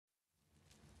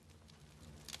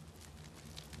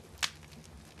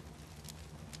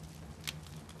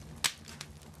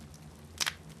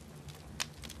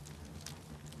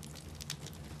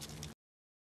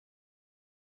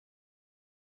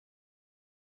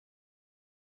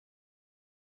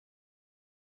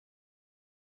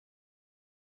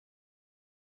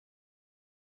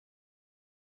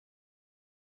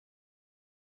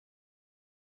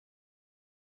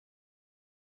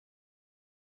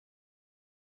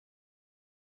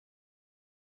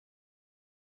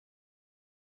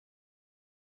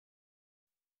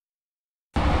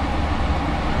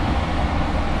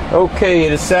Okay,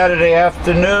 it is Saturday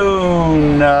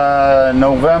afternoon,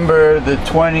 November the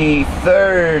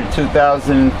 23rd,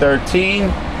 2013.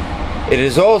 It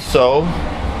is also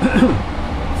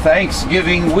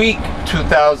Thanksgiving week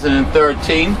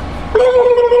 2013.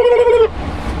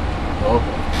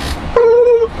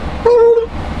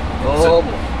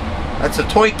 That's a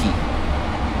toiki.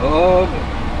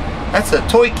 That's a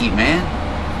toiki, man.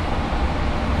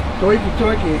 Toiki.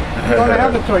 You're gonna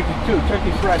have a toiki too.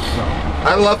 Turkey fresh though.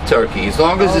 I love turkey as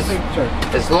long as it's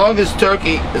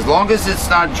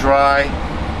not dry.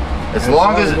 As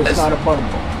long as it's not a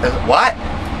butterball. What?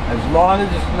 As long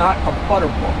as it's not a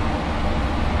butterball.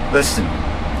 Listen.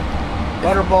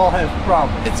 Butterball has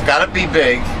problems. It's got to be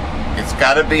big. It's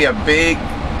got to be a big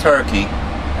turkey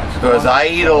because I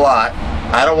eat a lot.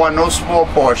 I don't want no small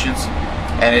portions,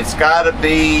 and it's got to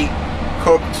be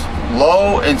cooked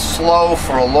low and slow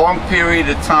for a long period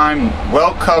of time,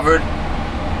 well covered.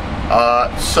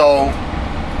 So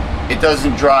it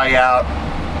doesn't dry out.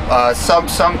 Some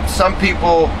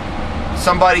people,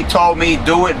 somebody told me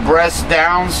do it breast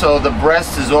down, so the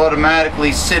breast is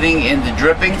automatically sitting in the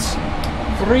drippings.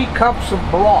 3 cups of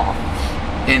broth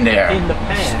in there in the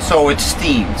pan, so it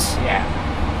steams. Yeah,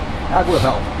 that will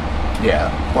help. Yeah,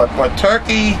 but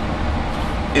turkey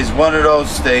is one of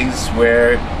those things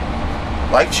where,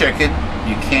 like chicken,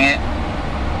 you can't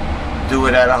do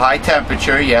it at a high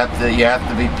temperature. You have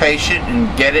to be patient and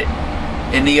get it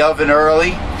in the oven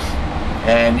early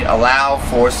and allow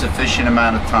for a sufficient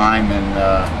amount of time, and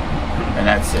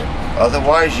that's it.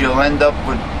 Otherwise you'll end up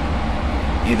with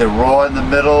either raw in the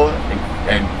middle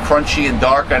and crunchy and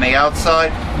dark on the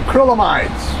outside,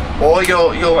 acrylamides, or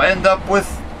you'll end up with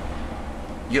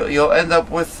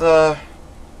a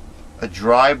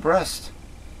dry breast.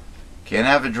 Can't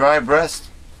have a dry breast.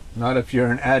 Not if you're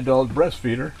an adult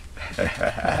breastfeeder.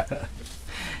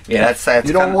 Yeah, that's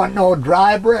you don't want no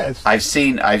dry breast. I've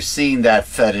seen that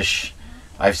fetish.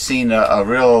 I've seen a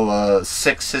real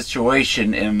sick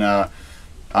situation in on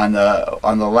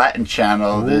the Latin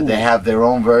channel. They have their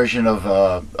own version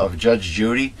of Judge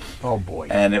Judy. Oh boy!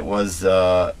 And it was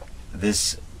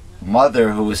this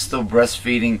mother who was still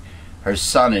breastfeeding her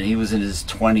son, and he was in his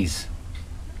 20s.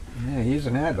 Yeah, he's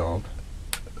an adult.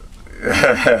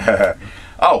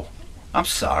 Oh, I'm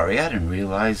sorry. I didn't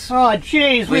realize. Oh,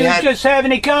 jeez, we were just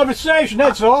having a conversation.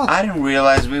 That's all. I didn't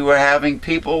realize we were having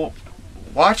people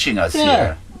watching us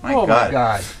here. My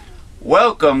God.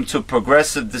 Welcome to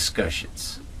Progressive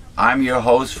Discussions. I'm your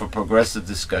host for Progressive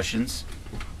Discussions,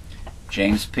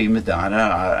 James P.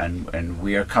 Madonna, and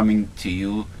we are coming to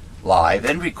you live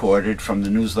and recorded from the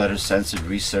Newsletter Censored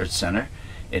Research Center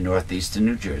in northeastern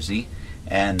New Jersey.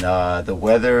 And the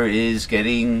weather is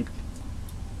getting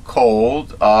cold.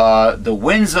 The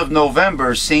winds of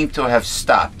November seem to have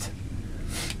stopped,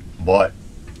 but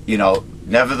you know,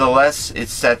 nevertheless,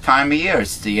 it's that time of year.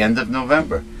 It's the end of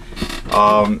November.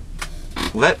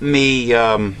 Let me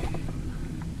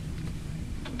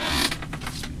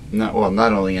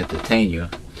not only entertain you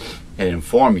and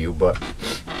inform you, but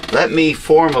let me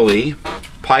formally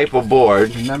pipe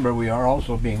aboard. Remember, we are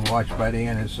also being watched by the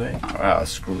NSA. Well,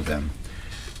 screw them.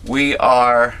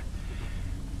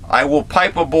 I will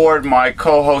pipe aboard my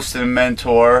co-host and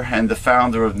mentor and the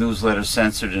founder of Newsletter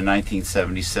Censored in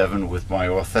 1977 with my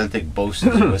authentic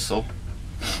boaster's whistle.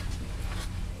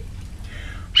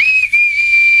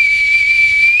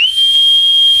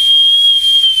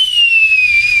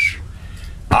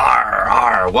 Arr,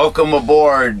 arr. Welcome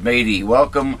aboard, matey.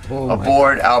 Welcome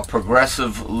aboard our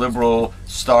progressive liberal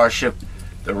starship,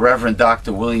 the Reverend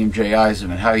Dr. William J.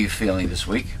 Eisenman. How are you feeling this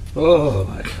week? Oh,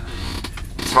 my God.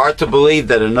 It's hard to believe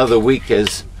that another week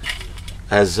has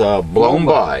blown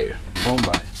by.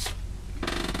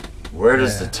 Where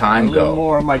does the time go? A little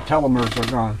more of my telomeres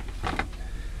are gone.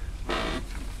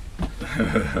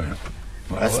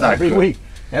 Well, that's not every good. week.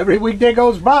 Every week that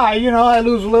goes by, you know, I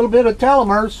lose a little bit of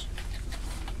telomeres.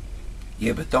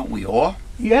 Yeah, but don't we all?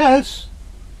 Yes.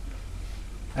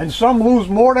 And some lose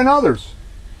more than others.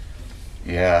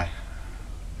 Yeah.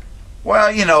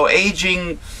 Well, you know,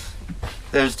 aging,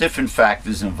 there's different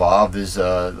factors involved. There's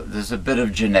a bit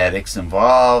of genetics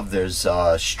involved. There's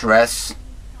stress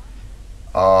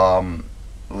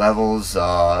levels,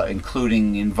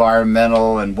 including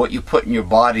environmental, and what you put in your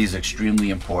body is extremely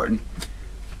important.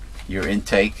 Your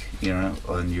intake, you know,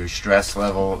 and your stress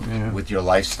level with your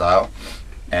lifestyle.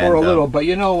 And, or a little, but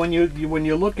you know, when you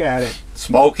look at it,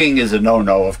 smoking is a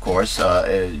no-no, of course.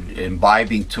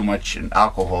 Imbibing too much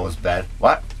alcohol is bad.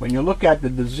 What? When you look at the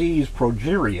disease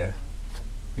progeria,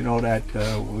 you know, that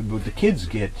what the kids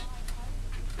get,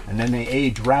 and then they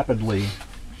age rapidly.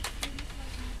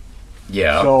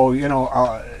 Yeah. So, you know,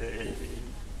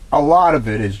 a lot of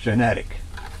it is genetic.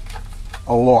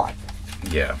 A lot.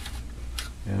 Yeah.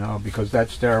 You know, because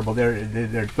that's terrible.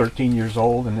 They're 13 years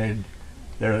old and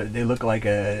they look like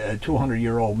a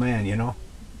 200-year-old man. You know.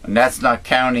 And that's not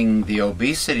counting the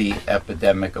obesity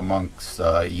epidemic amongst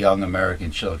young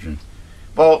American children.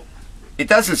 Well, it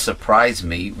doesn't surprise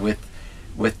me with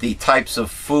the types of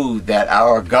food that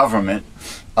our government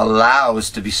allows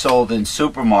to be sold in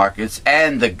supermarkets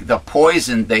and the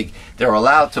poison they're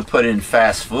allowed to put in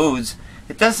fast foods.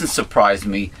 It doesn't surprise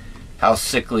me how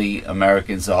sickly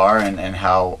Americans are and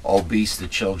how obese the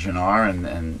children are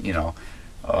and you know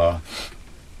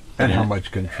and how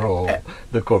much control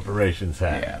the corporations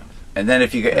have. Yeah. And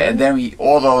then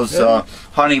all those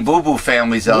honey boo boo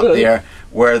families out there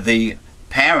where the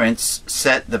parents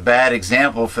set the bad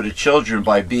example for the children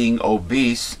by being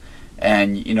obese,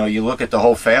 and you know, you look at the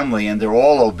whole family and they're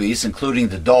all obese, including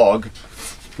the dog.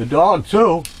 The dog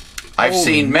too. I've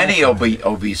seen many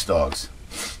obese dogs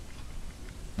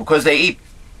because they eat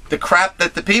the crap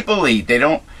that the people eat. They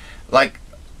don't like.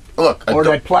 Look, or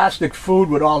that plastic food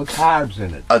with all the carbs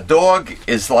in it. A dog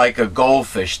is like a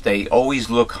goldfish. They always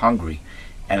look hungry,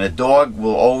 and a dog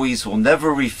will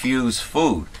never refuse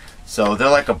food. So they're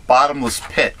like a bottomless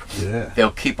pit. Yeah.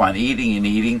 They'll keep on eating and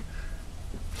eating,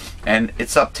 and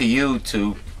it's up to you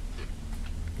to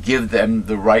give them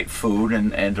the right food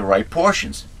and the right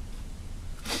portions.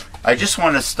 I just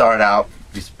want to start out,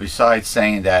 besides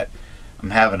saying that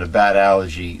I'm having a bad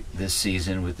allergy this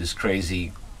season with this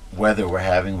crazy weather we're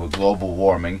having with global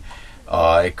warming.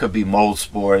 It could be mold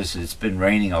spores. It's been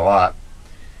raining a lot.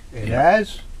 It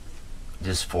has?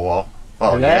 This fall.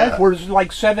 Oh, it has? We're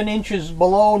like 7 inches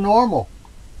below normal.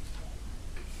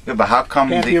 Yeah, but how come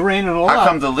Can't be raining a lot. How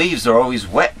come the leaves are always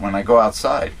wet when I go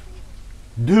outside?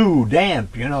 Dew,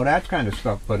 damp, you know, that kind of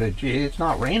stuff. But it's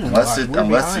not raining unless a lot.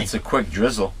 Unless it's a quick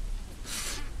drizzle.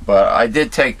 But I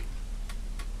did take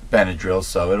Benadryl,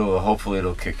 so hopefully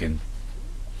it'll kick in.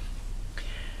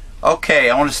 Okay,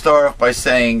 I want to start off by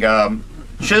saying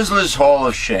Chisler's Hall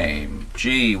of Shame.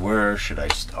 Gee, where should I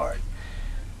start?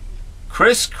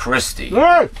 Christie.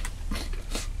 Well,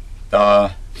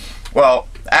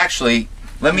 actually,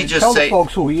 let me just say... Tell the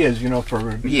folks who he is, you know,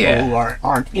 for people who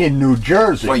aren't in New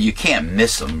Jersey. Well, you can't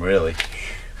miss him, really.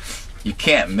 You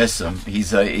can't miss him.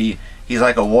 He's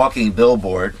like a walking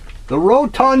billboard. The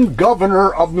rotund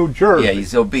governor of New Jersey. Yeah,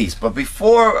 he's obese. But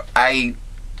before I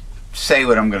say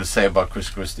what I'm going to say about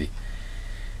Christie,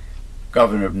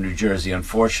 governor of New Jersey,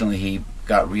 unfortunately he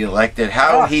got reelected.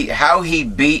 How he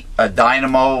beat a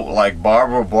dynamo like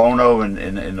Barbara Buono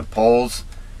in the polls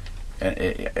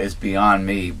is beyond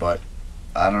me. But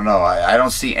I don't know. I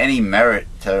don't see any merit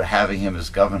to having him as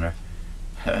governor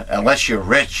unless you're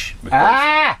rich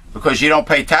because you don't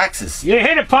pay taxes. You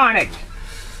hit upon it.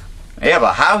 Yeah,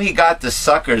 but how he got the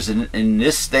suckers in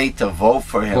this state to vote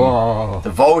for him, to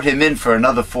vote him in for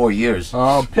another 4 years.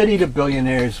 Oh, pity the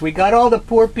billionaires. We got all the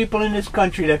poor people in this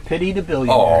country that pity the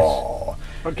billionaires. Oh.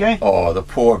 Okay? Oh, the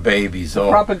poor babies. The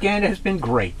propaganda has been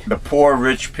great. The poor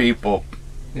rich people.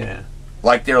 Yeah.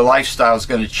 Like their lifestyle's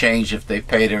going to change if they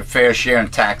pay their fair share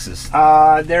in taxes.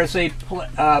 There's a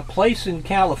place in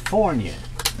California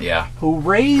who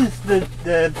raised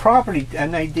the property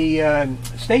and the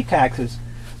state taxes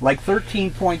like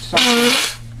 13 point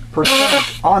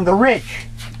something% on the rich.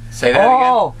 Say that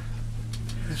again.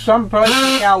 Some place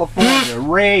in California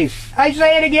raised. I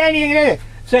say it again. You get it.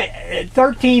 Say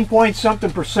 13 point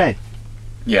something%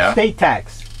 state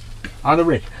tax on the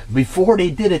rich. Before they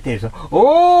did it, they said,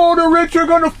 "Oh, the rich are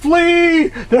going to flee.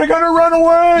 They're going to run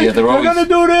away. Yeah, they're going to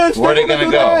do this. Where are they going to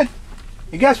go?" That.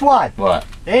 And guess what? What?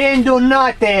 They didn't do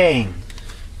nothing.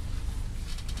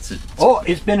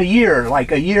 It's been a year,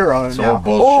 like a year now.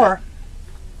 Or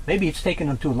maybe it's taken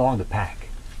them too long to pack.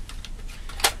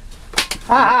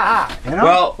 You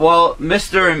know? Well,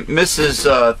 Mr. and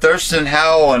Mrs. Thurston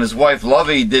Howell and his wife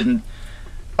Lovey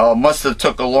must have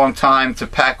took a long time to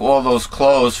pack all those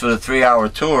clothes for the 3-hour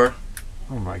tour.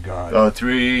 Oh my God. A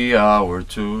 3-hour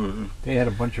tour. They had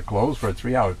a bunch of clothes for a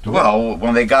 3-hour tour. Well,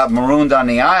 when they got marooned on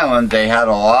the island, they had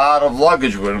a lot of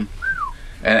luggage with them.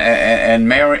 And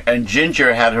Mary and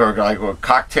Ginger had her like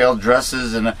cocktail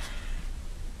dresses and.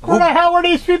 Where the hell are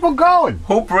these people going?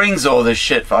 Who brings all this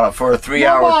shit for a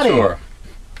 3-hour tour?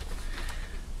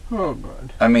 Oh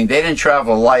God! I mean, they didn't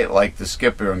travel light like the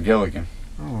Skipper and Gilligan.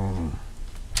 Oh.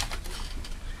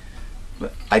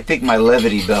 But I think my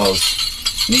levity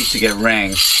bells need to get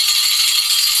rang.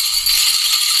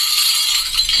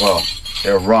 Well,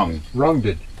 they're rung.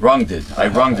 Runged. I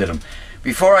runged them.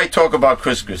 Before I talk about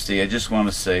Christie, I just want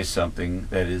to say something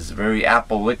that is very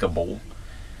applicable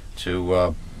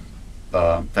to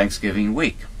Thanksgiving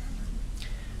week.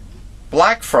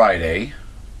 Black Friday,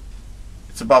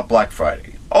 it's about Black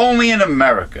Friday. Only in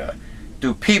America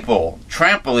do people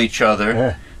trample each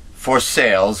other for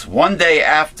sales one day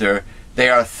after they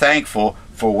are thankful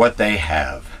for what they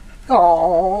have.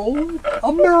 Oh,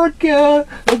 America,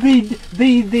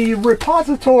 the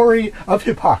repository of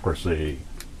hypocrisy.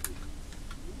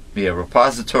 Be a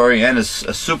repository and a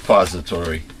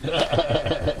suppository,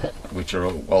 which are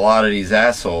a lot of these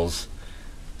assholes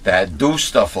that do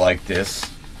stuff like this,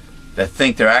 that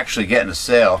think they're actually getting a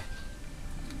sale.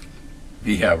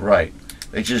 Yeah, right.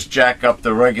 They just jack up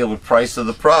the regular price of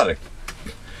the product.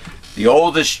 The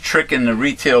oldest trick in the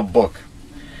retail book.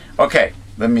 Okay,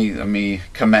 let me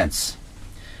commence.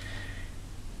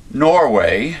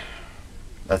 Norway,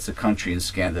 that's a country in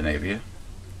Scandinavia,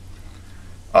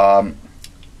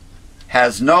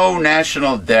 has no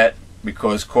national debt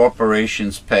because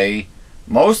corporations pay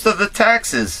most of the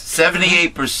taxes,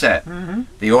 78%.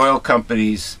 The oil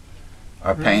companies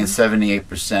are paying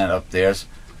 78% up there.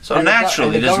 So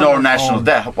naturally, there's no national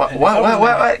debt. What?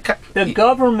 The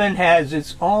government has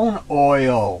its own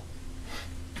oil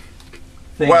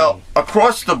thing. Well,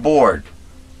 across the board,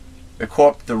 the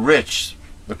corporations,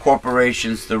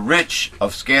 the rich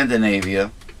of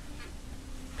Scandinavia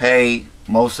pay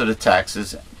most of the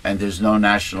taxes, and there's no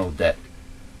national debt.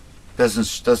 Doesn't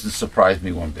surprise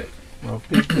me one bit. Well,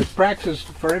 the practice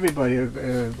for everybody,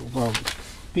 well,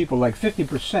 people like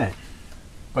 50%,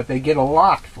 but they get a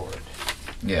lot for it.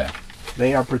 Yeah.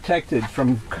 They are protected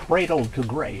from cradle to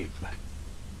grave.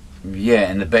 Yeah,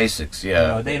 in the basics, yeah. You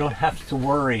know, they don't have to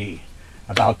worry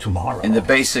about tomorrow. In the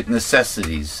basic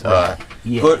necessities.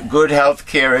 Good health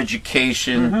care,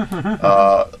 education,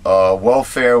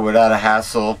 welfare without a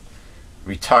hassle,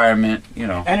 retirement, you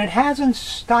know. And it hasn't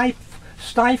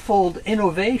stifled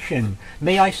innovation.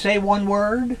 May I say one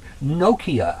word?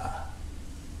 Nokia.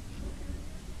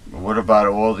 What about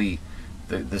all the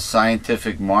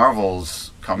scientific marvels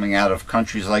coming out of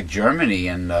countries like Germany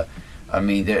and I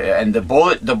mean the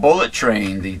bullet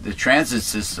train, the transit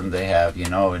system they have, you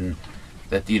know, and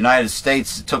that the United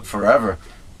States took forever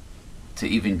to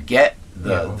even get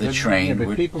the train. Yeah,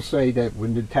 but people say that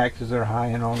when the taxes are high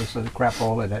and all this other crap,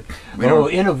 all of that,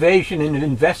 innovation and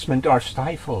investment are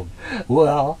stifled.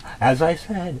 Well, as I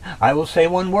said, I will say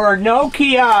one word: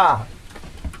 Nokia.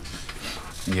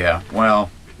 Yeah,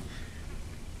 well,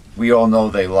 we all know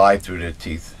they lie through their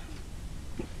teeth.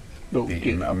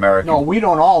 The American. No, we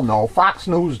don't all know. Fox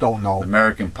News don't know.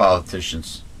 American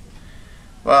politicians.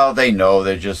 Well, they know.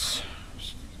 They're just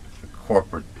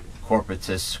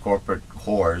corporatists, corporate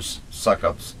whores,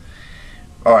 suck-ups.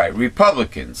 All right,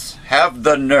 Republicans have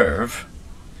the nerve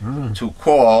to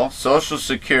call Social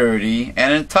Security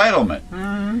an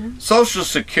entitlement. Social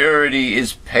Security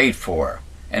is paid for,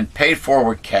 and paid for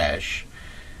with cash.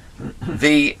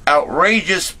 The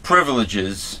outrageous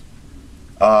privileges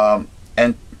and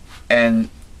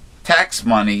tax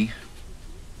money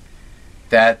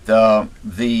that the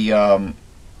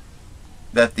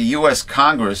U.S.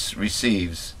 Congress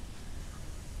receives.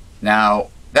 Now,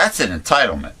 that's an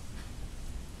entitlement.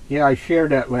 Yeah, I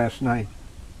shared that last night.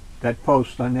 That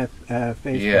post on that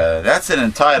Facebook. Yeah, that's an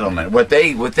entitlement. What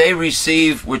they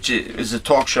receive, which is a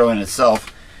talk show in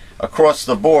itself, across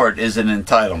the board is an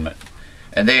entitlement.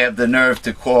 And they have the nerve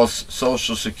to call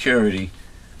Social Security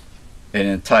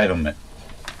an entitlement.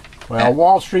 Well,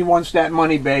 Wall Street wants that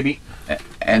money, baby.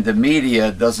 And the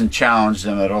media doesn't challenge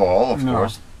them at all, of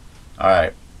course. All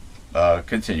right.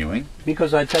 Continuing.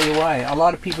 Because I tell you why, a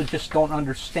lot of people just don't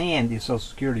understand the Social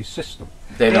Security system.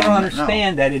 They don't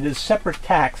understand that it is separate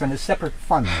tax and a separate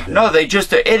fund. No, they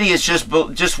just are idiots.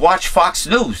 Just watch Fox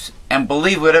News and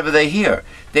believe whatever they hear.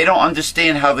 They don't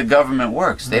understand how the government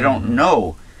works. They don't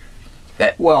know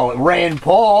that. Well, Rand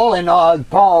Paul and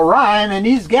Paul Ryan and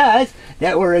these guys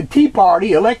that were a Tea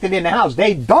Party elected in the House,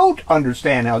 they don't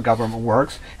understand how government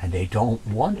works, and they don't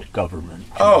want government.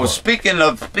 Oh, speaking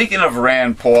of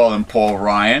Rand Paul and Paul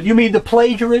Ryan, you mean the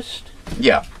plagiarist?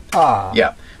 Yeah.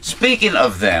 Yeah. Speaking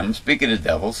of them, speaking of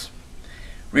devils,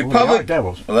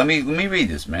 devils. Let me read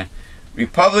this, man.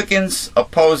 Republicans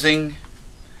opposing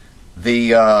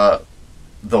the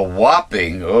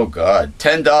whopping, oh God,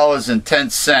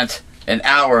 $10.10 an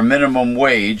hour minimum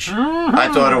wage. I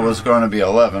thought it was going to be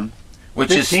 11, which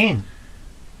 15. is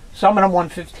some of them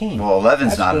want 15. Well,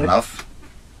 11's not enough.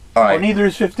 All right. Well, neither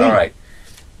is 15. All right.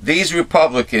 These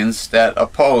Republicans that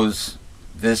oppose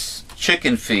this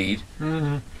chicken feed,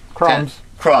 crumbs,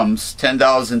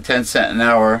 $10.10 an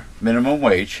hour minimum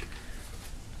wage.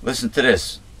 Listen to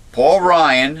this. Paul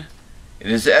Ryan,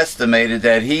 it is estimated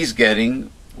that he's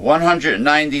getting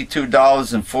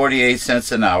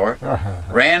 $192.48 an hour.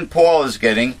 Rand Paul is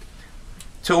getting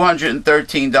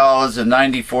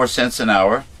 $213.94 an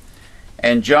hour,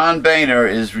 and John Boehner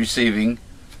is receiving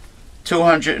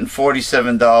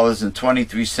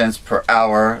 $247.23 per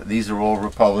hour. These are all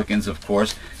Republicans, of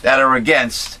course, that are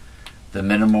against the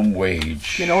minimum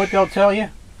wage. You know what they'll tell you?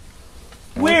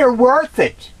 We're worth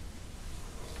it.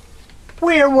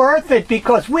 We're worth it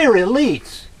because we're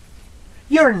elites.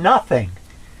 You're nothing.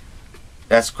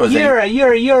 That's because you're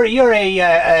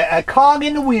a cog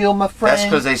in the wheel, my friend. That's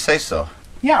because they say so.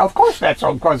 Yeah, of course that's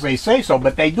because they say so,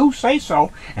 but they do say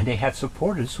so, and they have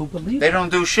supporters who believe They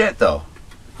don't do shit, though.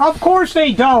 Of course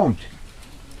they don't.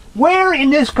 Where in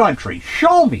this country,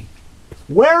 show me,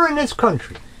 where in this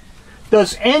country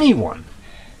does anyone,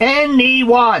 and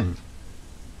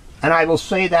I will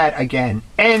say that again,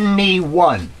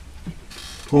 anyone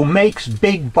who makes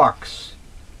big bucks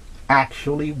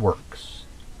actually works?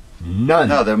 None.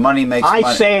 No, their money makes money.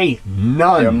 I say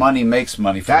none. Their money makes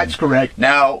money for That's them. correct.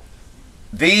 Now,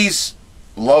 these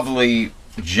lovely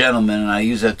gentlemen, and I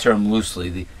use that term loosely,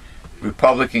 the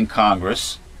Republican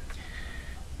Congress,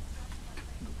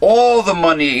 all the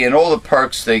money and all the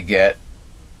perks they get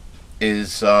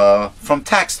is from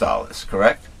tax dollars,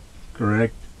 correct?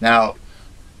 Correct. Now,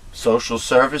 social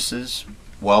services,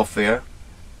 welfare,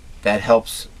 that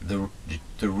helps the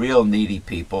real needy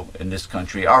people in this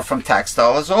country are from tax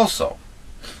dollars also.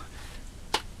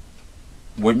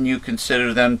 Wouldn't you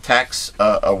consider them tax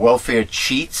welfare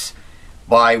cheats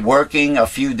by working a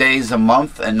few days a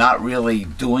month and not really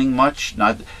doing much,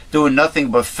 not doing nothing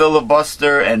but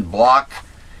filibuster and block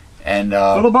and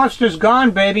filibuster's gone,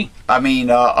 baby. I mean,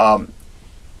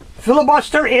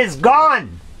 filibuster is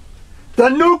gone. The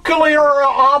nuclear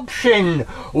option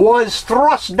was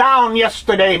thrust down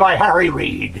yesterday by Harry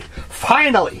Reid.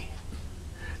 Finally.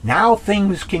 Now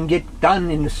things can get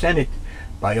done in the Senate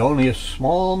by only a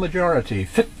small majority,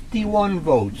 51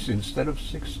 votes instead of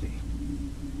 60.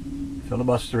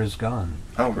 Filibuster is gone.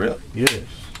 Oh, really? Yes.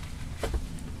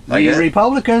 The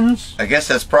Republicans... I guess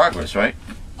that's progress, right?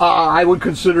 I would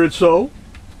consider it so.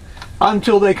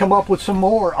 Until they come up with some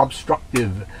more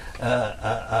obstructive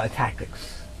tactics.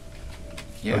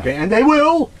 Yeah. Okay, and they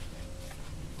will.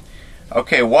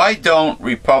 Okay, why don't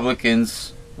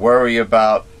Republicans worry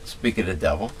about, speak of the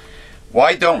devil,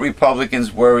 why don't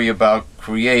Republicans worry about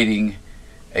creating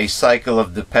a cycle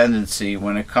of dependency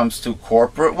when it comes to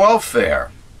corporate welfare?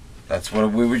 That's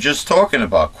what we were just talking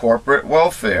about, corporate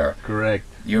welfare. Correct.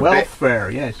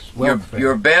 Welfare, yes. Welfare.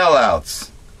 Your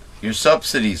bailouts, your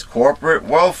subsidies, corporate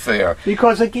welfare.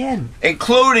 Because again...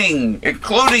 Including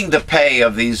the pay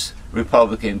of these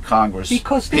Republican Congress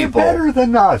because they're people. Better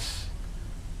than us.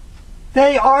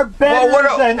 They are better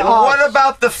than us. What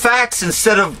about the facts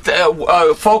instead of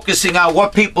focusing on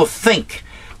what people think?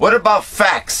 What about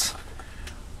facts?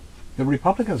 The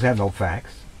Republicans have no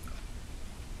facts.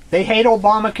 They hate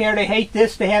Obamacare. They hate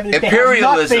this. They have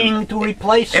nothing to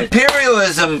replace it.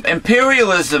 Imperialism.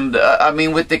 I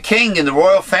mean, with the king and the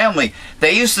royal family,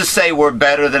 they used to say we're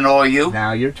better than all you.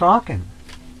 Now you're talking.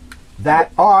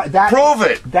 Prove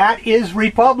it. That is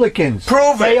Republicans.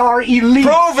 Prove it. They are elite.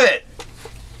 Prove it.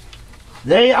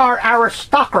 They are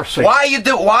aristocracy. Why are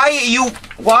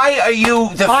you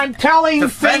I'm telling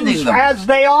things them? As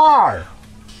they are.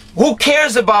 Who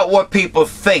cares about what people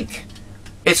think?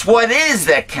 It's what is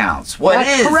that counts.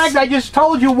 That's correct. I just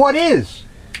told you what is.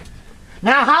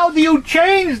 Now, how do you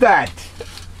change that?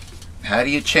 How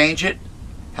do you change it?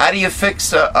 How do you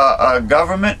fix a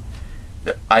government?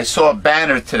 I saw a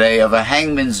banner today of a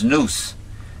hangman's noose.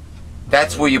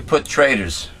 That's where you put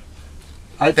traitors.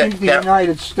 I think the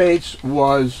United States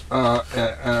was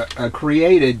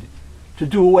created to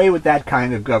do away with that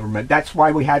kind of government. That's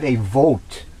why we had a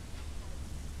vote.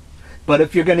 But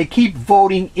if you're going to keep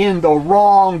voting in the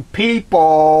wrong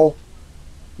people,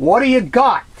 what do you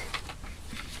got?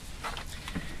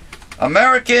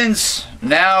 Americans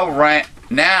now rank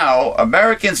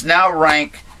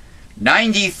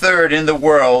 93rd in the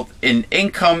world in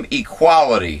income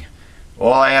equality.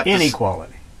 Well, I have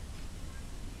inequality.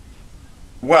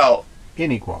 Well,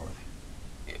 inequality.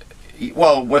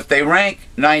 Well, if they rank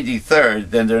 93rd,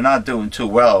 then they're not doing too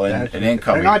well in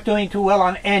income. They're not doing too well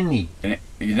on any.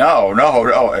 No.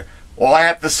 All I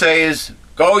have to say is,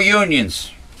 go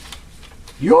unions.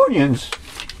 Unions?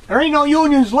 There ain't no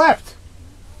unions left.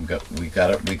 We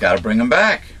gotta bring them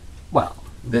back. Well,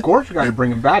 of course you got to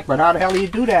bring them back, but how the hell do you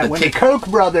do that when the Koch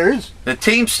brothers? The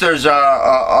Teamsters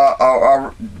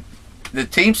are the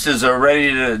Teamsters are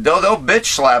ready to. They'll bitch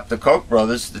slap the Koch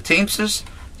brothers. The Teamsters,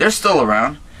 they're still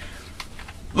around.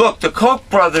 Look, the Koch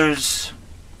brothers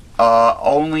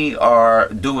only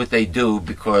do what they do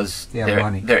because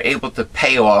they're able to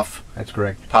pay off. That's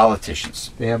correct.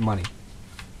 Politicians. They have money.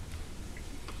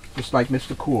 just like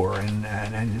Mr. Coor and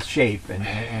Schaaf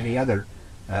and the other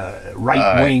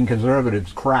right-wing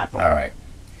conservatives crap. All right.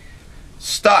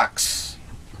 Stocks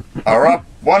are up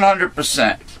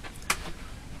 100%.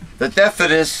 The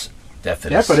deficit.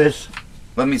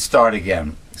 Let me start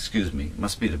again. Excuse me.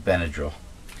 Must be the Benadryl.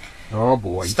 Oh,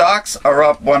 boy. Stocks are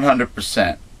up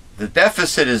 100%. The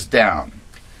deficit is down.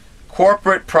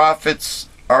 Corporate profits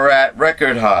are at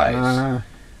record highs.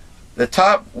 The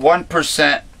top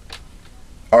 1%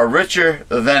 are richer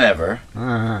than ever.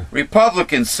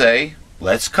 Republicans say,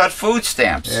 let's cut food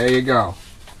stamps. There you go.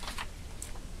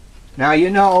 Now, you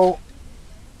know,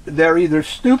 they're either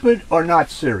stupid or not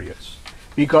serious.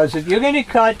 Because if you're going to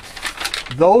cut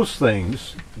those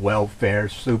things, welfare,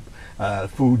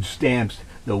 food stamps,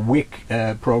 the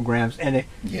WIC programs, and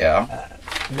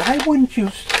why wouldn't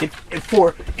you?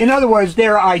 In other words,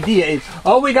 their idea is,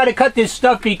 oh, we got to cut this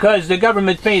stuff because the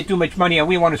government's paying too much money, and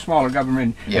we want a smaller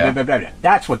government. Yeah. Blah, blah, blah.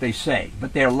 That's what they say,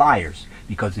 but they're liars.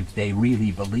 Because if they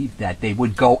really believed that, they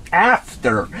would go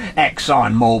after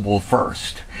ExxonMobil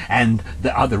first and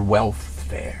the other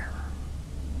welfare.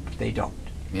 But they don't.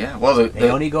 Yeah, well, they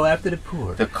only go after the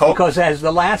poor. Because as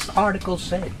the last article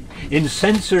said, in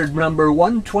censored number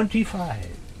 125,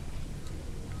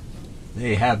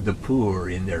 they have the poor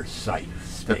in their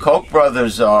sights. The Koch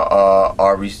brothers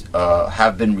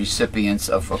have been recipients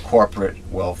of a corporate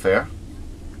welfare.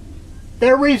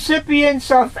 They're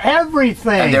recipients of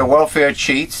everything. And they're welfare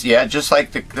cheats, yeah, just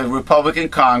like the Republican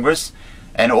Congress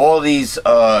and all these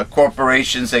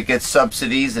corporations that get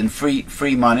subsidies and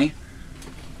free money,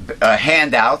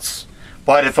 handouts.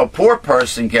 But if a poor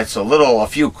person gets a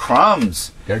few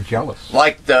crumbs, they're jealous.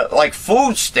 Like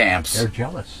food stamps. They're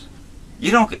jealous.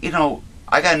 You know,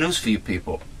 I got news for you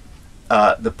people.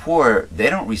 The poor, they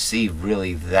don't receive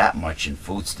really that much in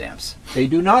food stamps. They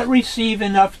do not receive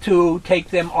enough to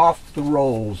take them off the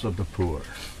rolls of the poor.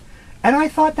 And I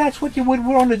thought that's what you would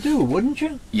want to do, wouldn't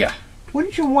you? Yeah.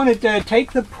 Wouldn't you want to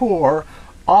take the poor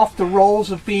off the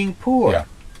rolls of being poor? Yeah.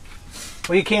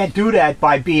 Well, you can't do that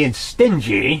by being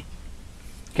stingy,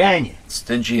 can you?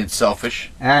 Stingy and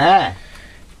selfish. Uh-huh.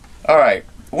 All right.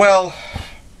 Well,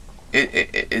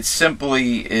 it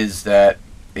simply is that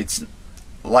it's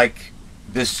like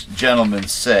this gentleman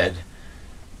said.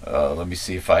 Let me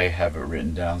see if I have it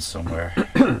written down somewhere.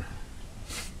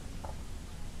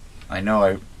 I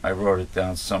know I wrote it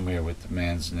down somewhere with the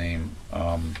man's name.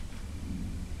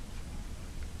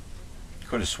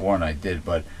 Could have sworn I did,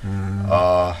 but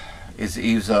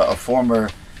he's a former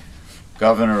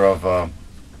governor of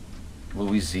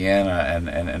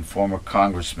Louisiana and former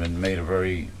congressman, made a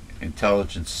very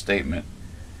intelligent statement,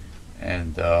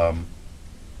 and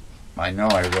I know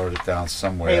I wrote it down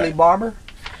somewhere. Haley Barbour?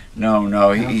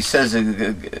 No. He says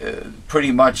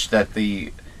pretty much that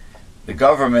the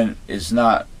government is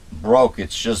not broke;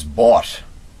 it's just bought.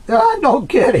 No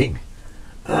kidding.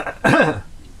 Where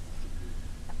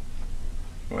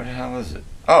the hell is it?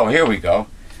 Oh, here we go.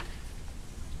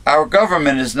 Our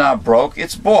government is not broke;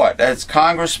 it's bought. That's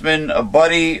Congressman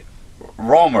Buddy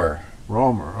Roemer.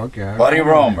 Roemer, okay. Buddy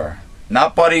Roemer.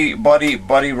 Not Buddy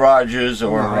Rogers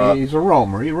or... No, he's a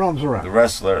roamer. He roams around. The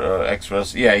wrestler,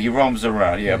 ex-wrestler. Yeah, he roams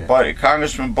around. Yeah.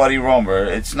 Congressman Buddy Roemer.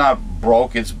 It's not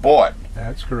broke, it's bought.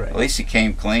 That's correct. At least he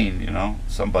came clean, you know.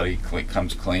 Somebody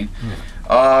comes clean.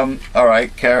 Yeah. All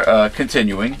right,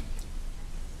 continuing.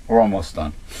 We're almost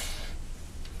done.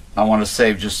 I want to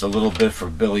save just a little bit for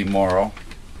Billy Morrow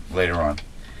later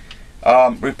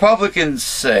on. Republicans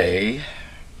say...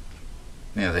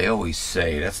 Yeah, they always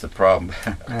say. That's the problem.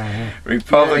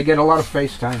 They get a lot of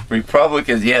FaceTime.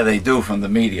 Republicans, yeah, they do from the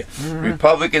media.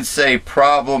 Republicans say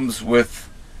problems with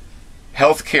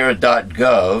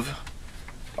healthcare.gov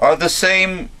are the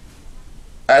same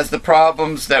as the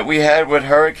problems that we had with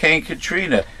Hurricane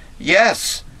Katrina.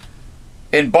 Yes,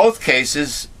 in both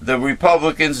cases, the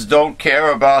Republicans don't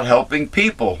care about helping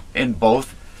people in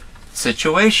both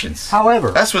situations.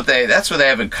 However, that's what they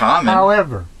have in common.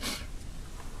 However,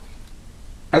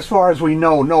 as far as we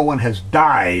know, no one has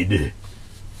died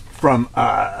from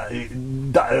what's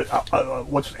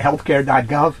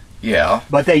healthcare.gov? Yeah.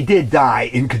 But they did die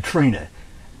in Katrina.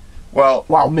 Well,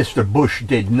 while Mr. Bush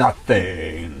did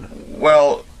nothing.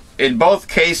 Well, in both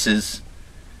cases,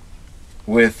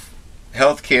 with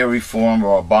healthcare reform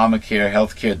or Obamacare,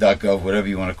 healthcare.gov, whatever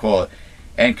you want to call it,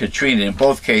 and Katrina, in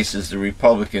both cases, the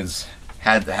Republicans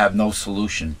had to have no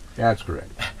solution. That's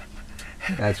correct.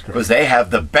 That's correct. Because they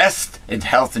have the best in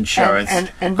health insurance,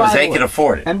 because they can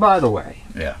afford it. And by the way,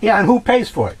 yeah, and who pays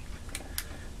for it?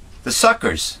 The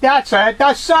suckers. That's it.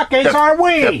 The suckers are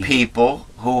we. The people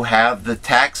who have the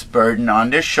tax burden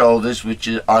on their shoulders, which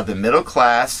are the middle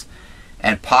class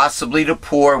and possibly the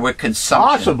poor with consumption.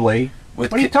 Possibly?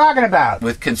 What are you talking about?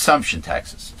 With consumption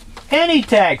taxes. Any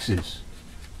taxes.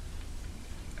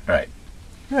 Right.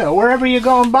 Yeah, wherever you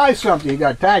go and buy something, you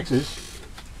got taxes.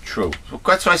 True.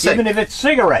 That's what I said. Even if it's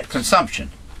cigarettes.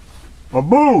 Consumption. Or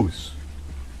booze.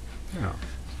 Yeah.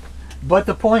 But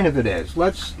the point of it is,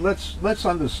 let's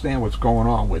understand what's going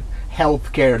on with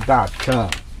healthcare.com.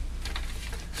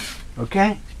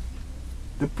 Okay?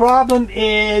 The problem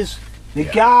is the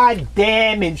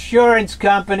goddamn insurance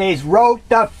companies wrote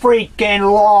the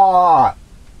freaking law.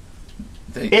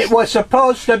 It was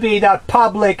supposed to be the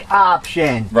public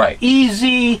option. Right.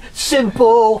 Easy,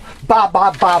 simple,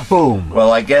 boom.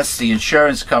 Well, I guess the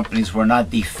insurance companies were not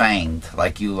defanged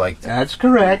like you like to. That's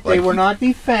correct. They were not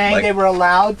defanged. They were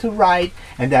allowed to write,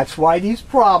 and that's why these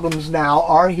problems now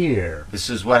are here. This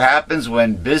is what happens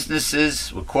when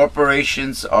businesses, when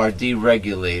corporations are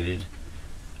deregulated.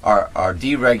 Are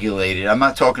deregulated. I'm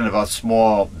not talking about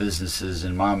small businesses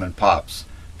and mom and pops.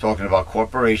 I'm talking about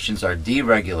corporations are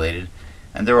deregulated,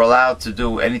 and they're allowed to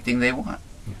do anything they want.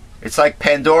 It's like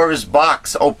Pandora's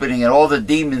box opening and all the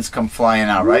demons come flying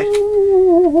out, right?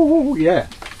 Ooh, yeah.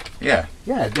 Yeah.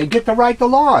 Yeah, they get to write the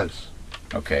laws.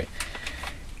 Okay.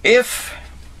 If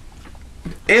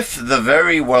the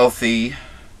very wealthy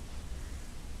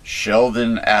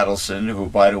Sheldon Adelson, who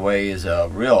by the way is a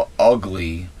real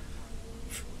ugly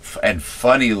and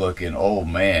funny looking old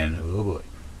man. Oh boy.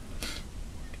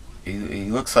 He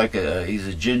looks like he's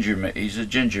a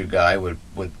ginger guy with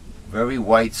very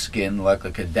white skin like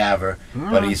a cadaver,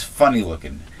 but he's funny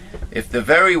looking. If the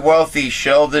very wealthy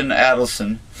Sheldon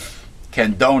Adelson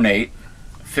can donate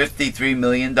 $53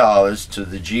 million to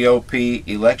the GOP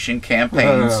election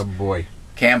campaigns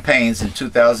in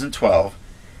 2012,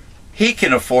 he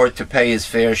can afford to pay his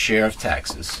fair share of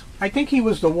taxes. I think he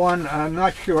was the one. I'm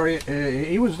not sure.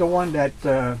 He was the one that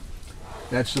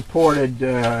supported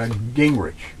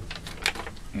Gingrich.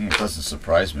 It doesn't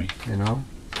surprise me. You know,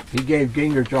 he gave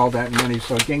Gingrich all that money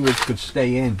so Gingrich could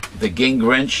stay in. The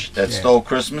Gingrich that stole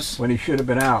Christmas? When he should have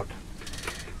been out.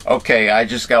 Okay, I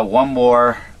just got one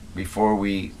more before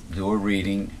we do a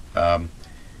reading.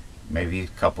 Maybe a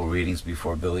couple readings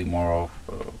before Billy Morrow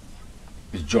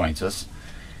joins us.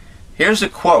 Here's a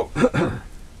quote.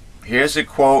 Here's a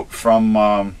quote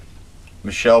from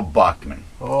Michelle Bachmann.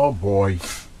 Oh boy.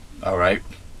 All right.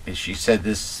 And she said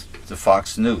this to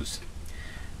Fox News.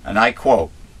 And I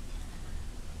quote,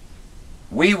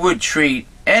 "We would treat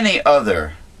any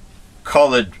other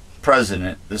colored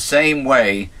president the same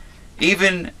way,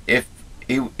 even if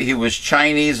he was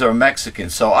Chinese or Mexican.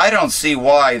 So I don't see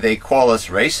why they call us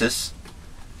racist."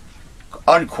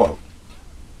 Unquote.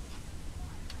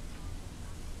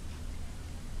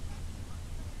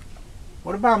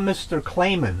 What about Mr.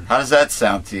 Clayman? How does that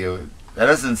sound to you? That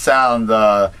doesn't sound...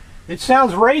 it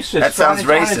sounds racist. That sounds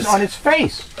racist. On its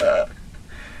face.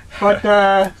 But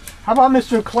how about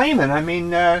Mr. Clayman? I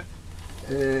mean,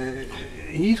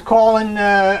 he's calling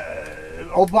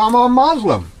Obama a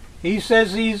Muslim. He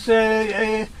says he's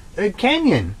a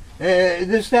Kenyan.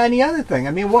 This, that, and the other thing.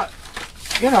 I mean, what...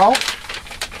 You know...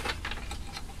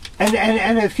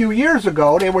 And a few years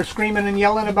ago, they were screaming and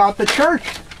yelling about the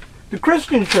church. The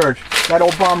Christian church that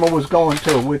Obama was going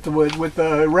to with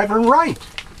Reverend Wright.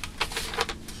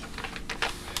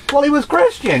 Well, he was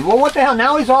Christian. Well, what the hell?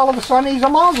 Now he's all of a sudden he's a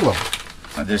Muslim.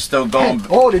 They're still going. And,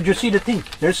 oh, did you see the thing?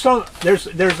 There's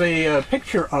a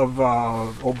picture of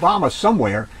Obama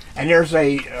somewhere, and there's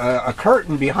a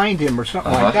curtain behind him or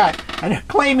something like that, and they're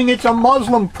claiming it's a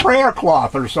Muslim prayer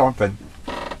cloth or something.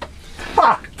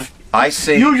 Fuck. I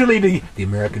see. Usually the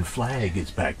American flag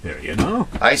is back there, you know?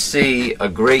 I see a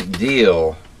great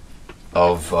deal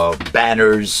of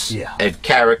banners and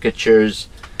caricatures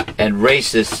and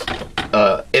racist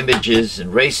images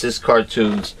and racist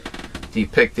cartoons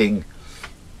depicting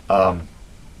Barack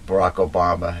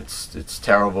Obama. It's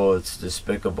terrible. It's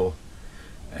despicable,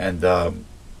 and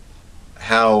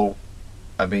how,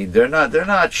 I mean, they're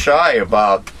not shy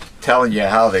about telling you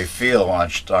how they feel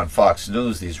on Fox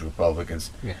News. These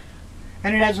Republicans. Yeah.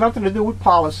 And it has nothing to do with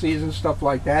policies and stuff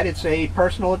like that. It's a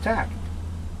personal attack.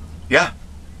 Yeah.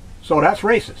 So that's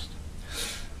racist.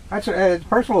 That's a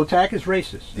personal attack is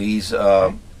racist. These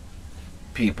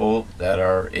people that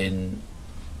are in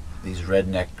these red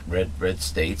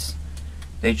states,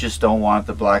 they just don't want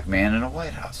the black man in the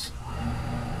White House.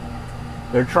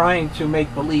 They're trying to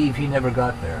make believe he never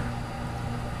got there.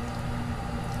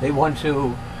 They want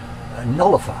to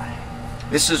nullify.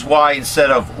 This is why instead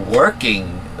of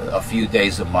working a few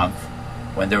days a month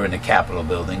when they're in the Capitol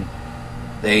building,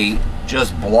 they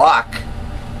just block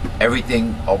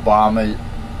everything Obama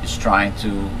is trying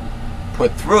to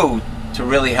put through to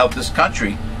really help this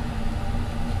country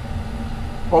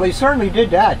Well, they certainly did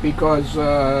that because,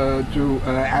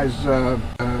 as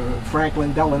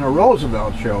Franklin Delano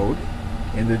Roosevelt showed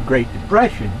in the Great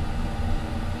Depression,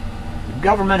 the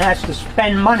government has to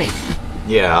spend money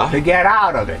to get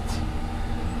out of it.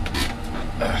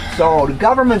 So the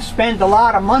government spent a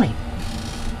lot of money,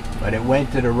 but it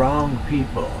went to the wrong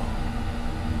people.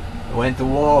 It went to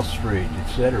Wall Street,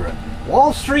 etc.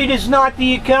 Wall Street is not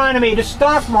the economy. The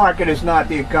stock market is not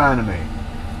the economy.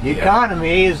 The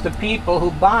economy is the people who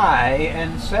buy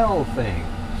and sell things.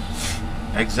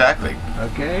 Exactly.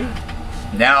 Okay?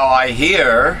 Now I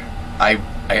hear,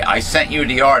 I sent you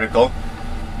the article,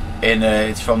 and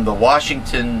it's from the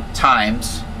Washington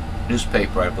Times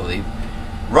newspaper, I believe.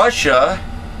 Russia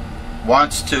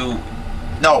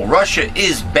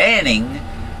is banning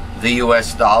the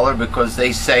US dollar because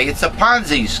they say it's a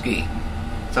Ponzi scheme.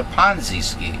 It's a Ponzi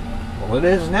scheme. Well, it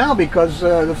is now because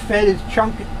the Fed is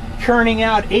churning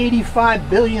out $85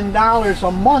 billion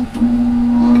a month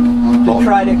to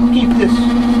try to keep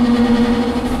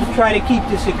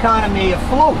this economy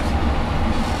afloat.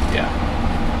 Yeah.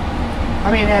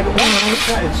 I mean, at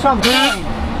some point,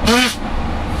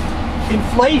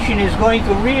 inflation is going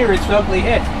to rear its ugly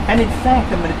head. And in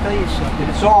fact, I'm going to tell you something.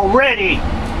 It's already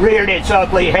reared its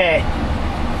ugly head.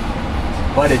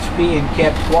 But it's being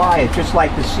kept quiet, just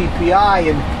like the CPI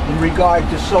in regard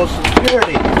to Social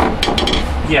Security.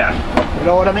 Yeah. You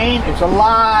know what I mean? It's a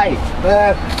lie.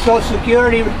 Social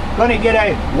Security going to get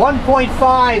a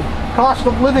 1.5 cost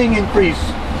of living increase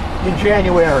in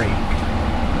January.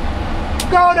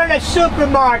 Go to the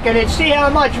supermarket and see how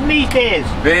much meat is.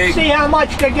 See how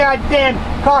much the goddamn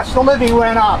cost of living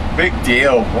went up. Big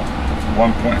deal.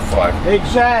 1.5.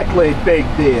 Exactly, big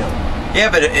deal. Yeah,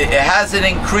 but it hasn't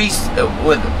increased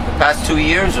with the past 2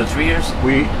 years or 3 years?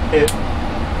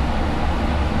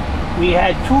 We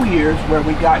had 2 years where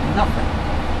we got nothing.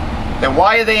 Then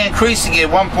why are they increasing it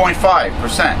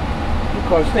 1.5%?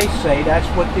 Because they say that's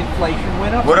what the inflation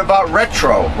went up. What about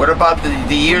retro? What about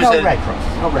the years No retro.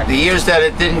 The years that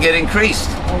it didn't get increased?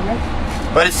 No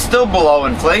retro. But it's still below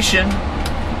inflation.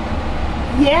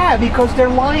 Yeah, because they're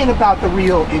lying about the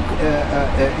real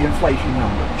inflation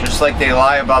number. Just like they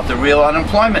lie about the real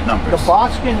unemployment numbers. The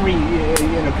Boston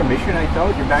Commission, I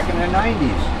told you, back in the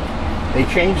 90s, they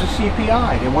changed the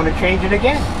CPI. They want to change it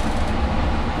again.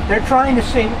 They're trying to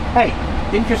say, hey,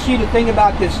 didn't you see the thing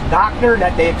about this doctor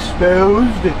that they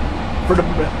exposed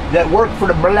that worked for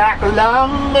the Black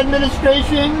Lung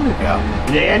Administration? Yeah.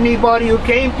 Anybody who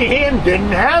came to him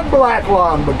didn't have black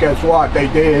lung, but guess what? They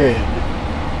did.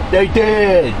 They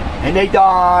did, and they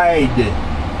died.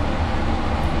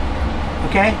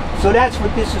 Okay? So that's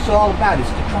what this is all about, is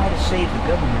to try to save the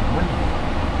government money.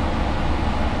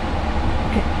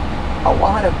 Okay? A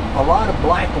lot of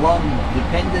black lung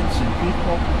dependents and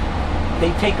people,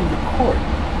 they take them to court.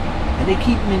 And they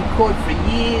keep them in court for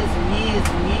years and years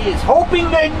and years, hoping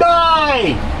they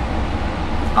die.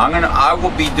 I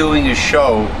will be doing a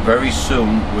show very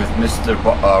soon with Mr.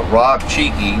 Rob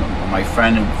Cheeky, my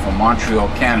friend from Montreal,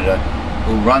 Canada,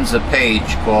 who runs a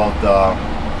page called, I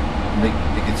think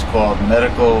it's called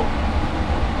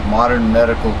Modern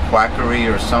Medical Quackery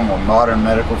or something, Modern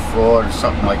Medical Fraud or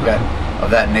something like that, of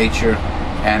that nature.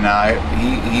 And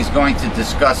he's going to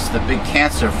discuss the big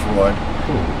cancer fraud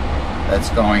that's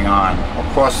going on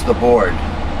across the board.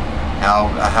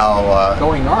 How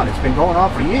going on? It's been going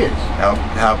on for years.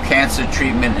 How cancer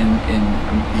treatment in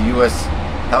the U.S.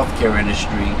 healthcare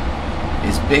industry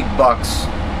is big bucks,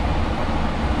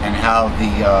 and how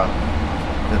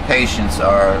the patients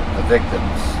are the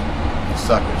victims, the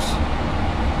suckers.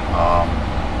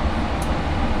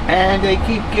 And they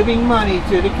keep giving money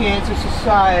to the Cancer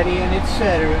Society and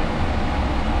etc.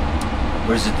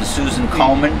 Or is it the Susan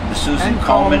Komen? The Susan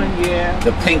Komen? Yeah.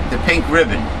 The pink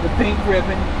ribbon. The pink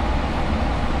ribbon.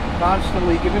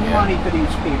 Constantly giving money to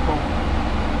these people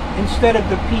instead of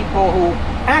the people who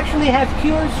actually have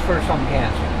cures for some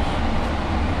cancers.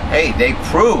 Hey, they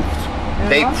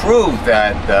proved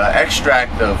that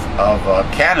extract of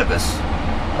cannabis,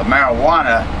 of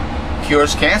marijuana,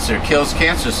 cures cancer, kills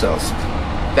cancer cells.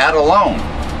 That alone.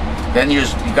 Then you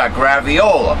got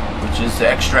graviola, which is the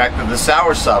extract of the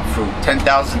soursop fruit, 10,000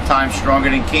 times stronger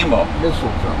than chemo.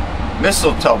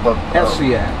 Mistletoe, but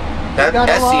Essiac.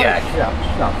 Essiac.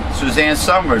 Suzanne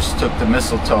Summers took the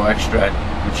mistletoe extract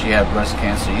when she had breast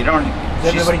cancer. Is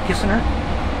everybody kissing her?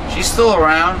 She's still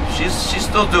around. She's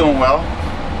still doing well.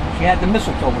 She had the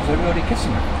mistletoe. Was everybody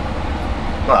kissing her?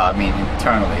 Well, I mean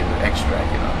internally the extract,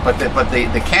 you know. But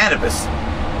the cannabis.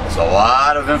 There's a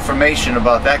lot of information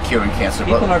about that curing cancer.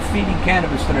 People are feeding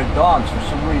cannabis to their dogs for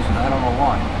some reason. I don't know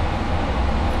why.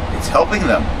 It's helping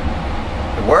them.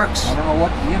 It works. I don't know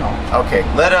what, you know. Okay,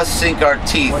 let us sink our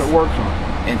teeth what it works on.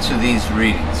 Into these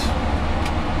readings.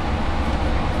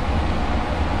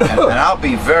 And I'll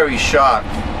be very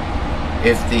shocked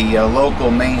if the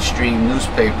local mainstream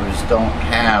newspapers don't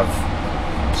have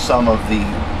some of the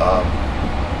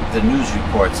news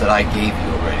reports that I gave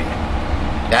you already.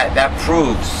 That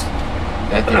proves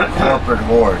that they're corporate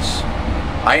whores.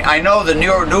 I know the New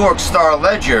York Star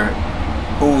Ledger,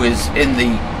 who is in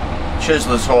the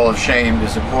Chislers Hall of Shame,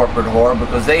 is a corporate whore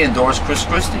because they endorse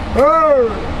Christie.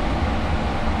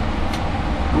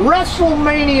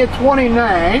 WrestleMania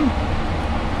 29,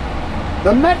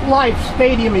 the MetLife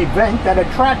Stadium event that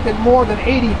attracted more than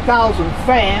 80,000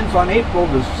 fans on April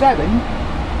the 7th,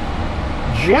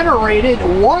 generated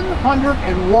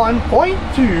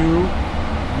 $101.2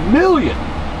 million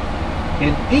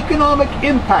in economic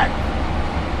impact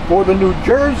for the New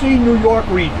Jersey-New York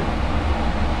region.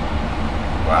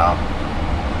 Wow.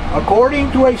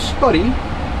 According to a study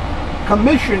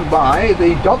commissioned by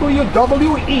the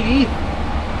WWE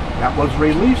that was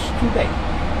released today.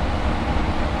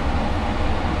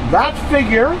 That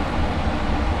figure,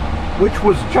 which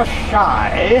was just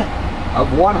shy of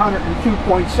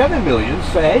 102.7 million,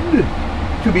 said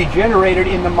to be generated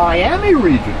in the Miami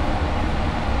region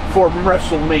for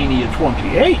WrestleMania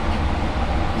 28.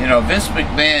 You know, Vince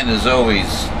McMahon is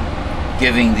always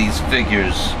giving these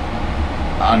figures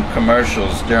on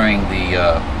commercials during the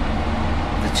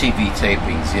TV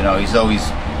tapings. You know, he's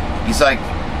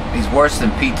he's worse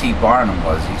than P.T. Barnum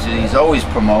was. He's always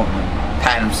promoting and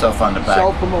patting himself on the back.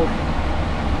 Self-promoting.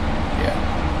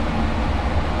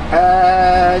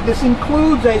 Yeah. This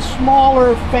includes a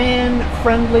smaller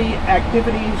fan-friendly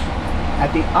activities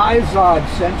at the Izod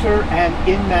Center and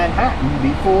in Manhattan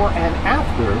before and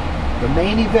after the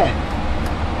main event.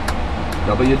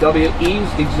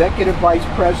 WWE's Executive Vice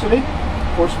President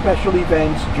for Special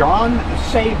Events, John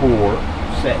Sabor,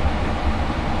 said.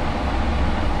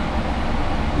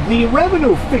 The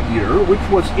revenue figure, which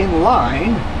was in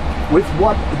line with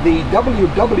what the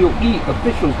WWE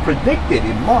officials predicted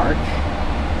in March,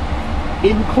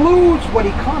 includes what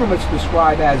economists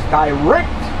describe as direct,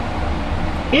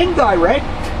 indirect,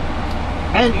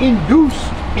 and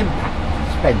induced impact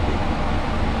spending.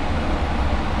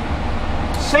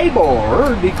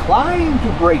 Sabor declined to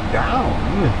break down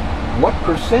what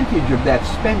percentage of that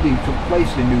spending took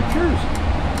place in New Jersey,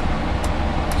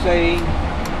 saying,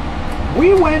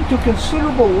 "We went to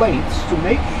considerable lengths to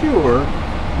make sure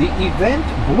the event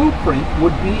blueprint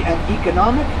would be an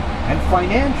economic and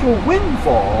financial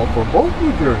windfall for both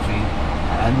New Jersey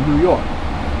and New York."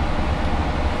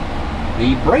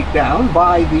 The breakdown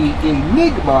by the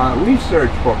Enigma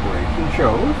Research Corporation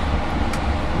shows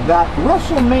that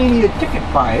WrestleMania ticket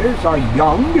buyers are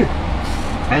young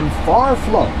and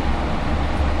far-flung.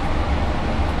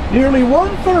 Nearly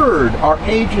 1/3 are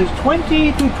ages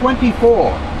 20 to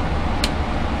 24,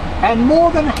 and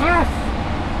more than half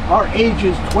are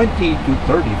ages 20 to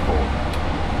 34.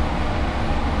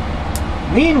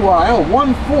 Meanwhile,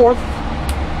 1/4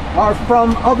 are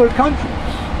from other countries.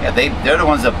 Yeah, they're the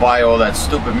ones that buy all that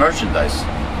stupid merchandise.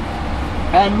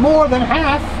 And more than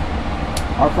half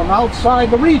are from outside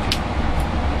the region.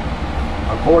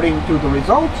 According to the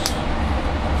results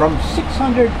from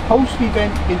 600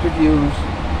 post-event interviews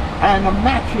and a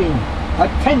matching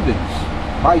attendance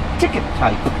by ticket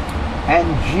type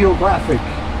and geographic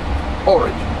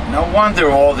origin. No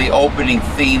wonder all the opening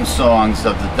theme songs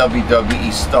of the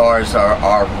WWE stars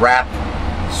are rap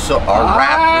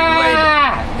related.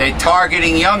 They're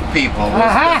targeting young people.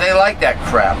 They like that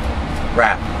crap.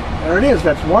 Rap. There it is.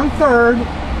 That's 1/3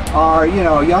 are, you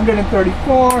know, younger than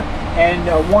 34, and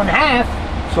 1/2.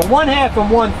 So 1/2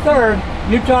 and 1/3,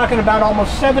 you're talking about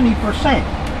almost 70%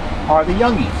 are the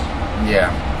youngies. Yeah.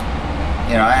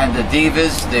 You know, and the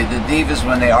divas, the divas,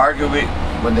 when they argue,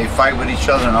 when they fight with each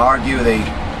other and argue, they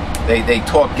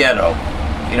talk ghetto.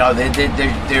 You know,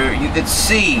 they're you could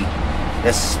see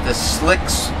the slick,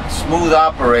 smooth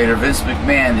operator Vince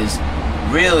McMahon is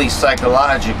really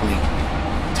psychologically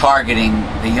targeting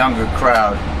the younger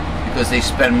crowd because they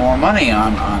spend more money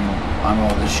on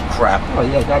all this crap. Oh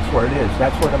yeah, that's where it is.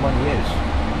 That's where the money is.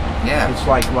 Yeah. It's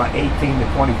like what, 18 to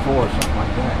 24 or something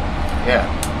like that. Yeah.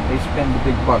 They spend the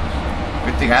big bucks.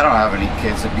 Good thing I don't have any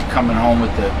kids. They'd be coming home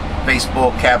with the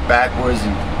baseball cap backwards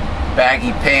and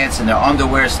baggy pants and their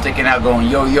underwear sticking out going,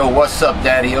 "Yo, yo, what's up,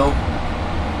 daddy-o?"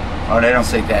 Oh, they don't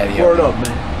say daddy-o. Word up,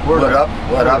 man. Word up.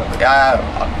 What up?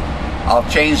 I'll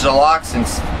change the locks and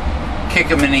kick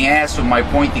him in the ass with my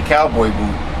pointy cowboy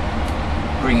boot.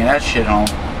 Bringing that shit home.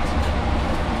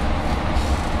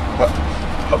 But,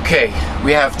 okay,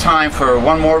 we have time for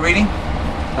one more reading.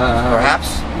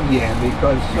 Perhaps? Yeah,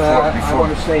 because I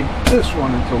want to save this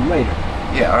one until later.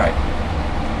 Yeah, all right.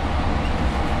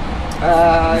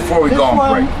 Before we go on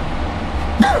break.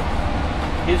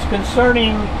 Is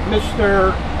concerning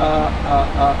Mr.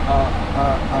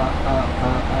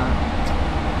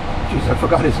 Jeez, I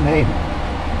forgot his name.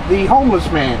 The homeless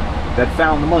man that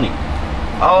found the money.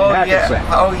 Oh yeah.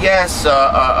 Oh yes.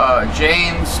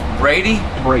 James Brady.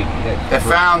 Brady. Yes. They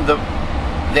found the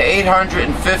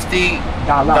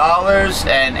 $850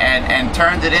 and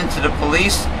turned it into the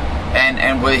police,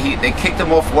 and they kicked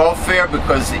him off welfare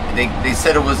because they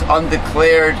said it was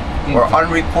undeclared or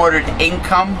unreported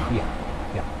income. Yeah.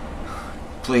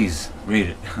 Please read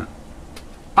it.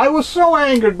 I was so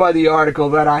angered by the article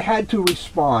that I had to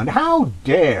respond. How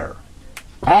dare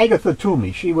Agatha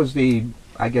Toomey? She was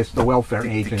I guess the welfare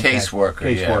agent.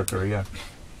 Caseworker, yeah.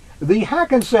 The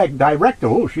Hackensack director.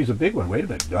 Oh, she's a big one. Wait a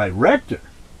minute. Director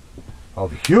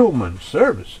of Human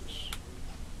Services.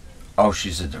 Oh,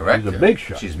 she's a director. She's a big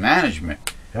shot. She's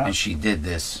management. Yeah. And she did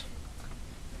this.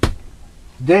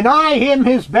 Deny him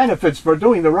his benefits for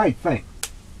doing the right thing.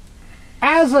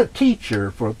 As a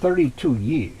teacher for 32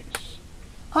 years,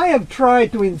 I have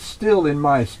tried to instill in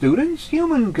my students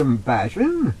human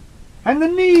compassion and the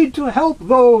need to help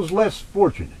those less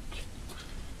fortunate.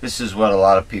 This is what a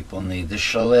lot of people need. The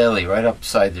shillelagh right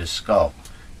upside their skull.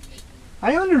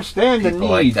 I understand the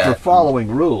need for following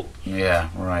rules. Yeah,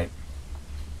 right.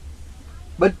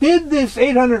 But did this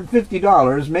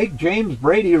 $850 make James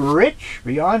Brady rich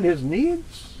beyond his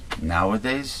needs?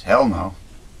 Nowadays? Hell no.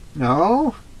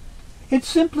 No. It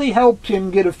simply helped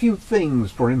him get a few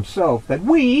things for himself that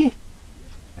we,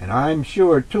 and I'm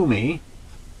sure Toomey,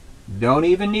 don't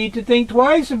even need to think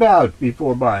twice about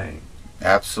before buying.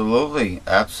 Absolutely.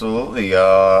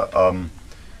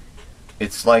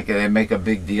 It's like they make a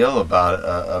big deal about it.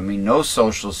 I mean, no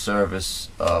social service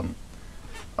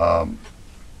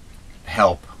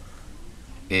help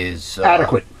is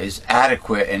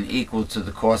adequate and equal to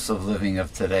the cost of living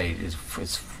of today. It's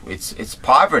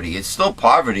poverty. It's still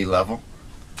poverty level.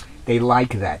 They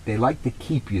like that. They like to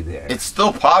keep you there. It's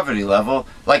still poverty level.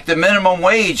 Like the minimum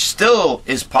wage still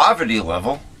is poverty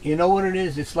level. You know what it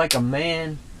is? It's like a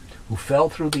man who fell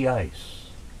through the ice,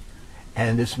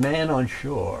 and this man on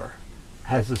shore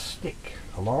has a stick,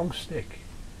 a long stick,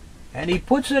 and he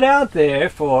puts it out there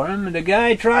for him, and the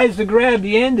guy tries to grab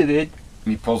the end of it.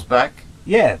 He pulls back?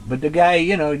 Yeah, but the guy,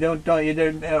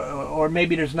 or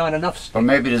maybe there's not enough stick. Or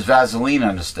maybe there's Vaseline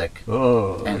on the stick.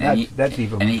 Oh, that's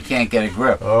even. And he can't get a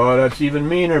grip. Oh, that's even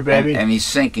meaner, baby. And he's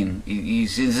sinking.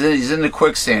 He's in the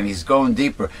quicksand. He's going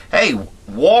deeper. Hey,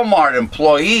 Walmart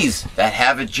employees that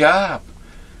have a job,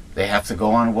 they have to go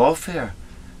on welfare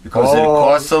because of the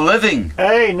cost of living.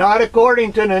 Hey, not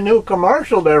according to the new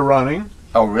commercial they're running.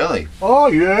 Oh, really? Oh,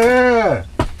 yeah.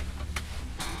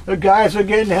 The guys are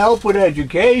getting help with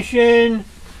education.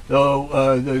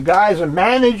 The guy's a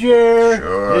manager.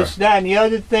 Sure. This, that, and the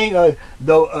other thing. The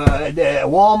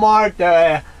Walmart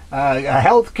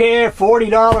health care,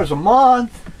 $40 a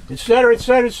month, etc.,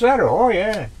 etc., etc. Oh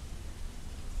yeah.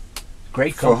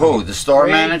 Great company. For who? The store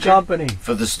manager? Company.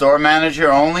 For the store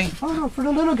manager only? Oh no, for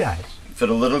the little guys. For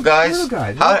the little guys? Little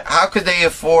guys. How could they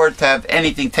afford to have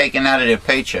anything taken out of their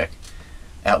paycheck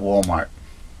at Walmart?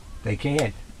 They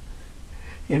can't.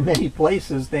 In many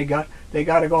places, they got to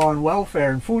go on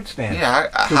welfare and food stamps.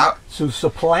 Yeah, to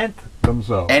supplant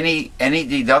themselves. Any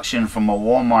deduction from a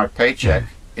Walmart paycheck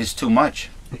is too much.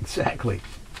 Exactly.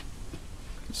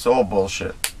 It's all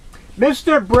bullshit.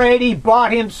 Mr. Brady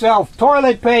bought himself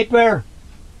toilet paper,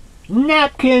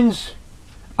 napkins,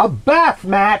 a bath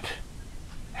mat,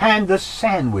 and the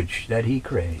sandwich that he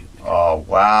craved. Oh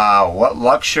wow! What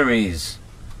luxuries!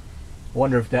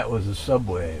 Wonder if that was a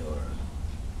Subway or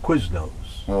Quiznos.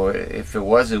 Well, if it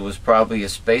was probably a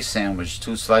space sandwich,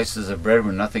 2 slices of bread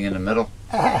with nothing in the middle.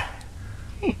 Oh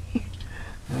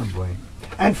boy!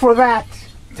 And for that,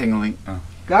 Tingling. Oh.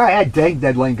 Go ahead,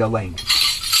 ding-a-ling-a-ling.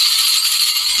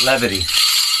 Levity.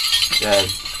 Dead.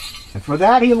 And for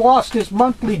that, he lost his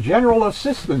monthly general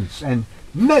assistance and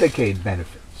Medicaid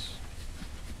benefits.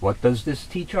 What does this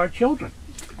teach our children?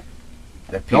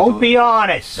 Don't be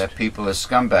honest. That people are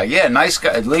scumbag. Yeah, nice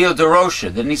guy. Leo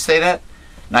DeRocha, didn't he say that?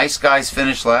 Nice guys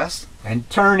finish last. And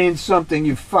turn in something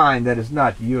you find that is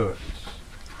not yours.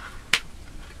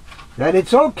 That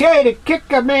it's okay to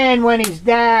kick a man when he's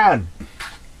down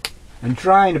and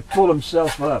trying to pull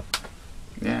himself up.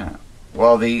 Yeah.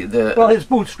 Well, well, his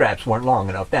bootstraps weren't long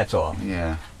enough. That's all.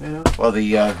 Yeah. You know? Well,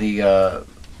 the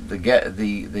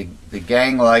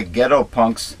gang like ghetto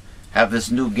punks have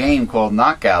this new game called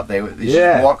Knockout. They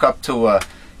just walk up to a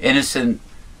innocent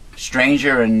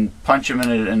stranger and punch him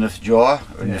in the jaw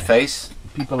or in the face.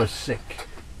 People are sick.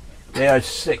 They are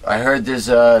sick. I heard there's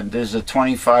a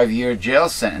 25-year jail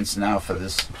sentence now for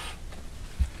this.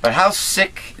 But how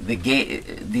sick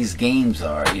these games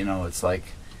are, you know, it's like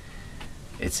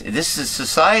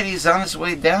society's on its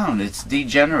way down. It's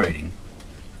degenerating.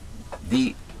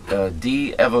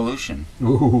 De-evolution.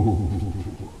 Ooh.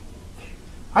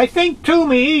 I think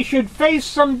Toomey should face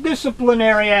some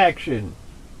disciplinary action.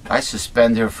 I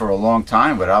suspend her for a long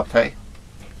time without pay.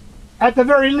 At the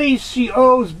very least, she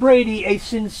owes Brady a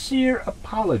sincere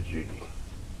apology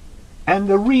and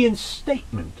the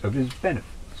reinstatement of his benefits.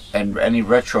 And any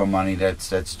retro money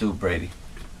that's due Brady.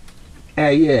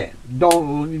 Yeah.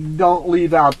 Don't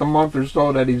leave out the month or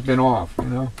so that he's been off, you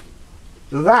know.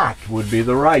 That would be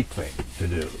the right thing to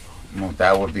do. Well,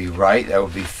 that would be right. That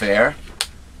would be fair.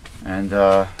 And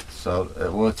so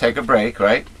we'll take a break,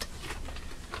 right?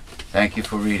 Thank you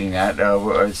for reading that.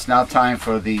 It's now time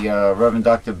for the Reverend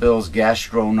Dr. Bill's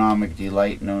gastronomic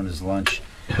delight known as lunch,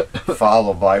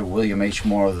 followed by William H.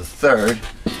 Morrow III.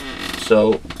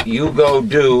 So you go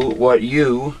do what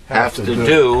you have to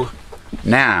do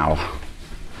now.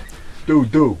 Do,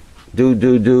 da.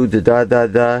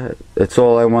 That's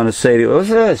all I want to say to you.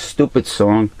 Wasn't that a stupid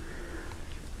song?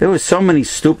 There were so many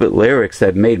stupid lyrics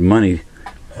that made money,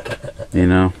 you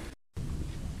know.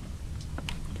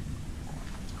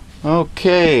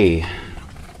 Okay.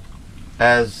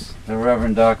 As the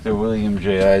Reverend Dr. William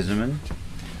J. Eisenman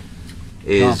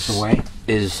is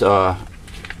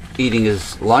eating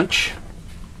his lunch,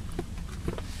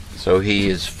 so he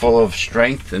is full of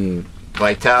strength and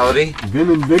vitality.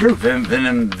 Vim and vigor. Vim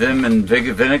and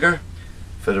vinegar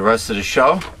for the rest of the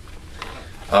show.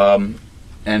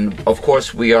 And of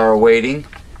course we are awaiting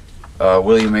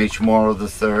William H. Morrow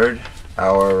III,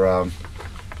 our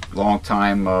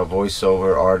longtime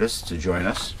voiceover artist, to join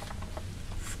us.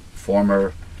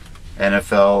 Former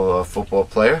NFL football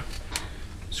player,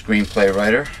 screenplay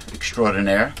writer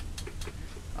extraordinaire.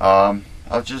 I'll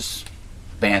just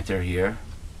banter here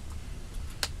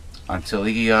until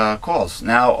he calls.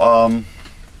 Now,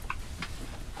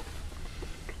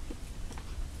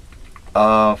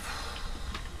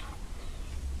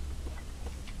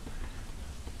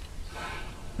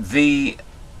 the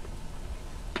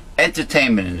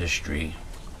entertainment industry,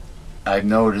 I've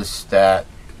noticed that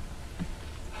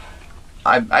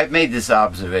I've made this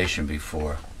observation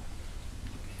before.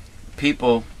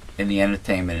 People in the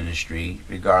entertainment industry,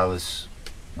 regardless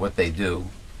what they do,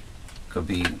 could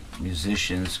be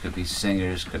musicians, could be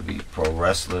singers, could be pro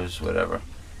wrestlers, whatever.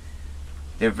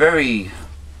 They're very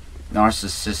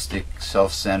narcissistic,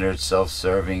 self-centered,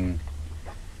 self-serving,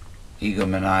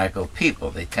 egomaniacal people.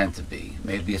 They tend to be.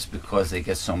 Maybe it's because they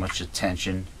get so much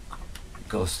attention, it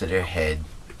goes to their head.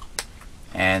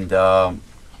 And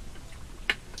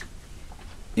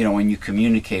you know, when you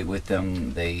communicate with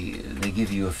them, they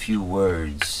give you a few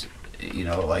words, you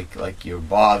know, like you're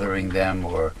bothering them,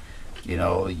 or you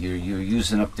know, you're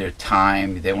using up their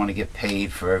time. They want to get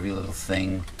paid for every little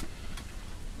thing.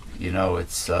 You know,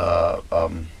 it's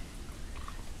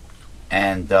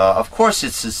and of course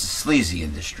it's a sleazy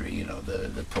industry. You know,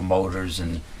 the promoters,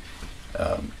 and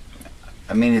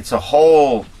I mean, it's a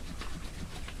whole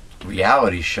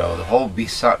reality show. The whole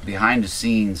behind the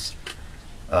scenes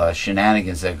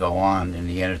shenanigans that go on in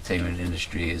the entertainment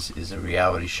industry is a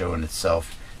reality show in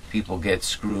itself. People get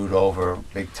screwed over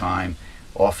big time.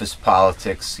 Office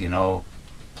politics, you know,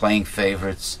 playing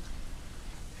favorites,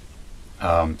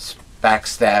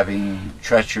 backstabbing,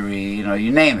 treachery, you know,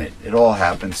 you name it. It all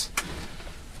happens.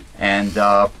 And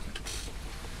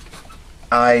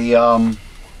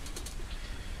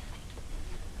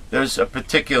there's a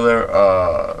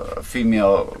particular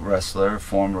female wrestler,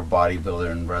 former bodybuilder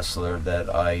and wrestler, that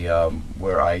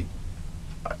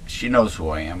she knows who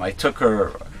I am. I took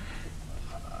her.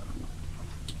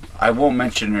 I won't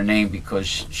mention her name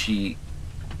because she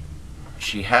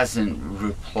hasn't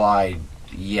replied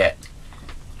yet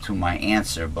to my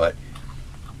answer, but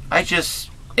I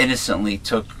just innocently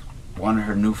took one of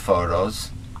her new photos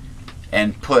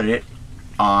and put it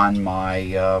on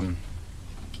my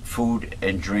food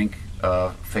and drink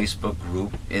Facebook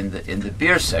group in the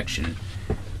beer section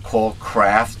called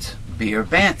Craft Beer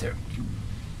Banter.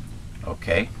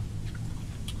 Okay,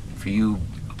 for you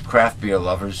craft beer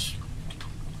lovers,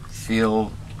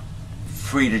 feel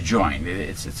free to join.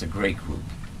 It's a great group.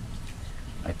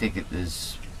 I think it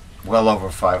is well over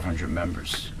 500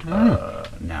 members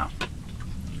now.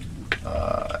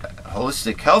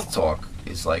 Holistic Health Talk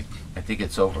is like, I think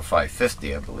it's over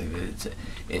 550, I believe.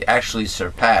 It actually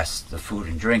surpassed the food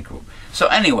and drink group. So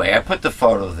anyway, I put the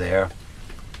photo there,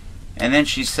 and then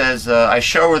she says, I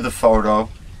show her the photo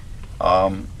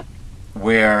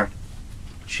where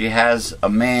she has a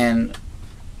man.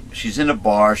 She's in a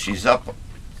bar. She's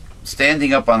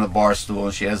standing up on the bar stool,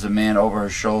 and she has a man over her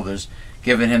shoulders,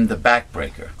 giving him the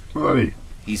backbreaker. Right.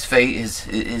 He's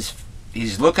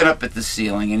looking up at the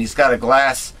ceiling, and he's got a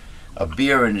glass of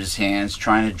beer in his hands,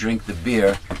 trying to drink the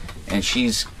beer, and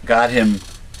she's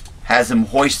has him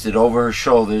hoisted over her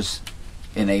shoulders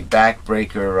in a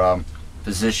backbreaker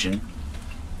position.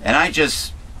 And I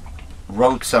just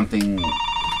wrote something.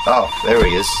 Oh, there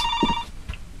he is.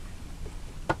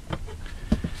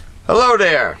 Hello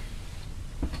there.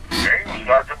 James,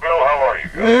 Dr. Bill, how are you?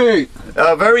 Hey.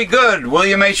 Very good.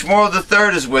 William H. Morrow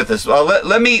III is with us. Well,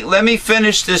 let me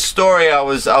finish this story I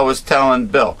was telling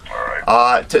Bill.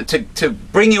 All right. To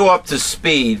bring you up to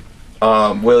speed,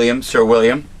 Sir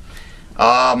William.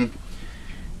 I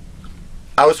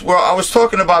was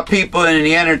talking about people in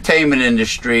the entertainment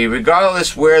industry,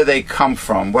 regardless where they come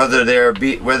from, whether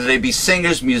they be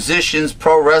singers, musicians,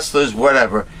 pro wrestlers,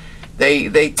 whatever.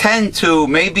 They tend to,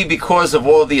 maybe because of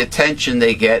all the attention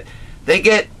they get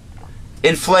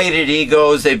inflated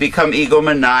egos. They become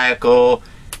egomaniacal,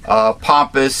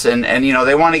 pompous, and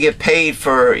they want to get paid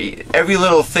for every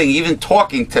little thing, even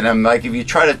talking to them. Like if you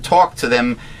try to talk to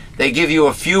them, they give you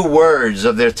a few words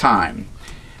of their time.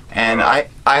 And I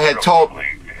had told.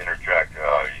 Interject.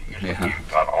 You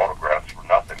got autographs for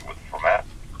nothing from that.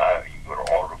 You go to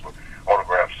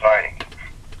autograph signing.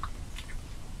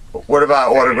 What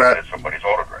about autograph? Somebody's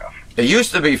autograph. It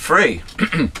used to be free.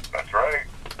 That's right.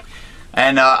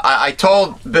 And I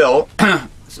told Bill,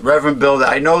 Reverend Bill, that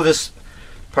I know this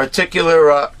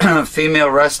particular female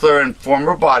wrestler and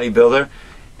former bodybuilder,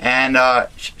 and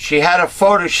she had a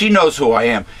photo. She knows who I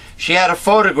am. She had a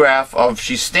photograph of,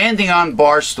 she's standing on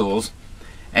bar stools,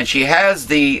 and she has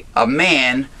a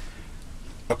man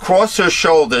across her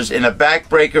shoulders in a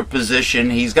backbreaker position.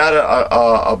 He's got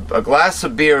a glass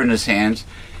of beer in his hands,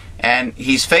 and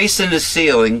he's facing the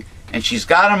ceiling, and she's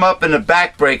got him up in a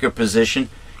backbreaker position.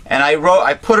 And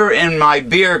I put her in my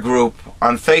beer group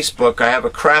on Facebook. I have a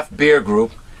craft beer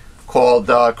group called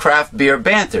Craft Beer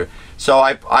Banter. So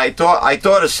I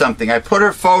thought of something. I put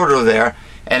her photo there,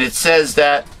 and it says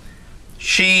that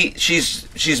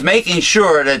she's making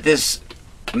sure that this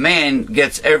man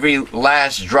gets every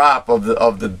last drop of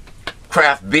the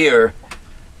craft beer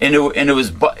into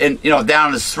his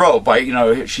down his throat. By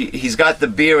he's got the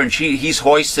beer, and he's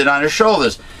hoisted on her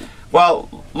shoulders.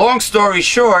 Well, long story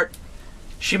short,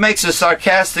 she makes a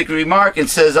sarcastic remark and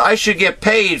says, "I should get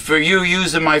paid for you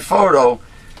using my photo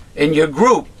in your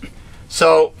group."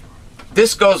 So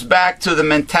this goes back to the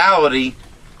mentality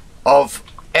of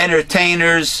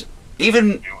entertainers.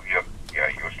 Even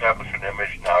you establish an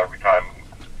image now.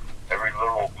 Every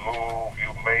little move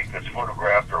you make that's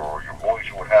photographed, or your voice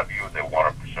or what have you, they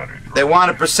want a percentage. They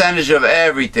want a percentage of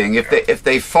everything. If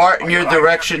they fart in your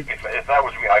direction. If that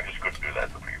was me, I just couldn't do that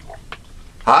to people.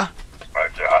 Huh?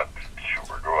 I'd say,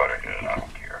 sure, go right ahead. I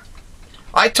don't care.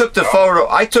 I took the photo.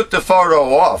 I took the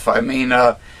photo off. I mean,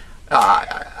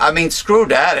 screw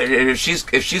that. If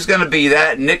she's going to be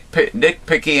that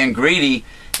nitpicky and greedy,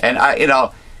 and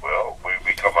Well, we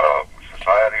become a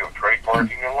society of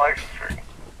trademarking and licensing.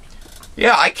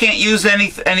 Yeah, I can't use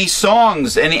any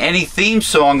songs, any theme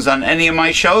songs on any of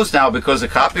my shows now because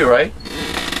of copyright. You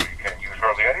can't use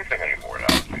hardly anything anymore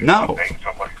now. No. Paying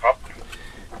somebody's company.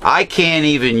 I can't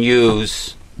even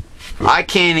use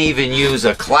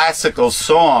a classical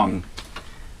song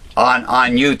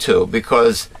on YouTube,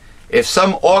 because if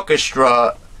some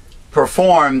orchestra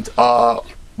performed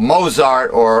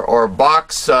Mozart or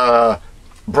Bach's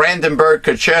Brandenburg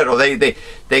Concerto,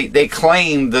 they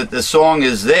claim that the song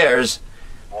is theirs.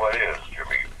 Well, it is,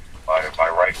 Jimmy. By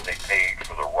rights, they paid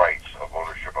for the rights of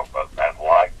ownership of that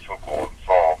so-called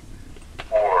song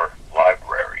for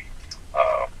library.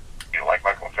 Like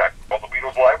Michael Jackson, well, the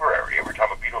Beatles library. Every time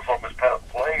a Beatles song was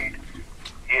played,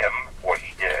 him, what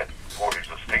he did, or his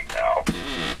estate now,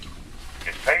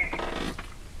 gets paid.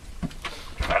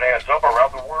 And that adds up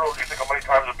around the world. You think how many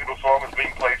times a Beatles song is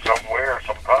being played somewhere,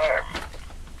 sometime?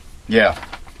 Yeah.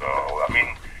 So, I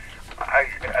mean,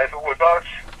 if it was us,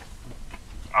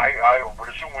 I would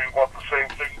assume we want the same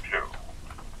thing too.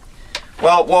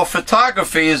 Well,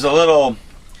 photography is a little.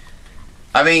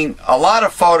 I mean, a lot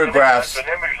of photographs. That's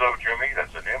an image, though, Jimmy.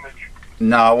 That's an image.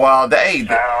 No, well,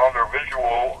 sound or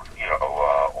visual,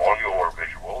 audio or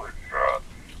visual, it's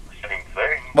the same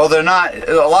thing. Well, they're not.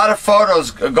 A lot of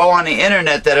photos go on the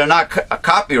internet that are not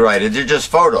copyrighted. They're just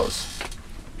photos.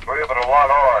 Well, yeah, but a lot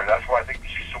are. That's why I think you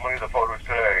see so many of the photos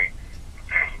today.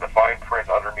 The fine print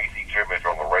underneath each image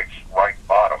on the right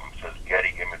bottom says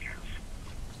Getty Images.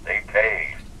 They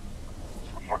paid.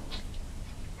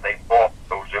 They bought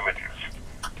those images.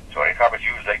 So anytime it's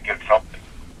used, they get something.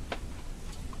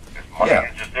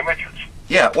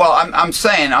 Yeah, well, I'm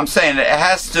saying it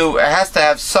has to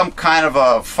have some kind of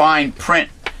a fine print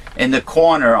in the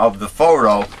corner of the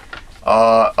photo.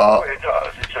 Well, it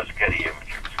does. It's just Getty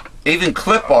Images. Even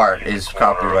clip art is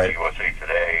copyrighted. USA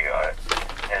Today,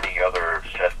 any other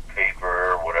set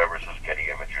paper, whatever, it's just Getty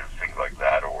Images, things like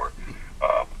that, or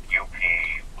UP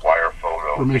wire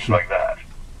photo, things like that.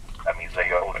 That means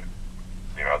they own it.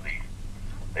 You know,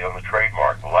 they own the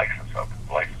trademark, the license of it,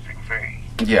 the licensing fee.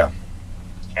 Yeah.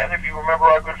 And if you remember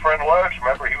our good friend Les,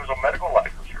 remember he was a medical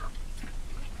licensor.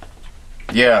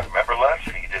 Yeah. Remember Les?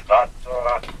 He did not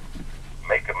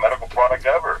make a medical product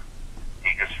ever.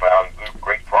 He just found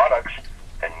great products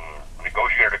and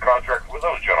negotiated a contract with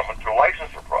those gentlemen to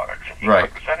license the products. And he got a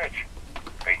percentage.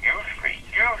 A huge fee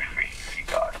he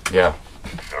got. Yeah.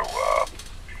 So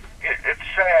it's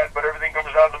sad, but everything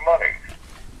comes down to money.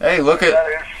 Hey, look that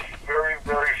is very,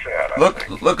 very sad.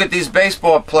 Look at these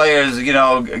baseball players, you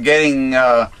know, getting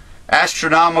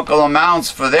astronomical amounts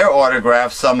for their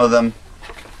autographs, some of them.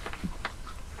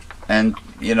 And,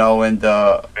 you know, and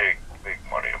big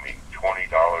money. I mean,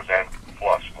 $20 and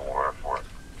plus more for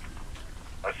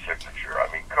a signature. I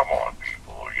mean, come on,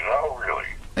 people, you know, really.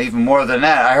 Even more than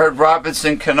that. I heard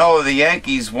Robinson Cano of the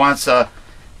Yankees wants a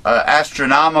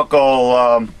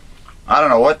astronomical I don't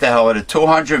know what the hell, with a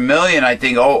 $200 million, I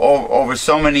think, over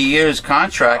so many years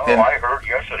contract. Oh, I heard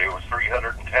yesterday it was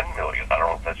 $310 million. I don't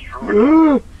know if that's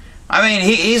true. I mean,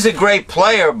 he's a great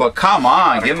player, but come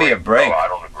on, give me a break. No, I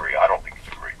don't agree. I don't think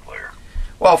he's a great player.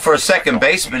 Well, for a second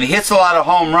baseman, he hits a lot of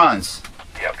home runs.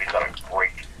 Yeah, but he's not a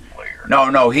great player.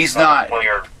 No, he's not. A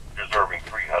player deserving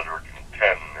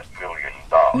 $310 million.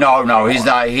 No, he's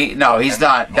not. He's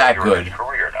not that good. His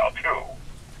career now too.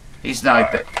 He's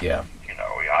not. Yeah.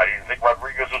 I didn't think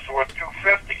Rodriguez was worth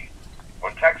 $250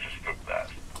 when Texas took that.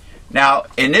 Now,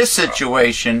 in this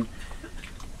situation,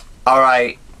 all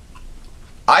right,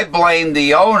 I blame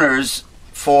the owners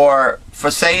for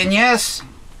saying yes.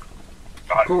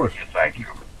 Of course. Thank you.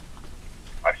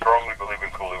 I strongly believe in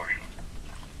collusion.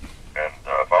 And if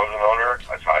I was an owner,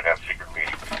 I'd have secret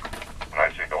meetings. And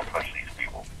I'd say, don't touch these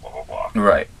people, blah, blah, blah.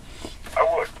 Right. I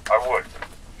would.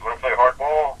 You want to play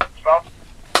hardball? Stop.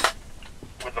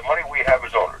 With the money we have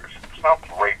as owners, stop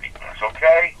raping us,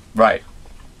 okay? Right.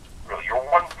 Really, you're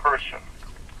one person.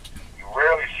 You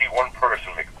rarely see one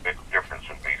person make a big difference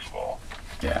in baseball.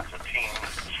 Yeah. It's a team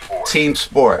sport. Team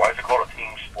sport. Why is it called a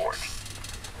team sport?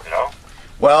 You know?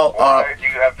 Well, why do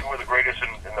you have two of the greatest in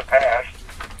the past?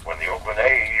 When the Oakland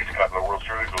A's got in the World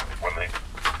Series, in the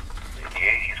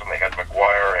 80s, when they had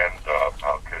McGuire and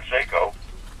Canseco,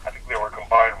 I think they were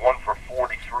combined 1 for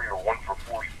 43 or 1 for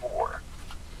 44.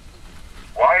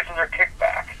 Why isn't there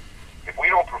kickback? If we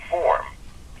don't perform,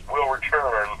 we'll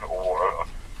return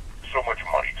so much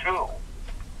money too.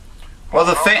 Well,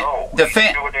 the we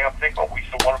can do a damn thing, but we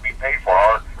still want to be paid for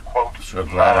our quote. Sure,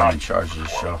 glad I'm in charge of the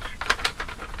show.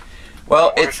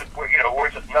 Well,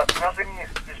 nothing is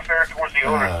fair towards the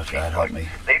owners. Oh, God help me.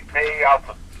 They pay out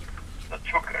the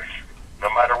tukas no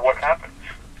matter what happens,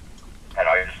 and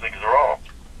I just think it's wrong.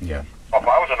 Yeah. If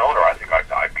I was an owner, I think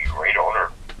I'd be a great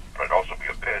owner, but I'd also be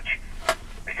a bitch.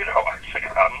 You know, I say,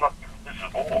 this is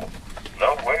bull.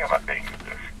 No way am I paying you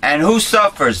this. And who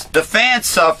suffers? The fans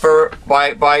suffer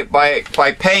by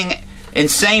paying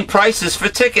insane prices for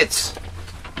tickets.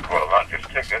 Well, not just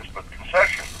tickets, but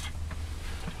concessions.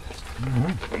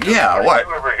 Mm-hmm. Yeah, what?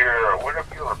 When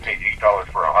have you ever paid $8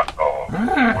 for a hot dog?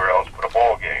 Where else? But a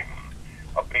ball game,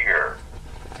 a beer,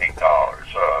 $8.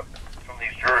 From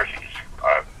these jerseys,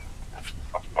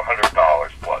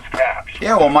 $100 plus caps.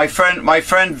 Yeah, well, my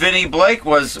friend Vinny Blake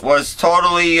was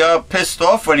totally pissed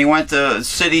off when he went to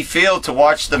Citi Field to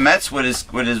watch the Mets with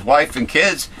his wife and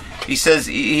kids. He says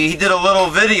he did a little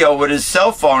video with his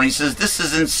cell phone. He says, "This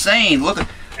is insane. Look at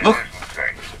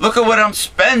what I'm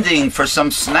spending for some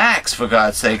snacks, for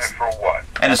God's sakes." And for what?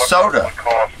 And a soda. What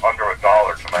costs under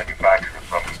 $1 to manufacture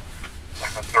some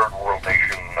like a third world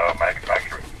nation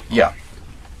manufacturing? Yeah.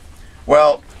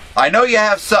 Well, I know you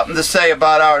have something to say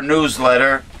about our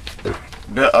newsletter,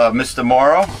 Mr.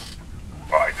 Morrow.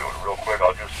 Well, I do it real quick.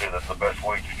 I'll just say that the best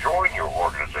way to join your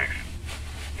organization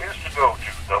is to go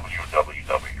to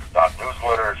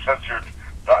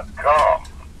www.newslettercensored.com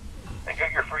and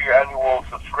get your free annual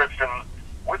subscription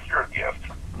with your gift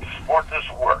to support this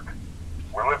work.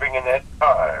 We're living in end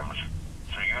times,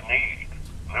 so you need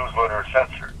Newsletter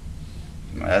Censored.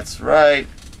 That's right.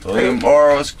 William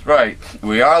Morrow's right.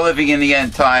 We are living in the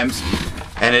end times,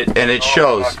 and it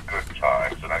shows. Not good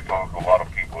times, and I talk to a lot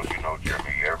of people, as you know,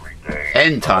 Jimmy, every day.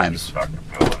 End times. Dr.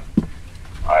 Bill, and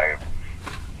I've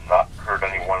not heard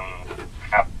anyone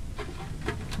happy.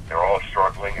 They're all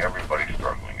struggling. Everybody's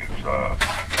struggling. It's not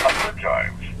good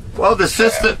times. Well, the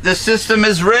system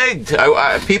is rigged.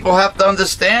 People have to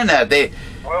understand that.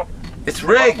 It's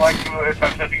rigged. Like as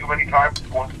I've said to you many times,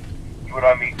 you and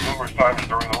I meet numerous times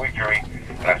during the week, Jimmy,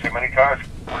 and I say many times,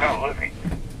 we're not living,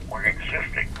 we're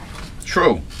existing.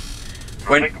 True.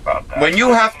 So think about that. When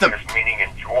you have to... There's meaning,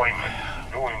 enjoyment,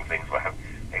 doing things.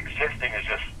 Existing is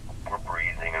just, we're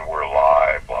breathing and we're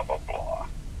alive, blah, blah, blah.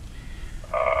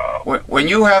 When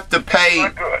you have to pay...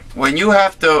 When you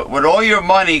have to... When all your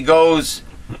money goes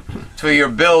to your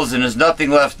bills and there's nothing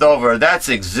left over, that's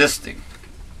existing.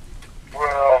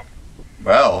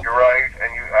 Well, you're right,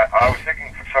 and I was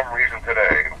thinking for some reason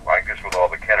today, I guess with all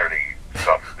the Kennedy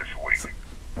stuff this week.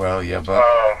 Well, yeah, but...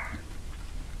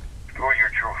 who are your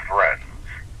true friends?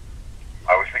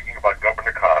 I was thinking about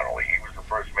Governor Connolly. He was the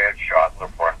first man shot in the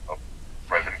front of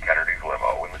President Kennedy's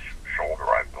limo in the shoulder,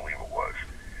 I believe it was.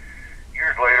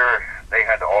 Years later, they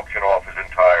had to auction off his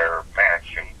entire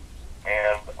mansion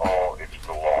and all its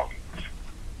belongings.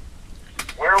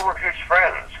 Where were his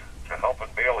friends to help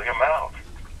and bail him out?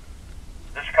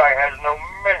 This guy has known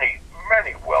many,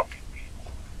 many wealthy people,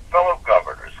 fellow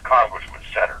governors, congressmen,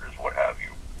 senators, what have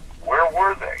you. Where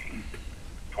were they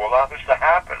to allow this to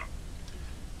happen?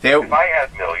 If I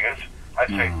had millions, I'd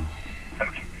say,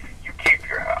 you keep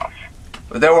your house.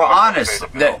 They were honest.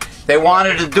 They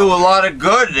wanted to do a lot of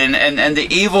good, and the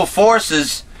evil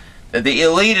forces, the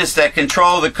elitists that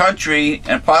control the country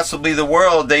and possibly the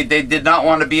world, they did not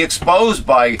want to be exposed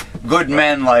by good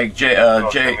men like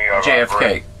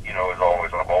JFK. You know, as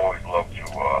always, I've always loved to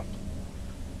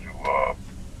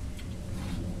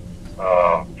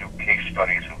do case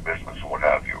studies in business or what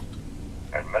have you.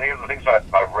 And many of the things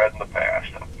I've read in the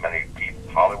past, many people,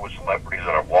 Hollywood celebrities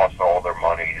that have lost all their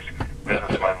monies,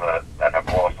 businessmen that have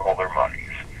lost all their monies,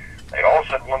 they all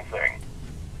said one thing: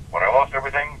 when I lost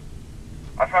everything,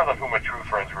 I found out who my true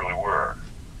friends really were.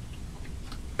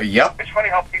 Yep. It's funny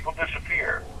how people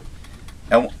disappear.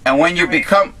 And when you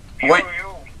become... If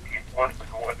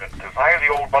I had the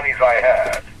old monies I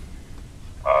had,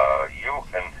 I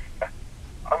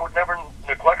would never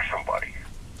neglect somebody.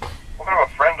 What kind of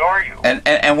a friend are you?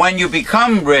 And when you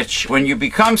become rich, when you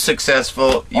become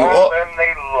successful, then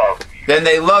they love you. Then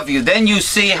they love you. Then you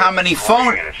see how many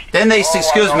phone. Then they see.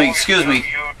 Excuse me.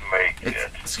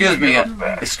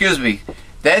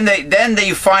 Then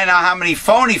you find out how many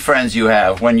phony friends you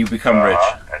have when you become rich.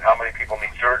 And how many people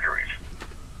need surgeries.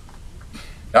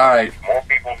 All right. More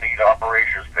people need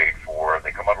operations paid for.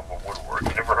 They come out of the woodwork.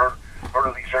 You never heard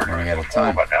of these surgeries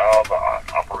before, but now the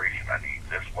operation, I need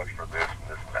this much for this and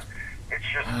this and that. It's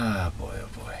just... Oh, boy.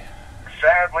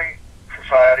 Sadly,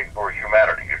 society or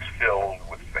humanity is filled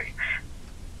with fakes.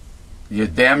 You're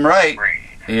damn right.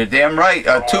 You're damn right.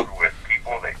 Filled with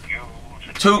people that use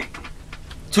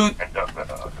and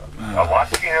a lot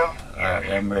to give.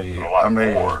 I'm ready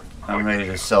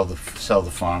to sell the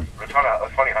farm. It's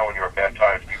funny how when you're at bad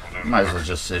times, people do. Might as well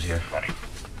just sit here.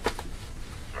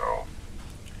 So,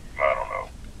 I don't know.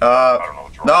 I don't know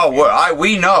what's wrong.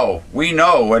 No, we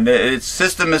know, and its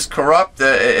system is corrupt.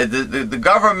 The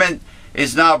government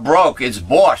is not broke; it's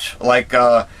bought. Like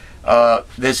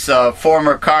this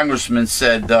former congressman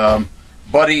said,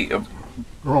 Buddy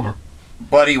Romer.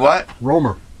 Buddy what?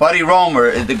 Romer. Buddy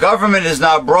Romer. The government is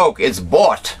not broke; it's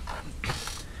bought.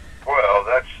 Well,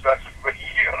 that's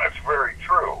very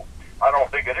true. I don't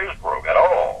think it is broke at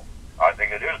all. I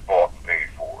think it is bought and paid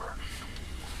for.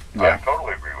 Yeah. I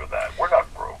totally agree with that. We're not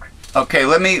broke. Okay,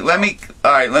 let me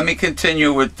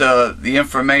continue with the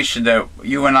information that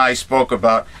you and I spoke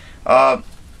about. I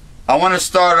want to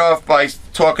start off by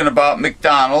talking about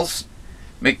McDonald's.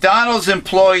 McDonald's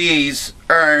employees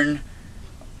earn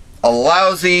a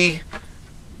lousy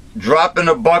drop in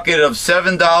a bucket of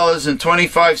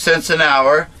 $7.25 an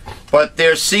hour, but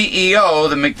their CEO,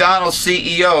 the McDonald's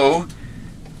CEO,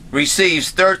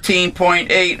 receives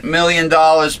 $13.8 million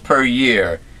per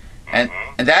year. And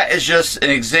that is just an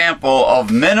example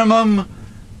of minimum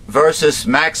versus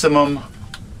maximum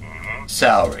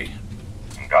salary.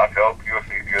 God help you if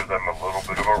you give them a little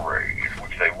bit of a raise,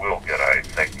 which they will get, I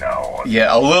think, now.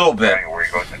 Yeah, a little bit. Where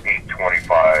he goes to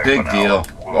 $8.25 Big deal.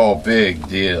 Oh, big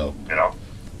deal. You know?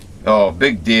 Oh,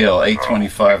 big deal.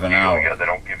 $8.25 an hour. Yeah, they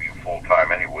don't give you full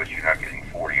time anyways. You're not getting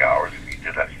 40 hours. If you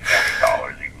did that,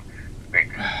 $40 even.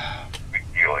 Big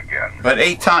deal again. But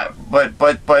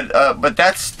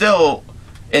that's still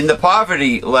in the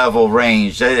poverty level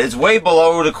range. It's way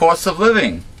below the cost of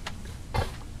living.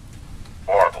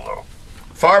 Far below.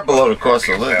 Far below the cost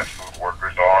of living. Fast food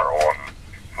workers are on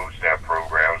food stamp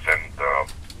programs and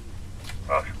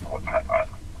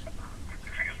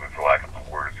excuse me for lack of the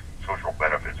words, social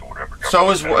benefits or whatever. So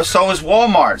is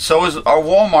Walmart. So is our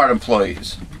Walmart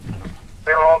employees.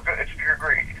 They're all good. You're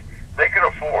greedy. they can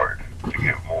afford to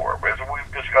give more. But as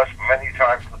we've discussed many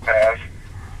times in the past,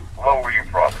 lower your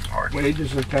profit margin.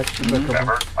 Wages are tax deductible.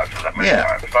 Remember? I've said that many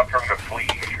times. Stop trying to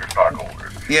fleece your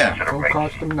stockholders. Yeah. Don't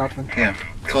cost them nothing. Yeah.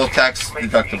 It's all tax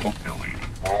deductible.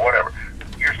 Or whatever.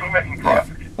 You're still making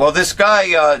profit. Yeah. Well, this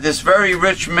guy, this very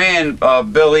rich man,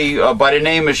 Billy, by the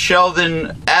name of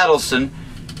Sheldon Adelson,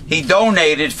 he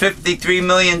donated $53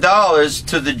 million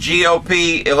to the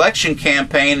GOP election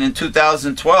campaign in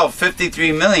 2012.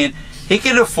 $53 million. He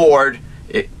can afford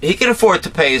to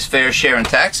pay his fair share in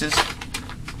taxes.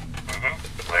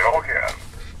 They all can.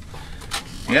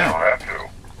 But yeah. They don't have to.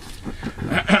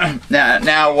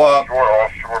 now.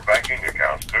 Offshore banking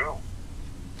accounts too.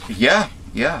 Yeah.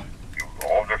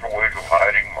 All different ways of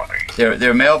hiding money.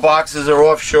 Their mailboxes are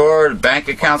offshore. Bank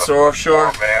accounts are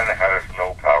offshore. The man has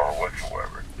no power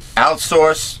whatsoever.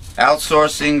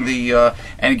 Outsourcing the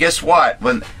and guess what?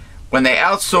 When they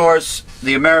outsource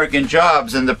the American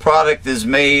jobs and the product is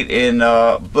made in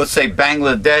let's say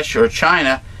Bangladesh or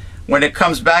China, when it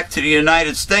comes back to the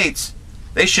United States,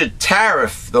 they should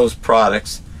tariff those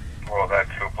products. Well, that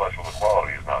too, plus the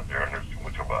quality is not there, and there's too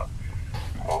much of a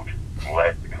quote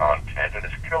lead content, and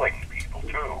it's killing people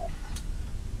too.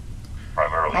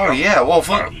 Primarily. Oh yeah, well,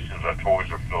 the toys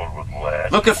are filled with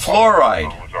lead. Look at fluoride.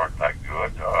 Foods aren't that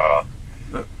good.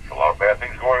 There's a lot of bad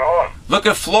things going on. Look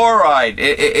at fluoride.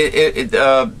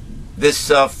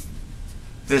 This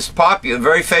popular,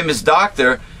 very famous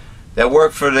doctor that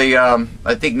worked for the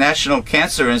I think National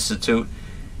Cancer Institute,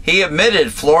 he admitted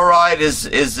fluoride is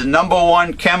the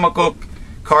 #1 chemical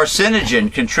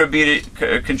carcinogen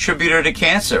contributor to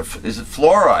cancer. Is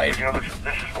fluoride? You know,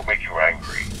 this is what makes you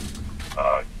angry.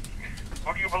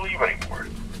 Who do you believe anymore?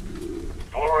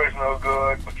 Fluoride's no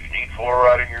good, but you need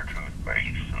fluoride in your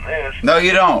toothpaste. And this. No,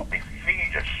 you don't. They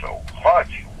feed us so much.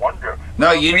 You wonder.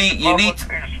 No, you need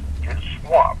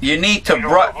to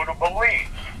brush. Who to believe?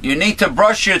 You need to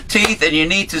brush your teeth, and you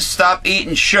need to stop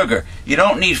eating sugar. You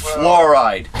don't need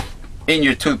fluoride in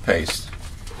your toothpaste.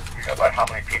 Yeah, but how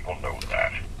many people know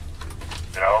that?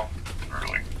 You know,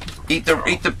 really.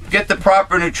 Get the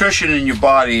proper nutrition in your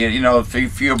body. You know, for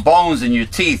your bones and your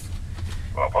teeth.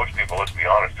 Well, most people, let's be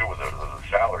honest, too, with the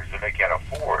salaries, they can't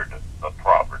afford the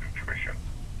proper nutrition.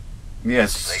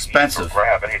 Yes, they expensive. They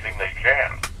grab anything they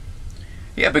can.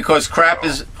 Yeah, because crap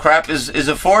is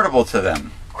affordable to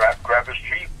them. Crap is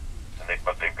cheap,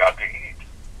 but they've got to eat.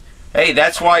 Hey,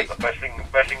 that's why. The best thing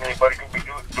anybody can be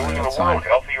doing in the world,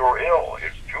 healthy or ill,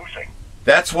 is juicing.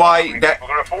 That's why people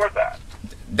can afford that.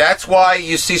 That's why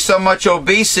you see so much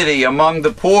obesity among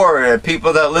the poor,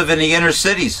 people that live in the inner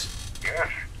cities. Yes.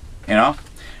 You know?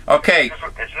 Okay. Is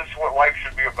this what life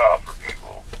should be about for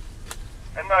people?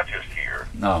 And not just here.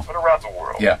 No. But around the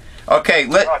world. Yeah. Okay,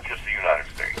 not just the United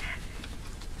States.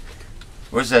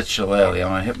 Where's that shillelagh? I'm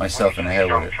going to hit myself in the head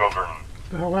with it. Children.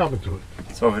 What the hell happened to it?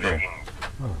 It's over there.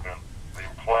 They're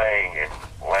playing in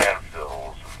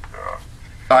landfills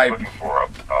and looking for a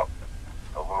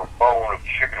little bone of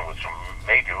chicken with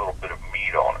maybe a little bit of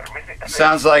meat on it. I mean,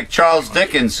 sounds like Charles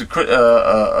Dickens'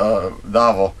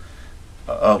 novel.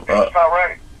 It's not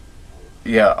right.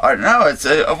 Yeah, no, it's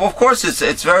of course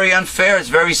it's very unfair. It's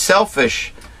very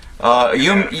selfish.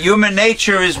 Human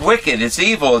nature is wicked. It's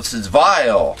evil. It's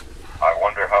vile. I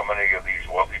wonder how many of these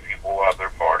wealthy people have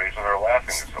their parties and are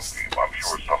laughing at some people. I'm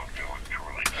sure some do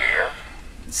truly care.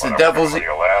 It's the devil's.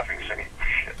 Laughing, saying,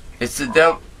 shit. It's the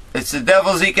devil. It's the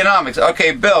devil's economics.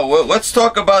 Okay, Bill, let's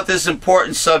talk about this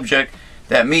important subject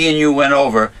that me and you went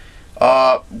over.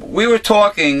 We were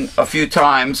talking a few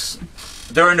times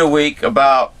during the week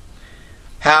about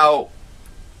how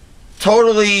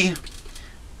totally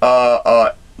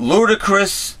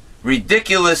ludicrous,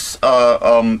 ridiculous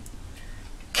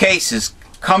cases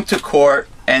come to court,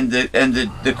 and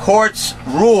the courts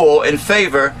rule in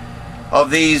favor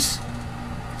of these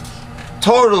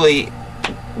totally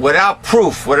without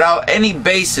proof, without any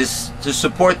basis to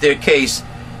support their case,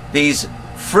 these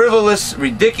frivolous,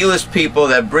 ridiculous people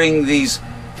that bring these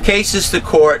cases to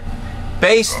court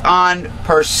based on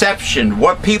perception,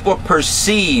 what people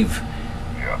perceive.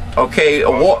 Yeah. Okay.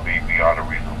 What be beyond a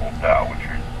reasonable doubt, which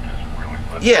is really.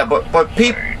 Yeah, but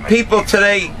people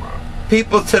today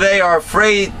are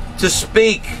afraid to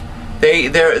speak.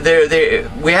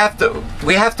 We have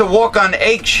to walk on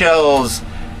eggshells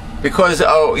because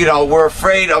we're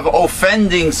afraid of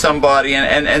offending somebody,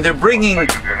 and they're bringing.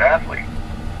 If you're an athlete,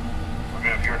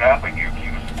 you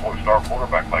accuse a four-star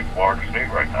quarterback like Florida State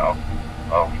right now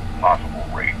of possible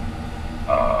rape.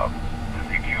 The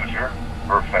accuser,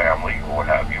 her family, or what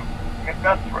have you, get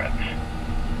death threats.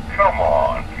 Come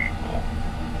on, people.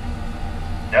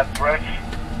 Death threats?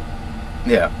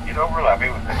 Yeah. You know, really, I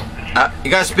mean, you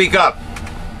gotta speak up.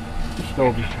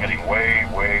 It's getting way,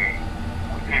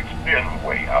 it's been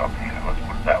way out of hand, let's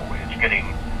put it that way. It's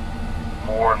getting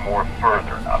more and more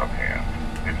further out of hand.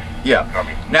 It's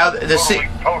becoming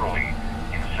totally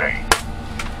insane.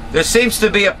 There seems to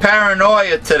be a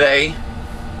paranoia today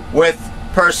with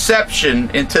perception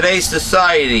in today's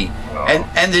society,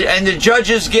 and the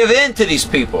judges give in to these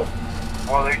people.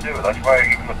 Well, they do. That's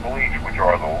why even the police, which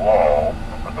are the law,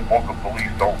 but the bulk of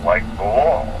police don't like the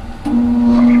law.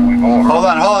 Hold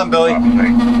on, Billy. All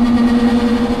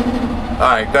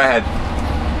right, go ahead.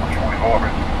 I'm sure we've all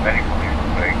heard many police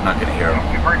will say, I'm not going to hear him.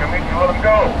 We bring them in, you let them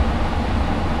go.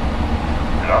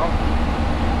 You know?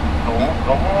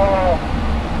 The law,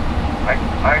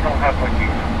 I don't have much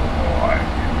use for the law. I'm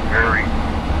very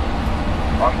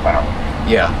unbalanced.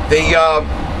 Yeah.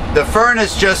 The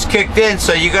furnace just kicked in,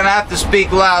 so you're going to have to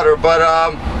speak louder, but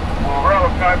well, we're out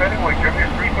of time anyway, Jimmy.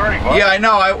 It's 3:30, bud. Yeah, I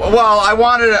know. I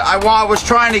was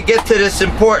trying to get to this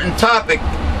important topic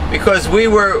because we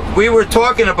were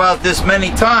talking about this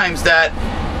many times, that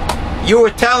you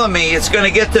were telling me it's going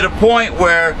to get to the point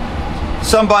where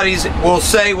somebody will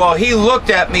say, well, he looked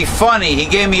at me funny, he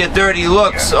gave me a dirty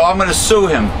look, so I'm going to sue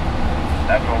him.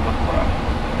 That's all the class.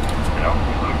 You know,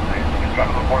 it's got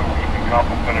to the point where you can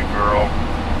compliment a girl.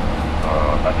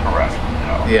 That's harassment. You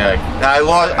know? Yeah,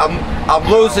 I'm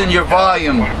losing your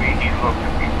volume. He looked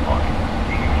at me funny.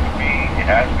 He used to be, it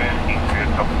has been, he did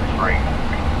something strange to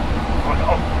me.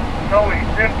 No, he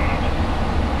didn't.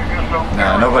 You're just so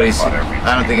no, nobody's,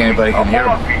 I don't think anybody can hear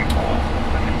him. People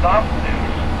that stop this.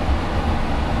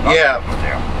 Yeah.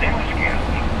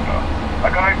 A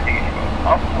guy sees you,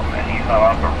 a woman, he's not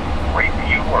out to rape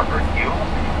you or hurt you.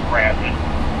 Granted,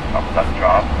 some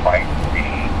job might be,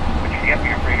 but you can't be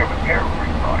afraid of a terrorist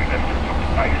crime. That's just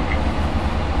something nice to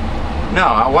you. No,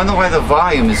 I wonder why the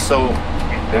volume is so.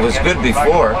 It was good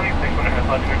before. Money thing, but it has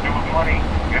nothing to do with money.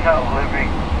 You're not living.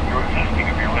 You're existing.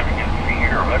 If you're living in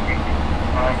fear of every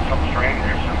time some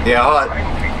stranger. Yeah.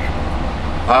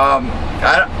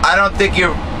 I don't think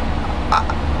you're.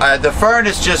 The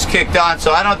furnace just kicked on,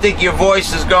 so I don't think your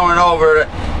voice is going over.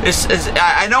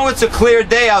 I know it's a clear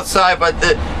day outside, but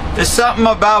there's something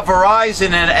about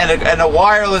Verizon and a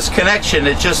wireless connection.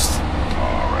 It just,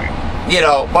 you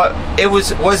know. But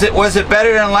was it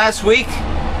better than last week?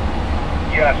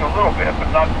 Yeah, it's a little bit, but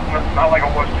not like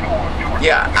it was two or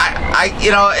yeah,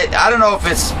 I don't know if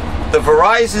it's the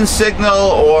Verizon signal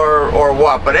or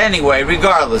what, but anyway,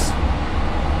 regardless.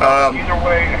 Either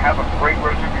way, have a great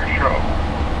rest of your show.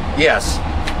 Yes.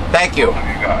 Thank you. Both of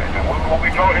you guys. And we'll be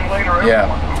talking later,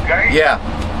 everyone, okay? Yeah.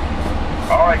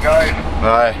 All right, guys.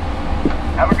 Bye.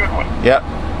 Have a good one. Yep.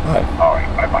 Bye. All right.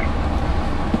 Bye-bye.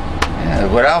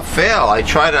 Yeah, without fail, I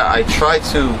try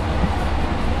to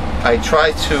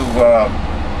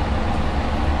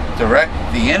direct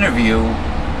the interview,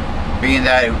 being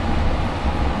that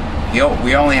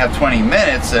we only have 20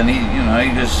 minutes, and he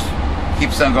just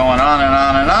keeps on going on and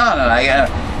on and on,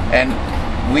 and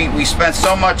we spent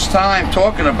so much time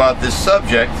talking about this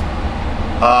subject.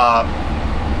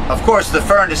 Of course, the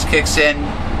furnace kicks in,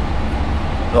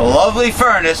 the lovely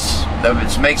furnace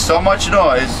that makes so much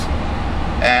noise,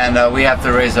 and we have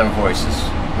to raise our voices,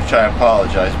 which I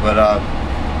apologize, but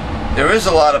there is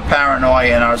a lot of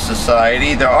paranoia in our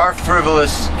society. There are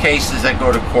frivolous cases that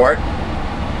go to court,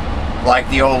 like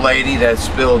the old lady that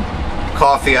spilled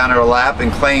coffee on her lap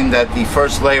and claimed that the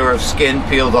first layer of skin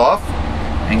peeled off,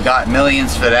 and got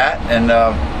millions for that. And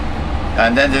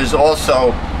then there's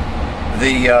also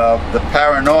the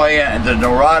paranoia and the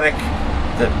neurotic,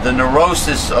 the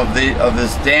neurosis of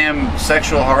this damn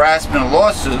sexual harassment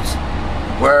lawsuits,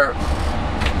 where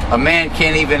a man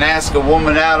can't even ask a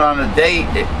woman out on a date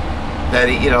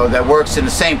that works in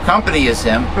the same company as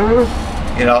him.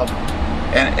 You know,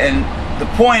 and the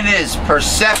point is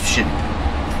perception.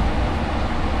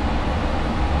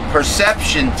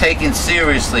 Perception taken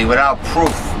seriously without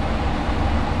proof.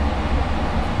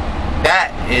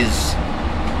 That is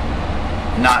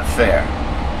not fair.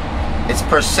 It's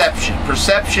perception.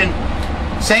 Perception,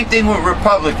 same thing with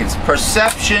Republicans.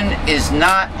 Perception is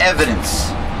not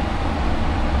evidence.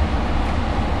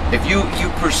 If you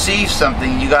perceive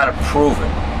something, you got to prove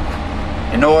it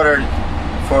in order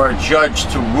for a judge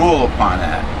to rule upon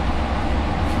that.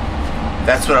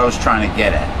 That's what I was trying to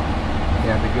get at.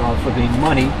 Yeah, but you also need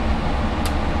money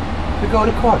to go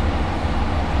to court.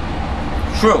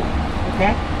 True.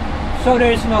 Okay? So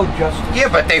there's no justice. Yeah,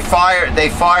 but they fire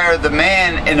the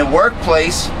man in the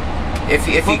workplace if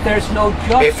there's no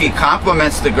justice. If he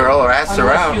compliments the girl or asks her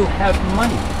out. Unless you have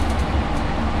money.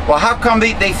 Well, how come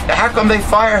they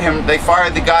fire him? They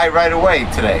fired the guy right away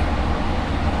today.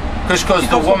 Because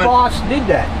the woman. The boss did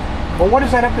that. But what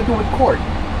does that have to do with court?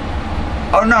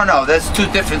 Oh, no, that's two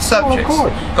different subjects. Well,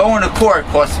 of course. Going to court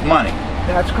costs money.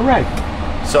 That's correct.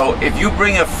 So if you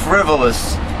bring a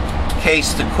frivolous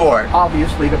case to court,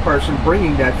 obviously the person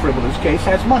bringing that frivolous case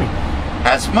has money.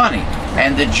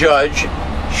 And the judge,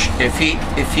 if he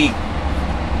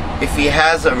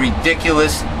has a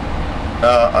ridiculous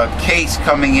a case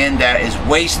coming in that is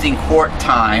wasting court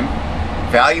time,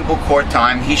 valuable court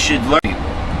time, he should learn people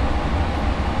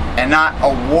and not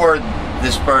award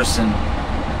this person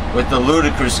with the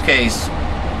ludicrous case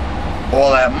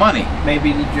all that money.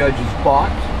 Maybe the judge is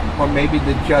bought, or maybe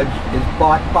the judge is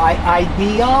bought by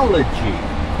ideology.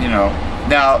 You know,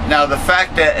 now the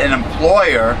fact that an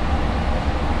employer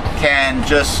can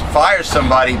just fire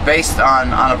somebody based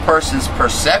on a person's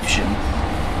perception.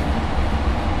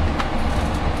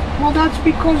 Well, that's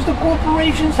because the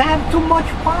corporations have too much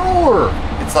power.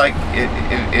 It's like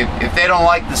if they don't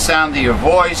like the sound of your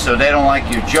voice, or they don't like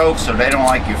your jokes, or they don't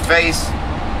like your face,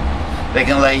 they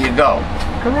can let you go.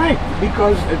 Correct,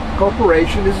 because a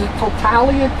corporation is a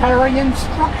totalitarian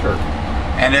structure.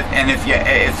 And if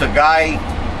the guy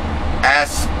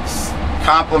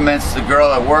compliments the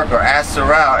girl at work or asks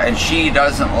her out, and she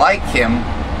doesn't like him,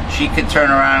 she could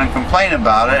turn around and complain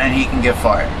about it, and he can get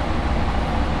fired.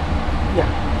 Yeah.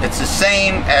 It's the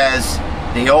same as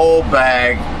the old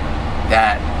bag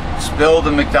that spilled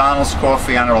the McDonald's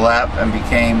coffee on her lap and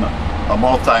became a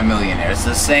multi-millionaire. It's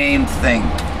the same thing.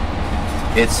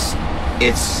 It's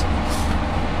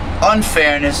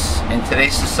unfairness in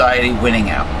today's society winning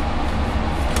out.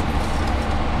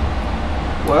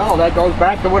 Well, that goes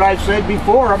back to what I said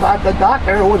before about the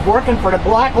doctor who was working for the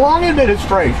Black Lung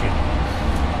Administration.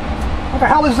 What the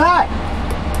hell is that?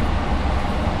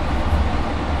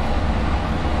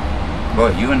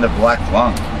 Boy, you and the black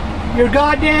lung. You're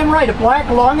goddamn right. A black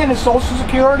lung and a Social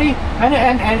Security and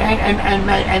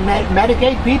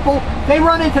Medicaid people, they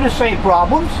run into the same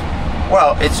problems.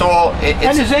 Well, it's all...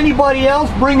 and is anybody else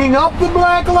bringing up the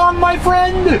black lung, my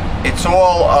friend? It's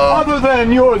all... other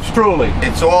than yours truly.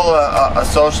 It's all a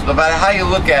social... No matter how you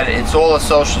look at it, it's all a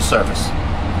social service.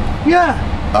 Yeah.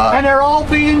 And they're all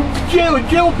being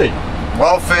jilted.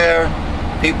 Welfare,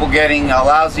 people getting a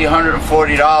lousy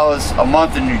 $140 a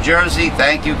month in New Jersey.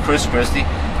 Thank you, Christie.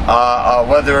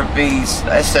 Whether it be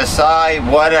SSI,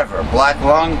 whatever, black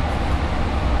lung,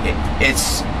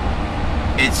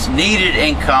 it's needed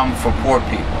income for poor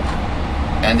people,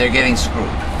 and they're getting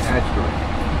screwed. That's correct.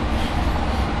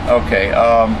 Okay,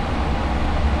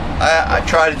 I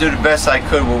tried to do the best I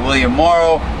could with William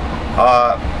Morrow.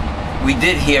 We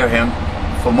did hear him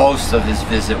for most of his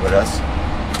visit with us,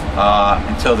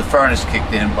 until the furnace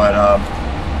kicked in, but I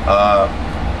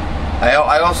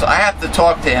have to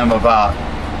talk to him about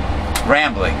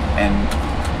rambling and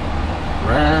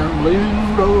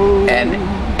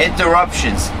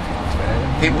interruptions.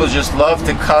 People just love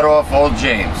to cut off old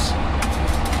James,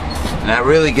 and that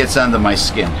really gets under my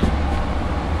skin.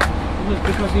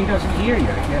 Because he doesn't hear you,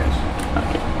 I guess.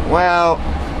 Well,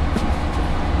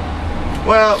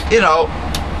 you know,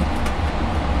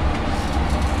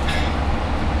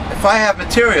 if I have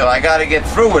material, I got to get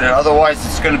through with it. Otherwise,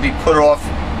 it's going to be put off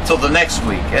till the next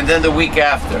week, and then the week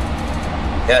after.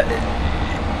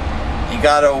 You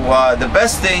got to. The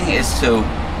best thing is to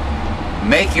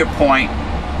make your point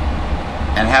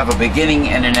and have a beginning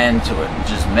and an end to it.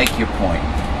 Just make your point.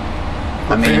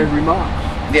 Prepared remarks.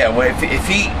 Yeah. Well,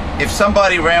 if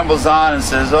somebody rambles on and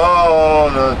says, "Oh,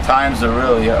 the times are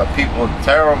really people are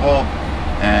terrible,"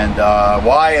 and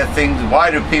why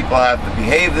do people have to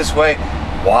behave this way?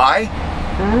 Why?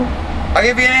 I'll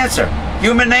give you an answer.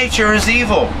 Human nature is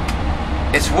evil.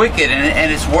 It's wicked,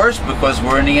 and it's worse because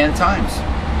we're in the end times.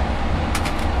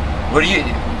 What do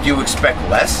you expect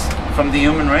less from the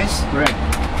human race? Right.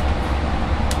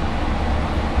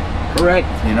 Correct.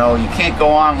 You know, you can't go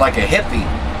on like a hippie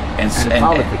and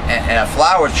a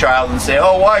flower child and say,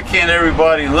 "Oh, why can't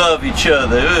everybody love each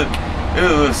other?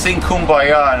 Sing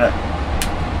Kumbaya,"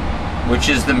 which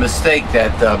is the mistake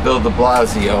that Bill de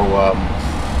Blasio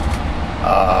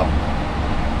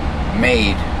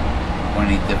made when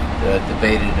he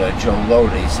debated Joe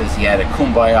Lhota. He says he had a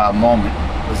Kumbaya moment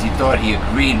because he thought he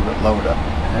agreed with Lhota.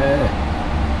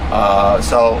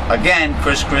 So again,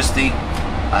 Christie,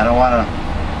 I don't want to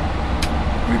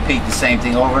repeat the same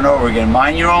thing over and over again.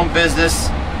 Mind your own business.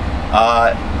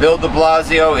 Bill de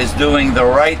Blasio is doing the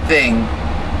right thing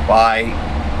by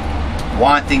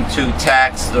wanting to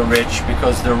tax the rich,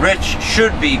 because the rich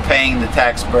should be paying the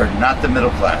tax burden, not the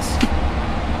middle class.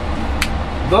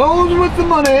 Those with the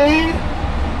money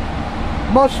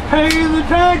must pay the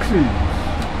taxes.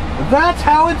 That's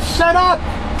how it's set up.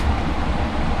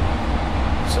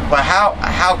 So, but how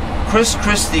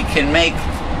Christie can make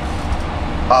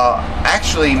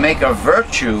actually make a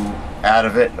virtue out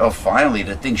of it. Oh, finally,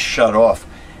 the thing shut off.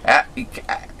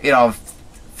 You know,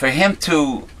 for him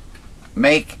to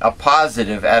make a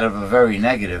positive out of a very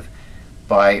negative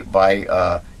by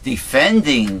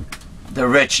defending the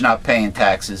rich not paying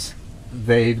taxes.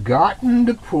 They've gotten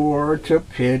the poor to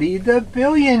pity the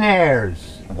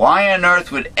billionaires. Why on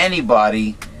earth would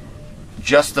anybody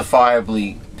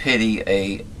justifiably pity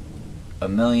a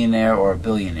millionaire or a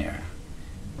billionaire?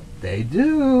 They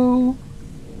do.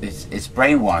 It's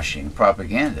brainwashing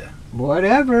propaganda.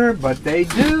 Whatever, but they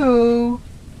do.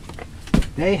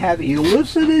 They have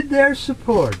elicited their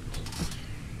support.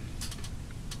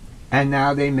 And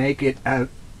now they make it a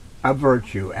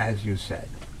virtue, as you said.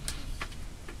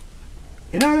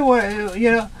 In other words,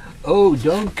 you know, oh,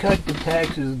 don't cut the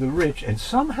taxes of the rich. And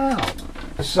somehow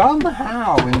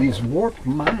in these warped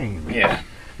minds,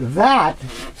 that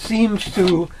seems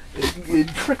to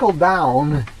trickle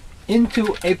down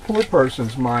into a poor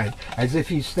person's mind, as if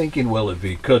he's thinking, well, if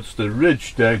he cuts the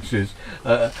rich taxes,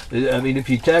 if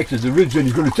he taxes the rich, then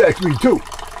he's going to tax me too.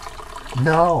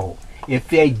 No. If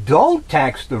they don't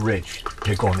tax the rich,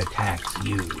 they're going to tax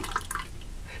you.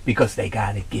 Because they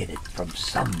got to get it from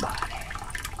somebody.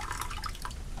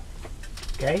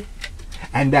 Okay?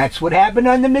 And that's what happened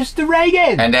under Mr.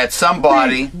 Reagan. And that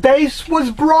somebody... The base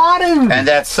was broadened. And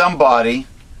that somebody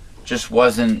just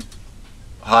wasn't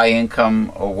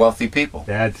high-income or wealthy people.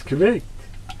 That's correct.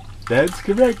 That's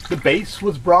correct. The base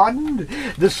was broadened.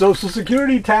 The Social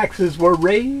Security taxes were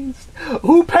raised.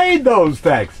 Who paid those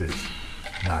taxes?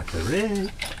 Not the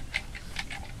rich.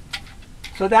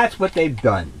 So that's what they've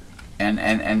done.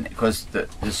 And because the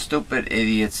stupid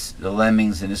idiots, the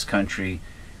lemmings in this country,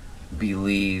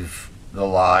 believe the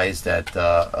lies that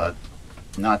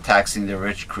not taxing the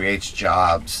rich creates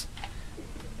jobs.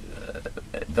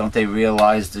 Don't they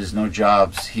realize there's no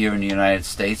jobs here in the United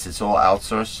States? It's all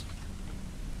outsourced.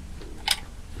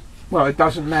 Well, it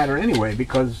doesn't matter anyway,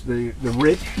 because the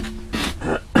rich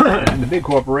and the big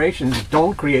corporations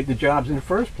don't create the jobs in the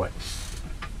first place.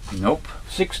 Nope.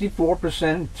 64 to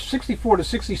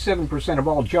 67% of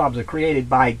all jobs are created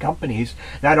by companies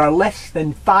that are less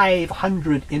than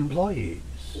 500 employees.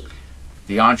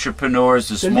 The entrepreneurs,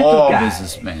 the small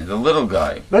businessman, the little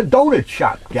guy. The donut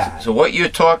shop guy. So what you're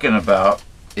talking about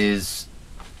is,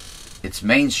 it's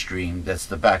mainstream. That's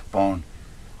the backbone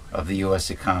of the U.S.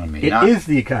 economy. It is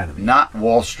the economy. Not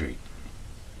Wall Street.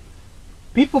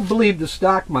 People believe the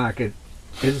stock market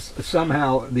is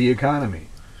somehow the economy.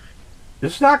 The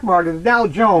stock market, the Dow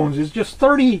Jones, is just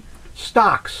 30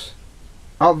 stocks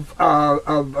of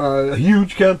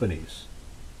huge companies.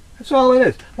 That's all it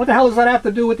is. What the hell does that have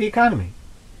to do with the economy?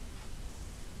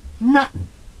 Nothing.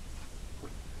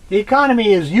 The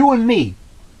economy is you and me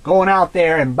going out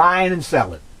there and buying and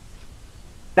selling.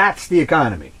 That's the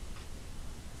economy.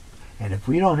 And if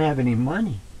we don't have any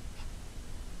money,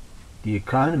 the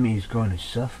economy is going to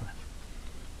suffer.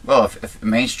 Well, if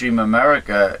mainstream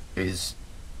America is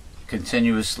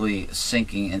continuously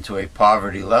sinking into a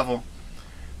poverty level,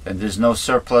 then there's no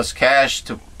surplus cash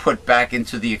to put back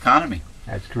into the economy.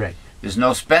 That's correct. There's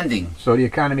no spending. So the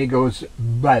economy goes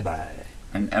bye-bye.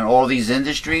 And all these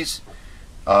industries,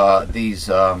 what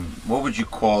would you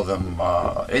call them?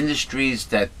 Industries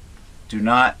that do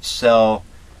not sell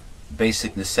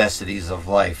basic necessities of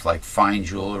life, like fine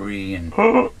jewelry and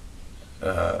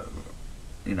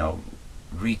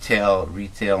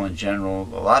retail in general.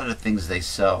 A lot of the things they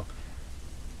sell,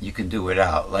 you can do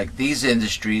without. Like, these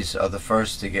industries are the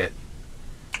first to get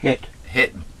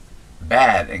hit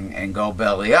bad and go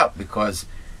belly up, because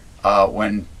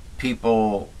when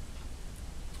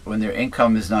their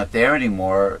income is not there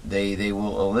anymore, they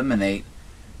will eliminate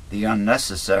the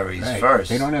unnecessaries first.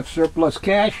 They don't have surplus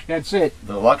cash, that's it.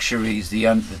 The luxuries, the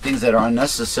things that are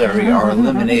unnecessary are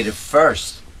eliminated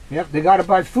first. Yep, they got to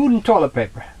buy food and toilet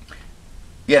paper.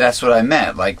 Yeah, that's what I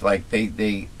meant. Like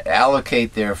they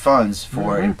allocate their funds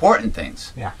for important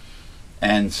things. Yeah.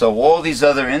 And so all these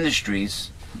other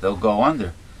industries, they'll go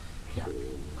under. Yeah.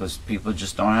 Because people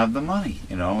just don't have the money,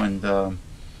 and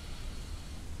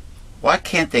why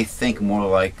can't they think more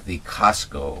like the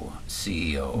Costco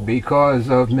CEO?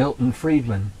 Because of Milton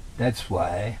Friedman, that's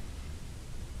why.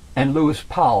 And Lewis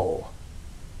Powell.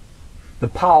 The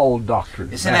Powell doctrine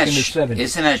back in the 70s.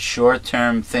 Isn't that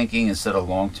short-term thinking instead of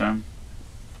long-term?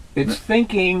 It's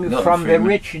thinking from the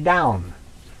rich down.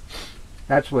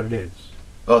 That's what it is.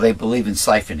 Oh, they believe in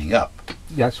siphoning up.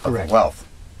 That's correct. The wealth.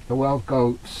 The wealth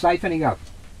goes siphoning up.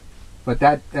 But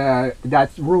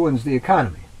that ruins the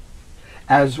economy.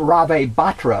 As Rave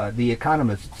Batra, the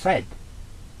economist, said,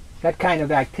 that kind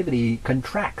of activity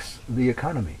contracts the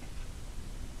economy.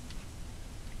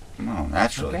 Oh,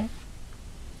 naturally. Okay?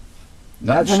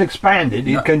 Hasn't expanded,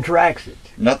 it contracts it.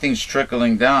 Nothing's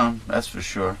trickling down, that's for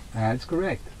sure. That's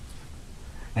correct.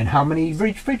 And how many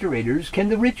refrigerators can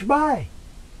the rich buy?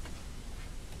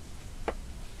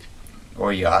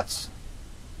 Or yachts.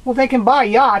 Well, they can buy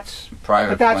yachts, Private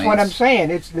but that's planes. what I'm saying.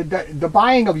 It's the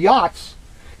buying of yachts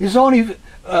is only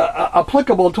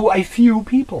applicable to a few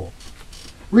people.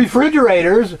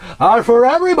 Refrigerators are for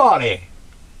everybody.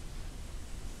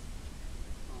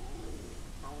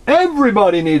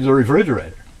 Everybody needs a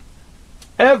refrigerator.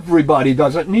 Everybody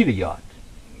doesn't need a yacht.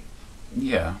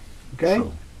 Yeah. Okay?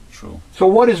 True. So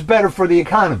what is better for the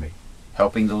economy?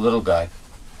 Helping the little guy.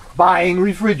 Buying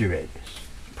refrigerators.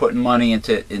 Putting money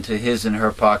into his and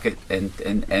her pocket and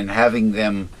having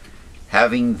them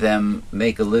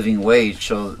make a living wage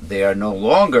so they are no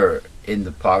longer in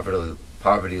the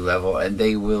poverty level and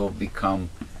they will become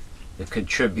the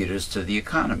contributors to the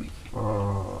economy.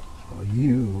 Oh,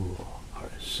 you are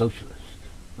a socialist,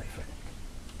 my friend.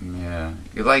 Yeah.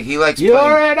 He likes You're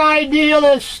playing, an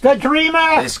idealist, a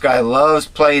dreamer. this guy loves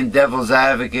playing devil's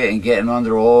advocate and getting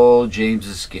under old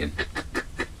James's skin.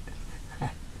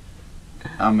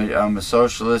 I'm a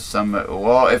socialist.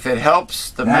 Well, if it helps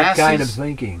the masses. That kind of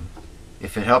thinking.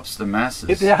 If it helps the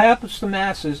masses. If it helps the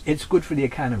masses, it's good for the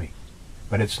economy.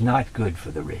 But it's not good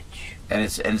for the rich. And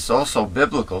it's also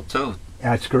biblical, too.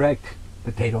 That's correct.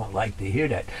 But they don't like to hear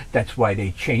that. That's why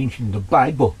they changed in the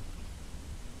Bible.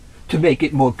 To make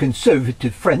it more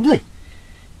conservative friendly.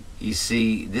 You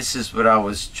see, this is what I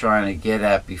was trying to get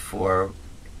at before,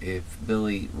 if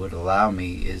Billy would allow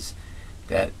me, is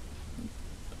that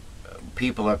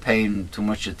people are paying too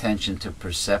much attention to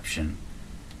perception,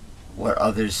 what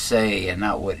others say and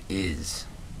not what is,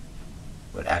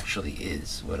 what actually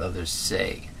is, what others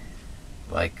say.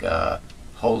 Like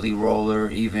holy roller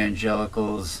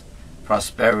evangelicals,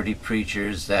 prosperity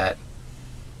preachers that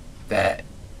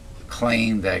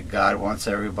claim that God wants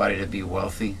everybody to be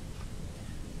wealthy.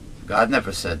 God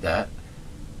never said that.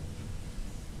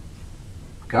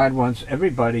 God wants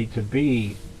everybody to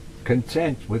be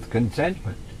content with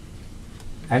contentment.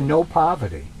 And no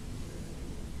poverty.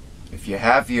 If you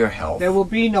have your health, there will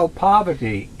be no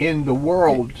poverty in the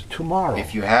world tomorrow.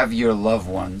 If you have your loved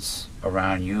ones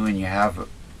around you and you have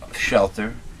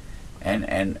shelter and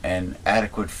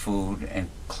adequate food and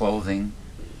clothing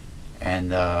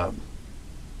and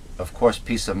of course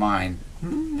peace of mind,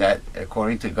 that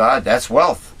according to God, that's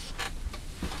wealth.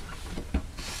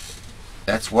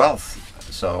 That's wealth.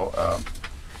 So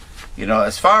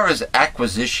as far as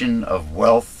acquisition of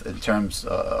wealth in terms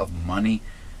of money,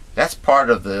 that's part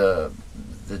of the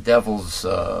devil's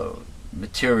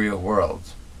material world.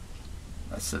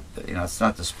 That's it's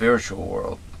not the spiritual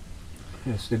world.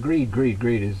 Yes, the greed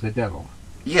is the devil.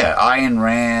 Yeah, Ayn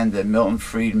Rand and Milton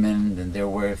Friedman and their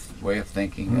way of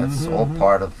thinking. That's all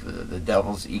part of the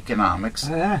devil's economics,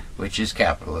 which is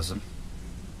capitalism.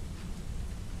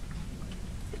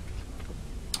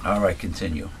 All right,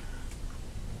 continue.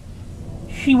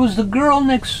 She was the girl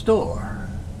next door,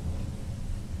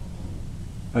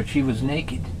 but she was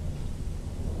naked.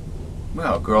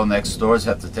 Well, girl next doors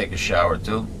have to take a shower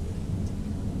too.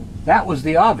 That was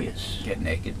the obvious. Get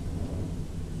naked.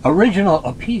 Original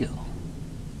appeal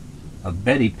of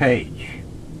Betty Page.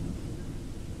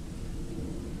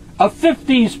 A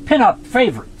 50s pinup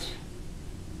favorite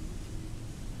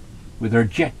with her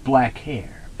jet black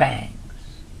hair, bangs,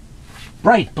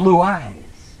 bright blue eyes,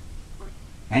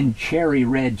 and cherry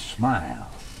red smile.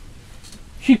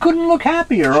 She couldn't look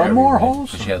happier or more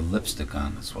wholesome. She had lipstick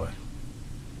on, that's why.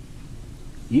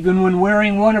 Even when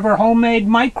wearing one of her homemade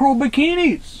micro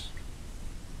bikinis.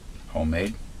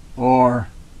 Homemade? Or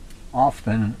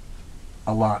often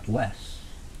a lot less.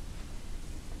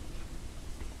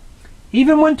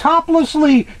 Even when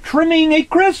toplessly trimming a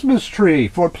Christmas tree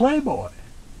for Playboy.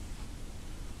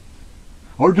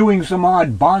 Or doing some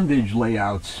odd bondage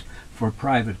layouts for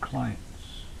private clients.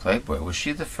 Playboy. Was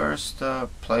she the first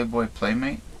Playboy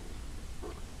playmate?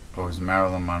 Or was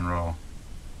Marilyn Monroe?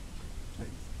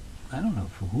 I don't know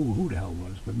who the hell it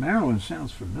was, but Marilyn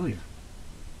sounds familiar.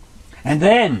 And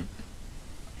then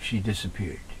she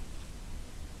disappeared.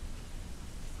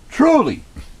 Truly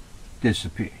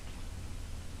disappeared.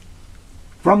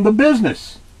 From the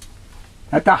business.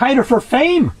 At the height of her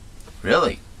fame.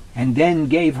 Really? And that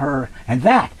gave her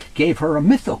a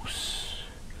mythos.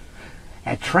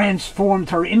 It transformed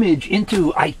her image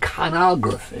into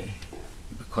iconography.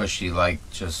 Because she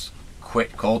just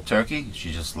quit cold turkey?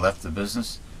 She just left the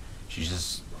business? She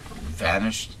just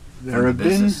vanished There have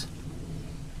been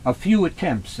a few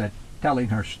attempts at telling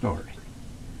her story,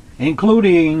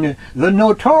 including the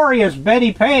notorious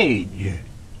Betty Page,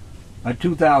 a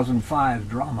 2005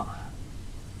 drama.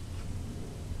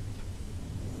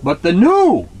 But the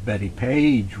new Betty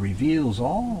Page reveals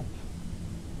all.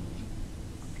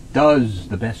 Does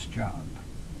the best job.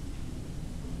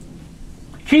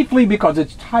 Chiefly because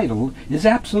its title is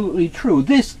absolutely true.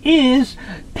 This is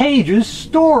Page's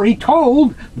story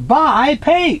told by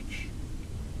Page.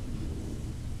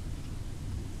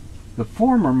 The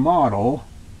former model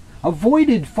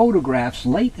avoided photographs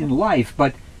late in life,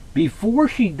 but before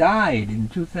she died in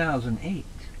 2008,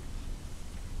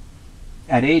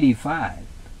 at 85,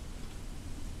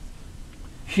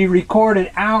 she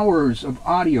recorded hours of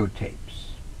audio tapes.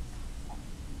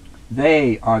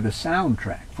 They are the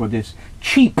soundtrack for this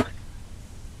cheap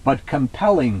but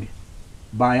compelling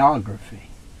biography.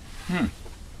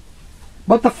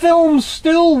 But the film's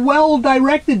still well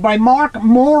directed by Mark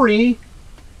Morey,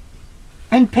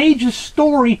 and Page's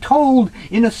story told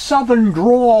in a southern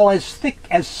drawl as thick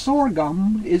as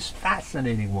sorghum is a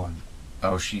fascinating one.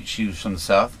 Oh, she was from the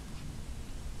South?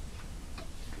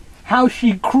 How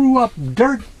she grew up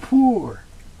dirt poor,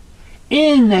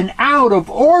 in and out of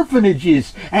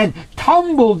orphanages and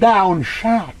tumble-down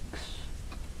shacks,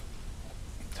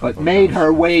 but made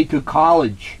her way to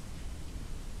college.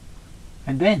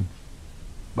 And then,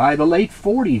 by the late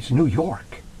 40s, New York.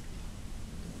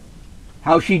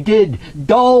 How she did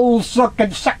dull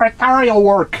secretarial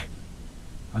work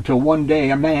until one day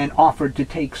a man offered to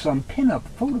take some pin-up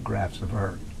photographs of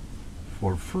her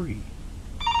for free.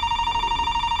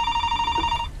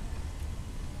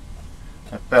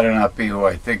 That better not be who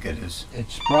I think it is.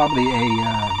 It's probably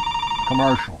a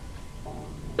commercial.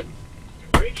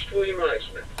 Reached William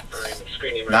Eisman. I'm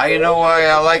screening my now you know why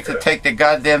I like to take the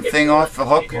goddamn thing off the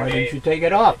hook? Why didn't you take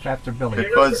it off after Billy?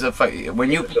 Because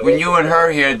when you and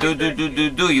her here do,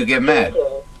 you get mad.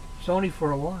 It's only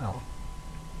for a while.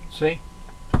 See?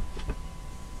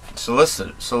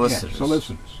 Solicitors. Yeah,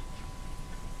 solicitors.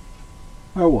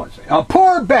 Where was it?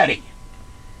 Poor Betty.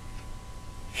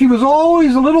 She was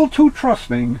always a little too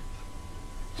trusting,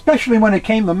 especially when it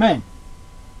came to men.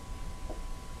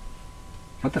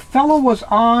 But the fellow was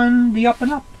on the up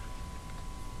and up.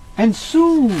 And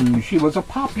soon she was a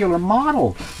popular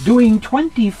model, doing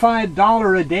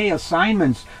 $25 a day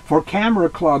assignments for camera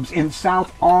clubs in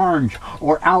South Orange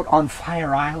or out on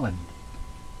Fire Island.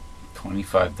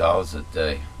 $25 a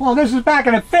day. Well, this is back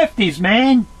in the 50s,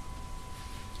 man.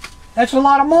 That's a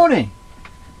lot of money.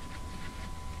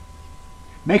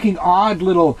 Making odd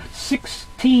little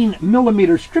 16mm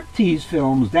striptease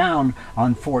films down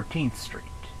on 14th Street.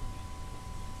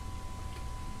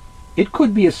 It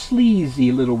could be a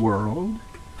sleazy little world,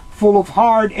 full of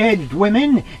hard-edged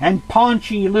women and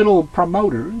paunchy little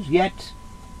promoters, yet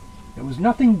there was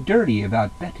nothing dirty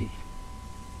about Betty,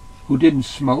 who didn't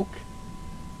smoke,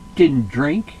 didn't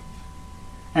drink,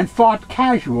 and thought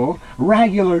casual,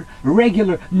 regular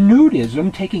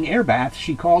nudism, taking air baths,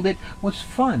 she called it, was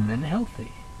fun and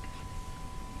healthy.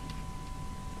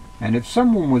 And if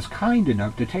someone was kind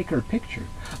enough to take her picture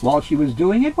while she was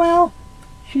doing it, well,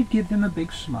 she'd give them a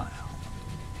big smile.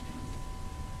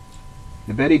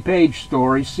 The Betty Page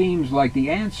story seems like the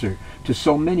answer to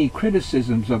so many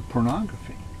criticisms of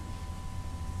pornography.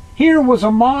 Here was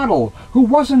a model who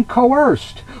wasn't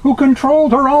coerced, who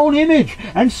controlled her own image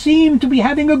and seemed to be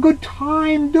having a good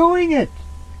time doing it.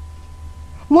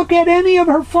 Look at any of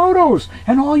her photos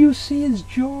and all you see is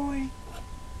joy.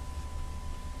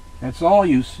 That's all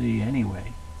you see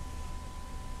anyway.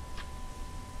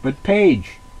 But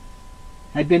Page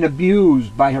had been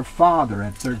abused by her father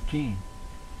at 13.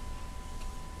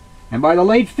 And by the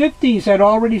late 50s had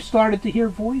already started to hear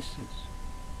voices.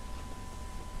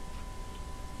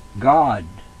 God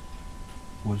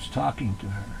was talking to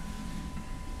her,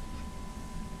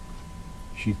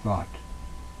 she thought.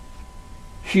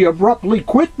 She abruptly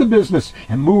quit the business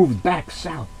and moved back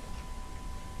south.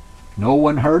 No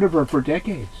one heard of her for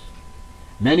decades.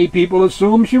 Many people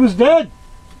assumed she was dead.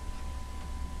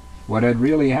 What had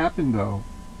really happened, though,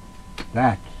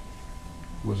 that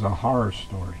was a horror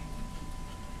story.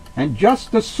 And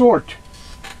just the sort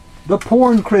the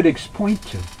porn critics point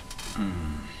to.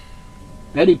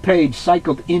 Betty Page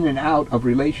cycled in and out of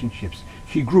relationships.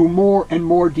 She grew more and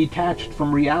more detached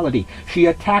from reality. She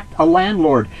attacked a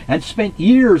landlord and spent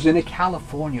years in a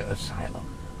California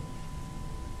asylum.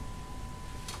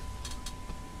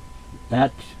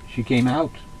 That she came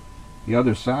out, the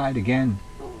other side again,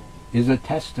 is a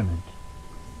testament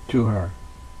to her.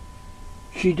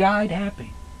 She died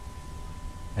happy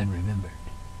and remembered.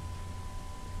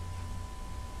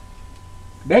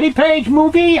 Betty Page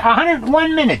movie,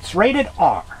 101 minutes, rated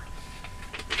R.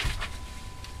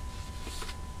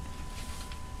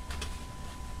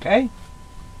 Okay?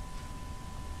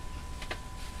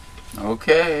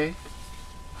 Okay.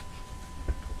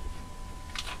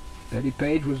 Betty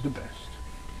Page was the best.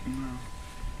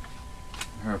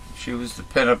 She was the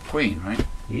pin-up queen, right?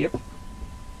 Yep.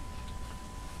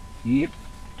 Yep.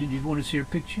 Did you want to see her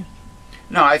picture?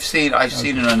 No, I've seen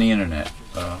it on the internet.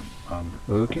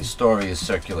 Okay. The story is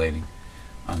circulating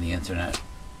on the internet.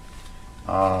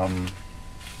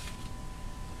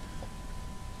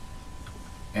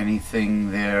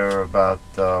 Anything there about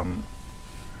the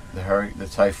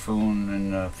typhoon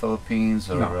in the Philippines,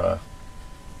 or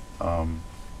no.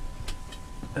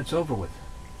 That's over with.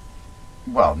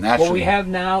 Well, naturally. What we have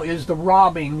now is the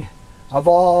robbing of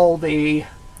all the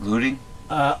looting,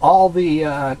 all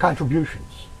the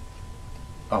contributions.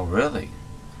 Oh, really?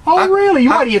 Oh, really?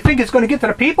 What, do you think it's going to get to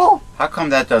the people? How come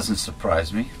that doesn't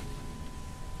surprise me?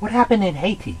 What happened in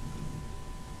Haiti?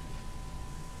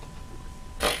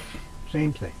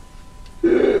 Same thing.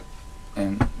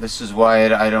 And this is why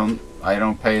I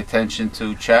don't pay attention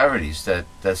to charities that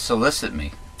solicit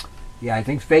me. Yeah, I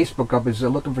think Facebook up is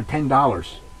looking for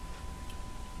 $10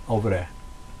 over there.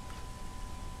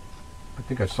 I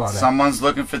think I saw that. Someone's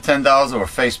looking for $10, or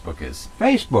Facebook is?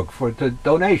 Facebook for the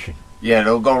donation. Yeah,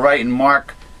 it'll go right in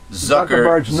Mark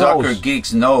Zucker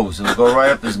Geek's nose. It'll go right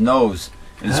up his nose,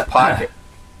 in his pocket.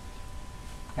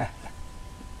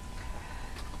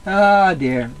 Ah,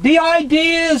 dear. The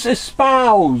ideas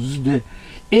espoused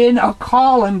in a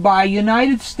column by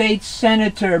United States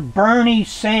Senator Bernie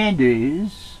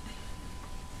Sanders,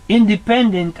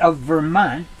 independent of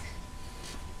Vermont,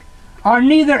 are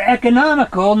neither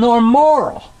economical nor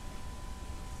moral.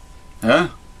 Huh?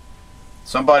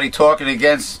 Somebody talking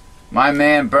against my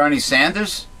man Bernie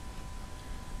Sanders?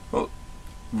 Well,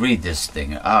 read this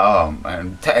thing.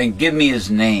 And give me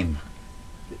his name.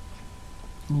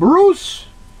 Bruce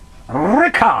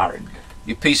Ricard.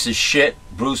 You piece of shit,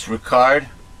 Bruce Ricard.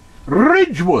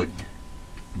 Ridgewood,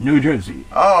 New Jersey.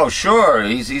 Oh, sure.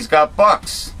 He's got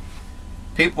bucks.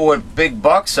 People with big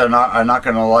bucks are not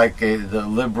going to like the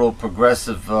liberal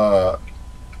progressive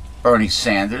Bernie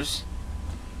Sanders.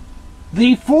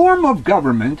 The form of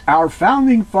government our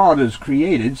founding fathers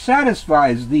created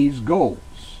satisfies these goals.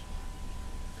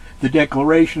 The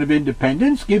Declaration of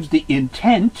Independence gives the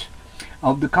intent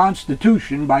of the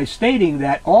Constitution by stating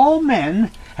that all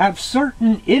men have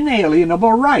certain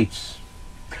inalienable rights.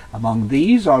 Among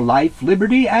these are life,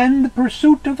 liberty, and the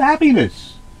pursuit of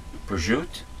happiness.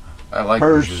 Pursuit? I like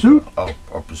pursuit. Oh,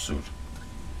 or pursuit.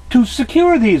 To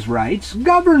secure these rights,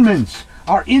 governments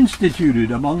are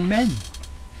instituted among men.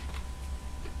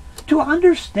 To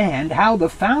understand how the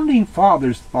Founding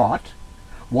Fathers thought,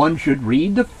 one should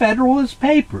read the Federalist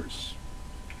Papers.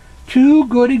 Two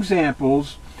good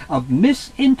examples of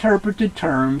misinterpreted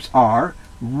terms are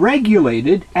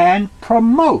regulated and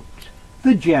promote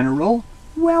the general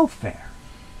welfare.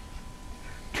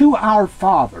 To our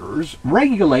fathers,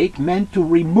 regulate meant to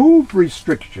remove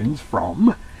restrictions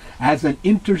from as an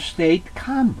interstate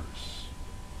commerce.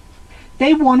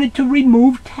 They wanted to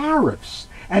remove tariffs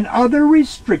and other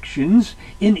restrictions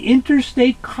in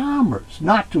interstate commerce,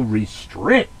 not to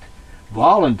restrict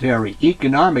voluntary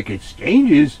economic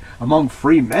exchanges among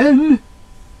free men,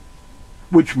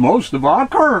 which most of our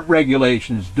current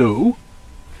regulations do.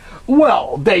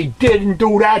 Well, they didn't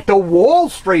do that to Wall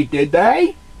Street, did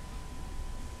they?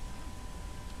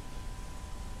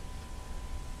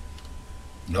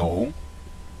 No.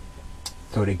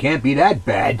 So they can't be that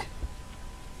bad.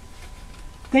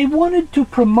 They wanted to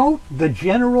promote the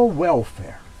general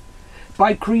welfare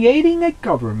by creating a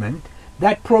government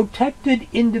that protected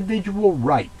individual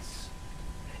rights,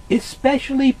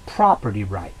 especially property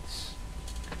rights,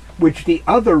 which the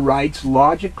other rights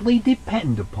logically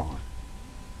depend upon.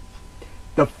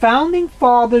 The Founding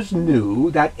Fathers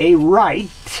knew that a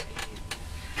right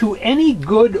to any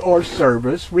good or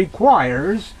service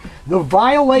requires the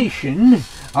violation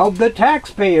of the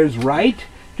taxpayer's right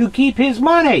to keep his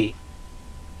money,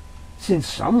 since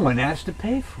someone has to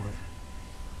pay for it.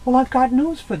 Well, I've got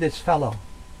news for this fellow,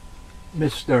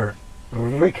 Mr.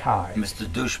 Ricard. Mr.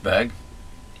 Douchebag.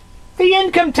 The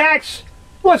income tax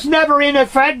was never in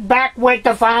effect back with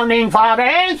the Founding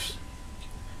Fathers.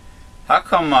 How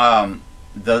come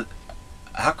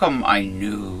I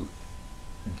knew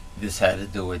this had to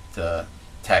do with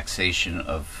taxation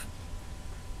of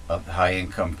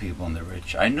high-income people and the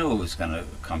rich? I knew it was going to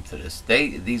come to this.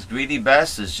 These greedy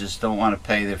bastards just don't want to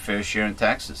pay their fair share in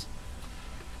taxes.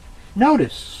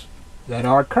 Notice that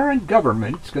our current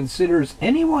government considers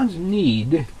anyone's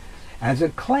need as a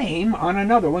claim on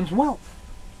another one's wealth.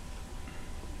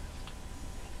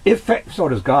 So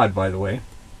does God, by the way.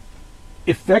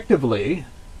 Effectively,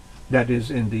 that is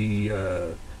in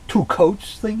the two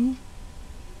coats thingy,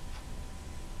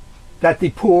 that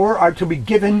the poor are to be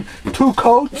given two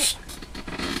coats.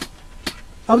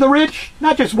 of the rich,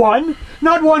 not just one,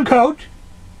 not one coat,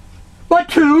 but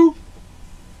two.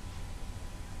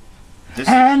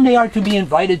 And they are to be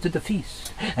invited to the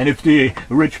feast. And if the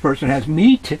rich person has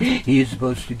meat, he is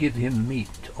supposed to give him meat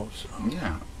also.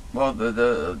 Yeah. Well,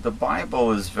 the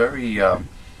Bible is very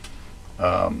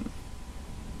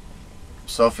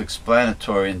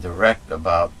self-explanatory and direct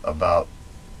about the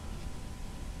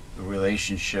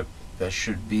relationship that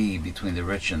should be between the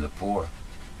rich and the poor.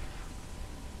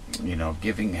 You know,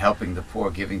 helping the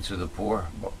poor, giving to the poor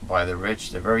by the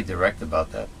rich. They're very direct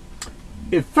about that.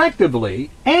 Effectively,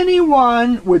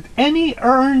 anyone with any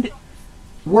earned,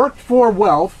 worked for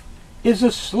wealth is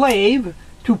a slave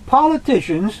to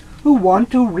politicians who want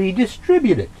to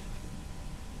redistribute it.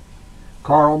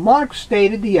 Karl Marx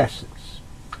stated the essence: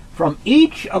 from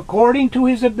each according to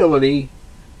his ability,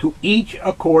 to each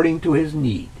according to his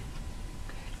need.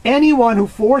 Anyone who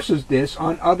forces this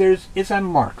on others is a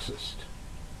Marxist.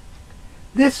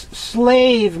 This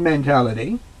slave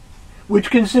mentality, which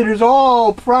considers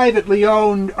all privately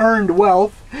earned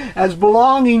wealth as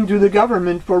belonging to the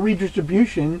government for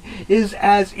redistribution, is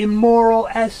as immoral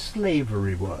as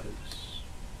slavery was.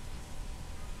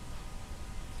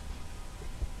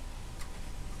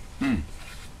 You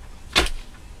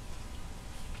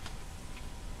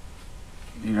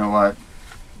know what?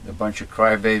 A bunch of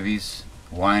crybabies,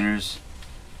 whiners.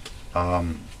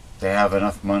 They have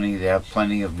enough money. They have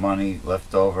plenty of money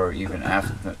left over, even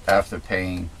after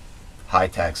paying high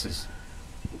taxes.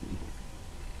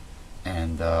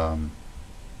 And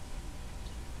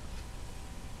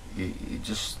you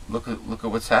just look at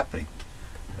what's happening.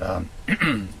 The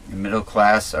middle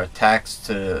class are taxed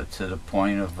to the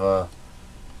point of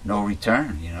no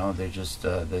return. You know, they just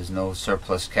there's no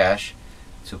surplus cash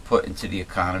to put into the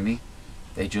economy.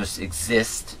 They just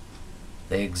exist.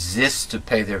 They exist to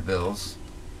pay their bills,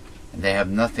 and they have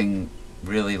nothing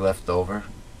really left over.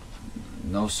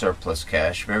 No surplus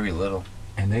cash, very little.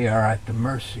 And they are at the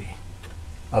mercy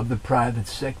of the private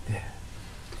sector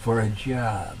for a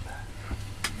job,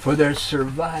 for their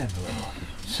survival.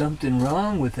 Something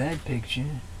wrong with that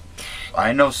picture.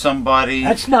 I know somebody...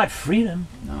 That's not freedom.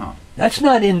 No. That's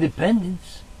not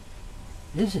independence,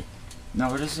 is it?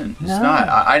 No, it isn't. It's No. not.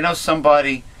 I know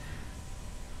somebody...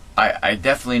 I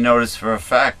definitely noticed for a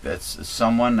fact that's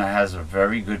someone that has a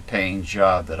very good paying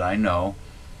job that I know,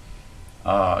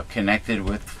 connected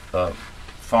with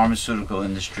pharmaceutical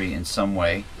industry in some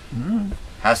way,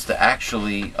 has to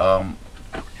actually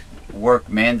work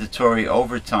mandatory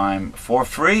overtime for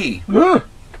free. Well,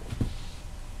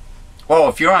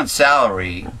 if you're on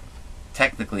salary,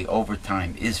 technically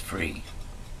overtime is free.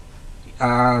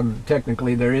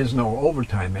 Technically, there is no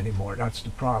overtime anymore. That's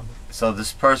the problem. So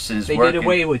this person is They working... did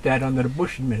away with that under the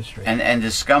Bush administration. And the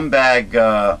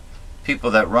scumbag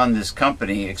people that run this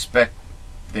company expect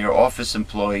their office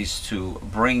employees to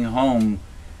bring home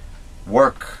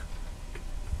work.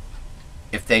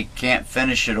 If they can't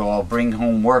finish it all, bring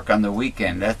home work on the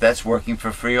weekend. That's working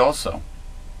for free also.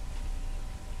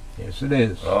 Yes, it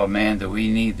is. Oh man, do we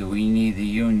need the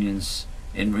unions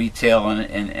in retail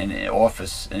and in the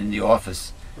office?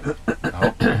 I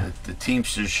hope that the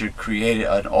Teamsters should create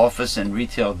an office and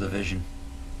retail division.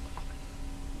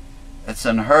 That's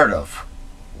unheard of,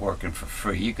 working for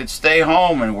free. You could stay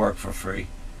home and work for free.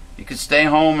 You could stay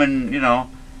home and, you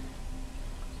know,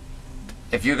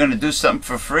 if you're going to do something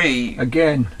for free,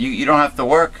 again, you don't have to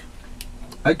work.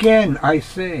 Again, I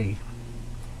say,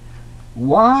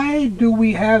 why do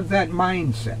we have that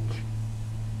mindset?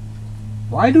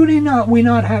 Why do we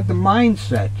not have the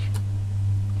mindset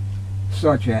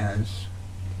such as,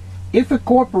 if a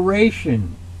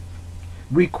corporation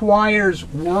requires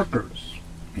workers,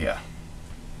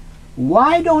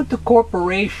 why don't the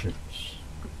corporations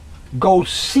go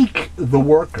seek the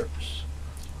workers?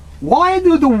 Why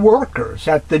do the workers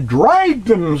have to drag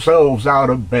themselves out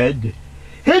of bed,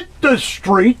 hit the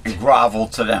street, grovel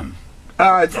to them,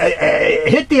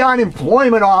 hit the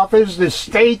unemployment office, the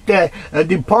state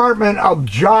Department of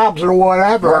Jobs or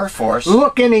whatever, workforce,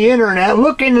 look in the internet,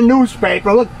 look in the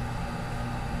newspaper, look?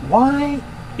 Why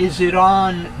is it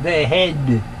on the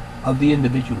head of the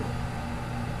individual?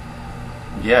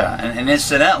 Yeah, and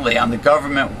incidentally, on the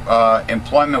government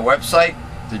employment website,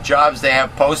 the jobs they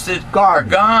have posted are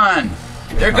gone.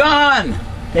 They're gone.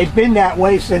 They've been that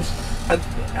way since,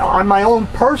 on my own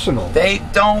personal.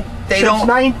 Since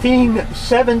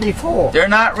 1974. They're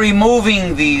not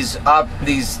removing these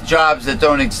jobs that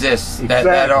don't exist,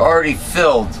 that are already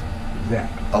filled.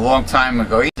 Exactly. A long time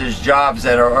ago. There's jobs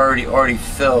that are already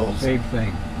filled. Same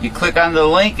thing. You click on the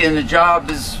link and the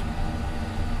job is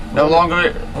no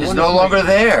longer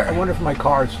there. I wonder if my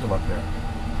car is still up there.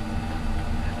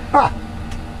 Ha!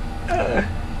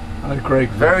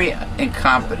 very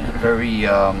incompetent, very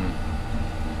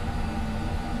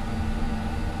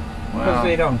because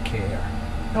they don't care.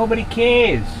 Nobody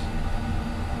cares.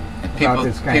 And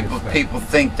people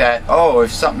think that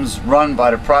if something's run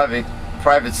by the private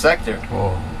sector,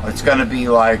 it's going to be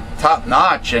like top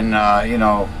notch, and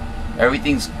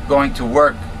everything's going to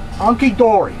work hunky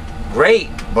dory. Great,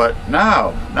 but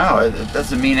no, it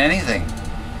doesn't mean anything.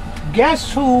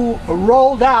 Guess who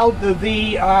rolled out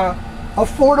the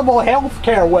affordable health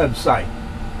care website?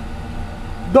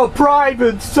 The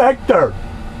private sector.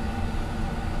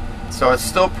 So it's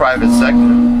still private sector.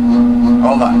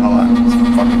 Hold on. It's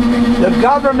fucking big. The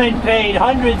government paid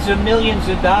hundreds of millions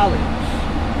of dollars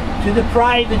to the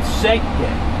private sector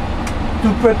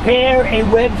to prepare a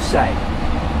website.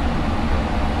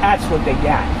 That's what they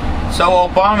got. So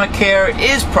Obamacare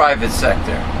is private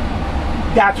sector.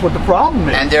 That's what the problem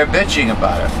is. And they're bitching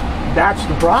about it. That's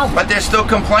the problem. But they're still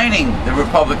complaining, the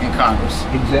Republican Congress.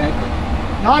 Exactly.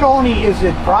 Not only is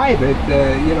it private,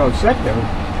 sector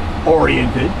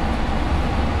oriented,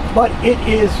 but it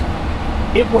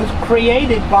was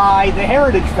created by the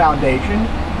Heritage Foundation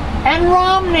and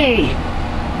Romney,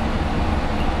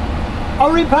 a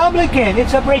Republican.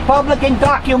 It's a Republican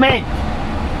document.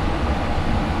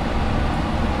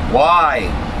 Why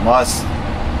must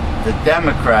the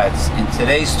Democrats in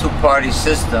today's two-party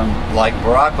system, like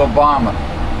Barack Obama,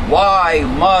 why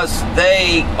must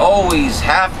they always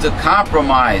have to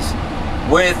compromise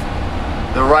with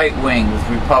the right wing, with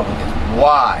Republicans?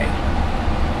 Why?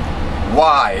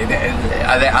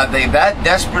 Are they that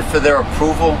desperate for their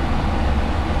approval?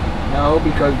 No,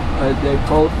 because they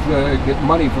both get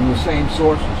money from the same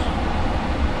sources.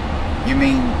 You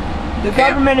mean the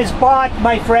government is bought,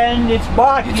 my friend. It's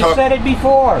bought. You said it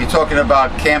before. You're talking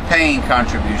about campaign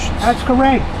contributions. That's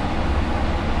correct.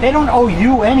 They don't owe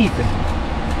you anything.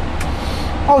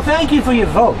 Oh, thank you for your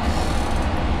vote.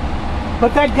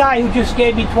 But that guy who just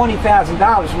gave me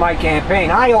 $20,000 for my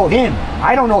campaign, I owe him.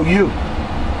 I don't owe you.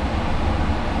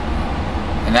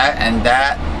 And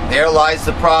there lies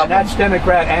the problem. And that's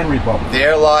Democrat and Republican.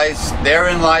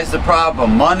 Therein lies the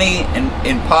problem. Money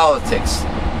in politics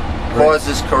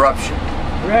causes corruption.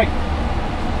 Correct.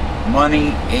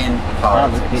 Money in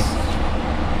politics.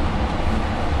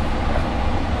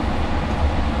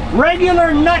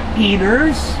 Regular nut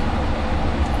eaters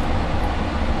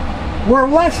were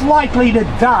less likely to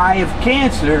die of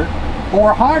cancer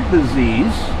or heart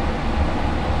disease.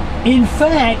 In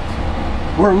fact,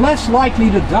 were less likely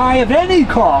to die of any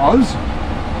cause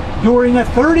during a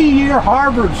 30-year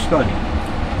Harvard study.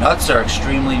 Nuts are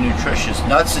extremely nutritious.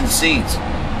 Nuts and seeds.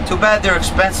 Too bad they're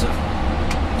expensive.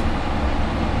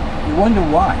 You wonder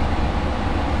why.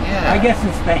 Yeah. I guess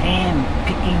it's the hand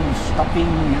picking, stuffing,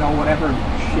 whatever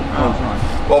shit goes on.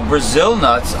 Well, Brazil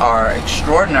nuts are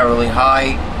extraordinarily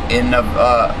high in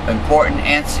important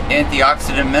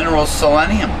antioxidant mineral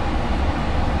selenium.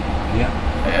 Yeah.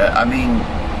 I mean,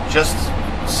 just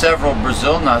several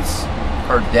Brazil nuts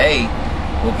per day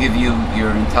will give you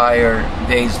your entire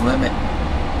day's limit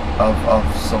of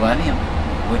selenium,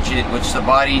 which the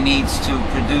body needs to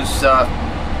produce to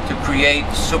create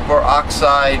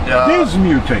superoxide.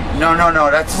 Dismutate. No,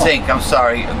 that's zinc. I'm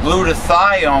sorry,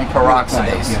 glutathione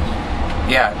peroxidase. Yes.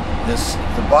 Yeah,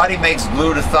 the body makes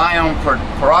glutathione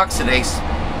peroxidase,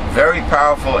 very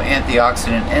powerful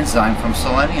antioxidant enzyme from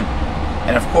selenium,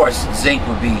 and of course zinc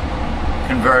would be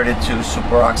converted to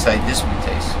superoxide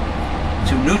dismutase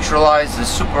to neutralize the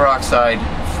superoxide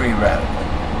free radical.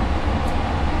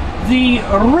 The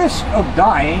risk of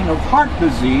dying of heart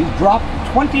disease dropped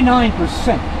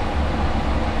 29%,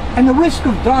 and the risk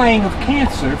of dying of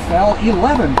cancer fell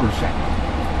 11%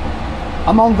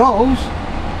 among those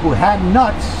who had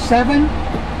nuts 7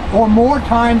 or more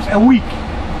times a week,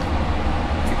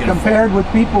 compared with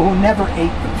people who never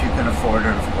ate them. If you can afford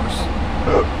it, of course.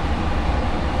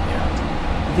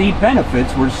 The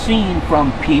benefits were seen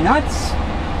from peanuts,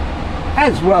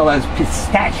 as well as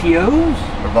pistachios.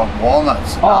 What about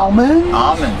walnuts?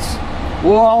 Almonds.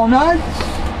 Walnuts.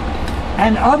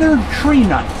 And other tree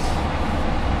nuts.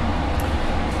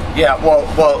 Yeah, well,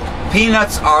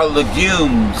 peanuts are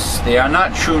legumes. They are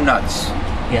not true nuts.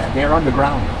 Yeah, they're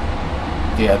underground.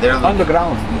 Yeah, they're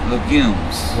underground.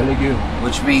 Legumes. The legume.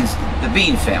 Which means the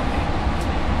bean family.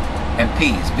 And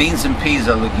peas. Beans and peas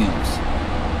are legumes.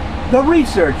 The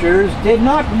researchers did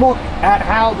not look at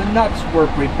how the nuts were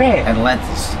prepared. And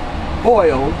lentils.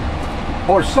 Boiled,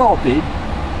 or salted,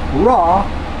 raw,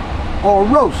 or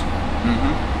roasted.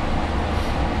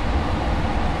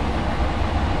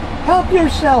 Help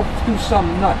yourself to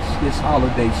some nuts this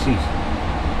holiday season.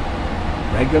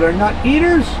 Regular nut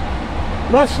eaters,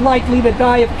 less likely to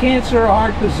die of cancer or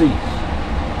heart disease.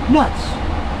 Nuts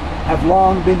have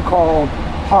long been called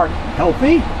heart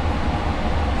healthy,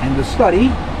 and the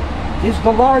study is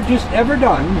the largest ever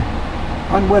done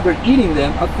on whether eating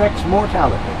them affects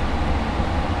mortality.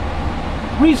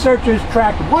 Researchers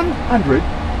tracked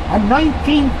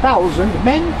 119,000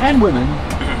 men and women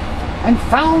and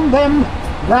found them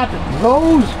that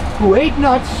those who ate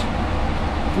nuts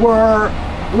were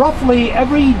roughly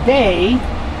every day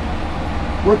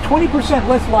were 20%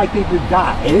 less likely to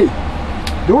die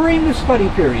during the study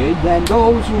period than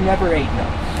those who never ate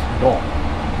nuts at all.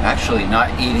 Actually,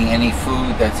 not eating any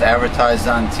food that's advertised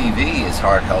on TV is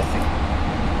heart healthy.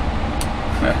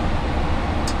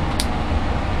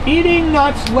 Eating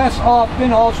nuts less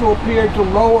often also appeared to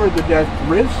lower the death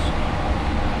risk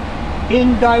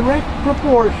in direct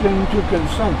proportion to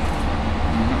consumption.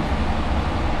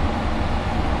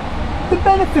 The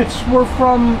benefits were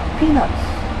from peanuts,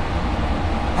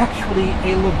 actually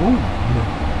a legume,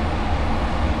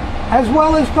 as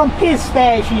well as from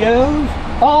pistachios,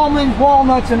 almonds,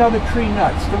 walnuts, and other tree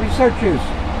nuts. The researchers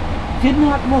did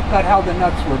not look at how the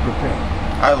nuts were prepared.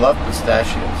 I love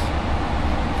pistachios.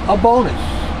 A bonus: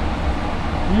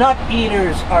 nut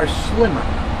eaters are slimmer.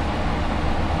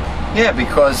 Yeah,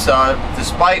 because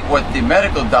despite what the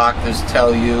medical doctors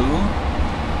tell you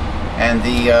and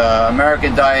the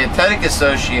American Dietetic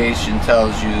Association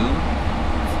tells you,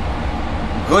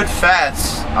 good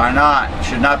fats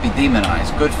should not be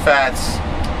demonized. Good fats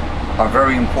are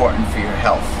very important for your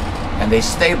health, and they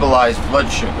stabilize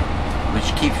blood sugar,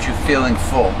 which keeps you feeling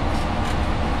full.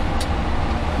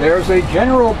 There's a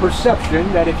general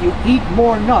perception that if you eat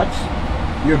more nuts,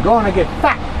 you're going to get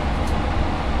fat.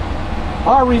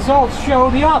 Our results show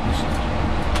the opposite.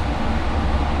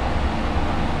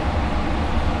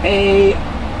 A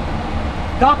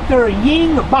Dr.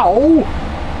 Ying Bao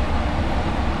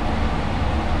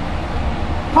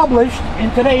published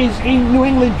in today's New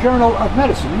England Journal of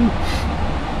Medicine,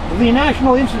 the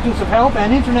National Institutes of Health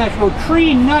and International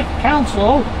Tree Nut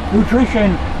Council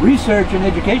Nutrition Research and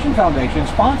Education Foundation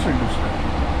sponsored this study.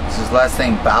 Is his last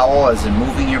name Bowel, as in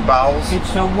moving your bowels?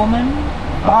 It's a woman.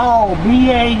 Bao,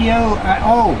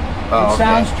 B-A-O. It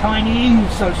sounds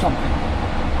Chinese or something.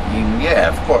 Yeah,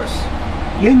 of course.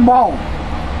 Ying Bao.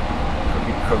 Could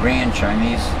be Korean,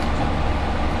 Chinese.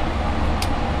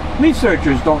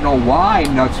 Researchers don't know why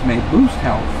nuts may boost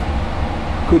health.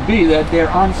 Could be that their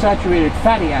unsaturated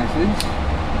fatty acids,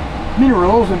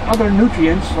 minerals, and other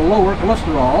nutrients lower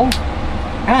cholesterol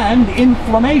and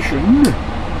inflammation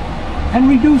and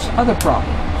reduce other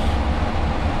problems.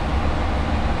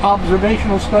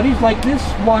 Observational studies like this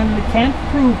one can't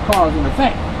prove cause and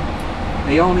effect.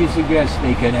 They only suggest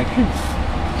a connection.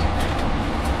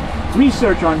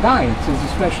 Research on diets is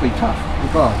especially tough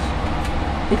because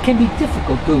it can be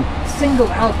difficult to single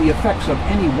out the effects of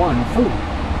any one food.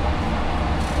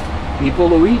 People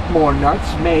who eat more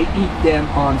nuts may eat them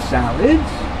on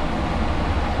salads,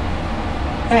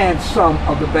 and some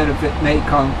of the benefit may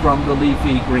come from the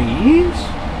leafy greens.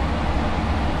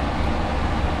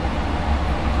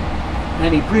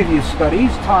 Many previous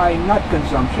studies tie nut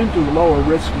consumption to lower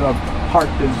risks of heart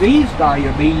disease,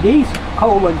 diabetes,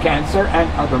 colon cancer,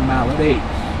 and other maladies.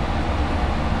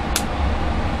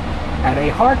 At a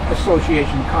Heart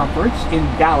Association conference in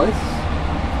Dallas,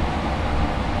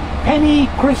 Penny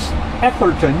Christie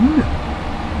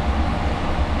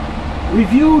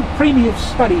reviewed previous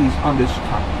studies on this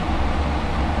topic.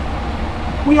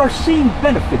 We are seeing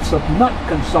benefits of nut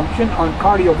consumption on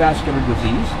cardiovascular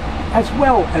disease as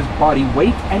well as body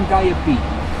weight and diabetes.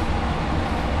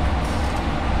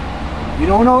 You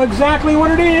don't know exactly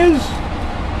what it is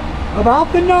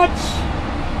about the nuts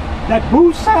that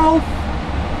boost health,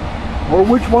 or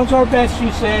which ones are best, she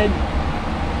said.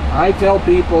 I tell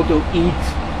people to eat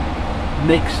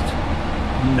mixed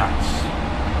nuts.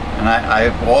 And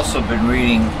I've also been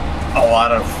reading a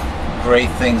lot of great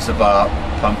things about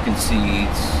pumpkin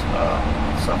seeds,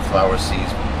 sunflower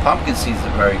seeds. Pumpkin seeds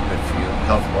are very good for you,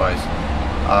 health-wise.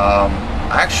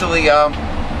 Actually,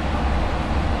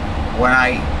 when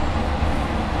I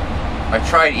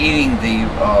tried eating the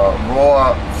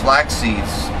raw flax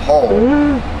seeds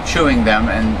whole, chewing them,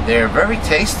 and they're very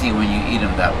tasty when you eat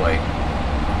them that way.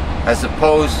 As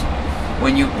opposed,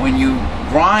 when you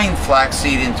grind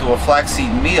flaxseed into a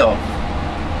flaxseed meal,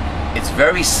 it's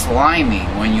very slimy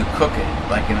when you cook it,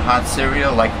 like in hot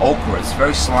cereal, like okra. It's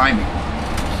very slimy.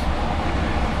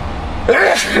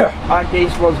 Aren't they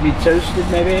supposed to be toasted,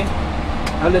 maybe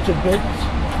a little bit?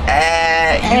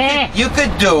 You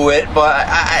could do it, but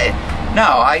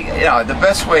the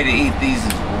best way to eat these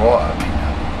is raw. I mean,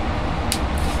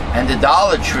 and the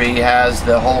Dollar Tree has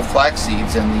the whole flax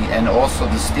seeds and also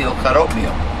the steel cut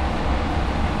oatmeal.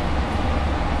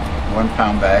 1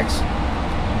 pound bags.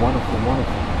 Wonderful,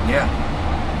 wonderful. Yeah.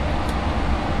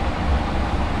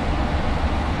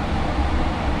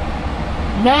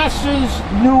 NASA's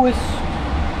newest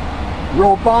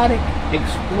robotic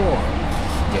explorer.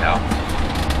 Yeah.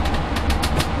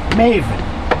 Maven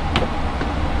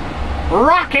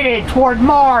rocketed toward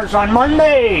Mars on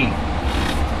Monday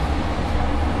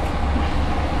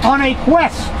on a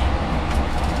quest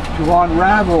to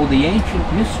unravel the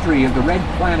ancient mystery of the red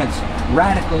planet's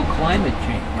radical climate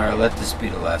change. All right, let this be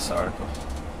the last article.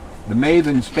 The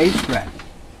Maven spacecraft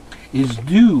is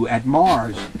due at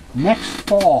Mars next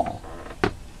fall,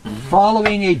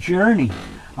 following a journey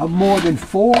of more than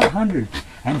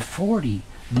 440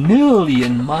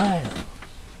 million miles.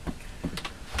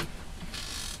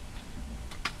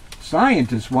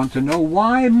 Scientists want to know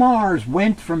why Mars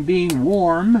went from being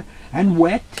warm and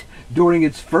wet during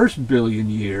its first billion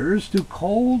years to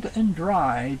cold and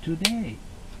dry today.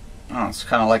 Oh, it's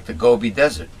kind of like the Gobi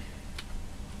Desert.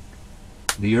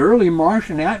 The early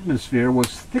Martian atmosphere was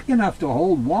thick enough to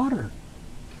hold water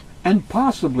and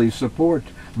possibly support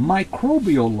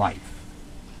microbial life.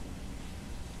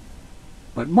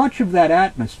 But much of that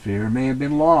atmosphere may have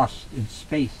been lost in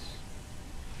space,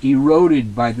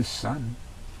 eroded by the sun.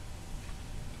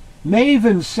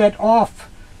 Maven set off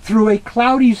through a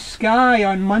cloudy sky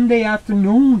on Monday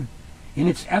afternoon in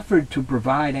its effort to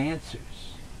provide answers.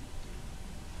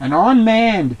 An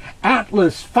unmanned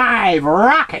Atlas V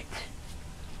rocket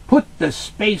put the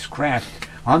spacecraft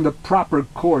on the proper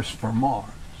course for Mars.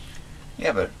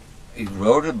 Yeah, but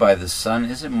eroded by the sun,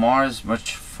 isn't Mars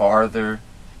much farther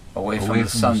away from the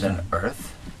sun than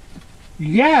Earth?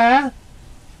 Yeah.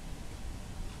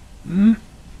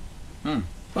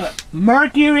 But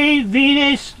Mercury,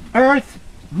 Venus, Earth,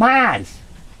 Mars.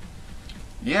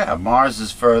 Yeah, Mars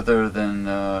is further than...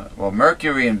 well,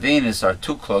 Mercury and Venus are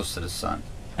too close to the sun.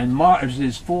 And Mars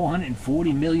is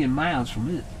 440 million miles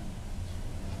from Earth.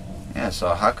 Yeah,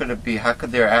 so how could it be? How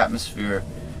could their atmosphere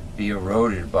be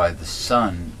eroded by the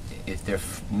sun if they're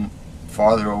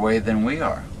farther away than we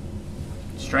are?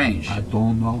 Strange. I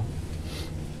don't know.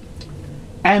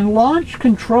 And launch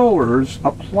controllers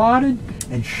applauded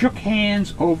and shook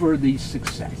hands over the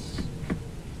success.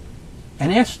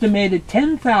 An estimated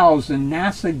 10,000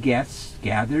 NASA guests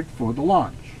gathered for the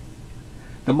launch,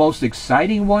 the most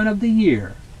exciting one of the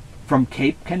year, from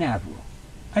Cape Canaveral.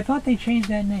 I thought they changed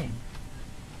that name.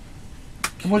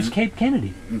 It was Cape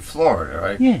Kennedy. In Florida,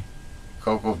 right? Yeah.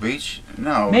 Cocoa Beach?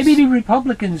 No. Maybe the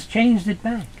Republicans changed it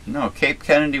back. No, Cape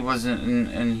Kennedy was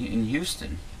in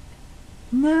Houston.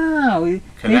 No, they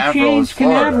Canaveral changed is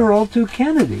Florida. Canaveral to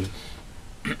Kennedy.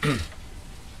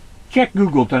 Check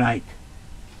Google tonight.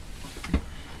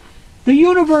 The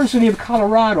University of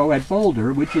Colorado at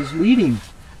Boulder, which is leading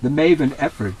the Maven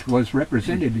effort, was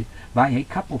represented by a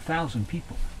couple thousand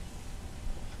people.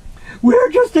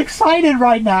 We're just excited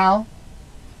right now,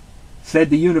 said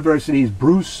the university's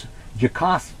Bruce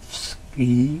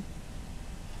Jakowski,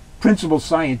 principal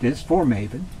scientist for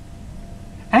Maven,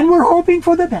 and we're hoping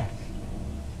for the best.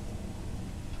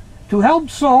 To help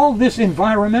solve this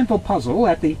environmental puzzle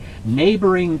at the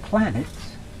neighboring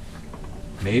planets,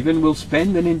 Maven will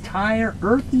spend an entire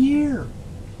Earth year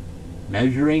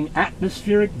measuring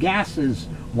atmospheric gases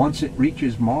once it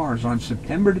reaches Mars on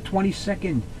September the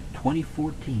 22nd,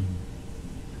 2014.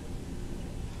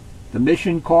 The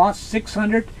mission costs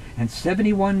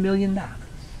 $671 million. A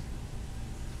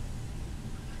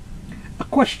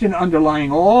question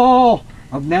underlying all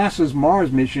of NASA's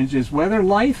Mars missions is whether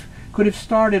life could have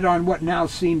started on what now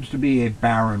seems to be a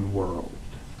barren world.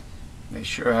 They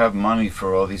sure have money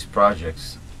for all these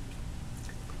projects.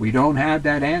 We don't have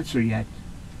that answer yet.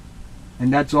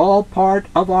 And that's all part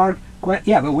of our...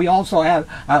 Yeah, but we also have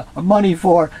money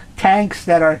for tanks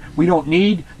that we don't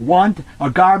need, want, or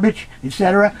garbage,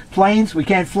 etc. Planes we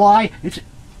can't fly. It's...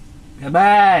 Come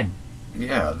on.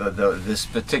 Yeah, this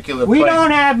particular We plane,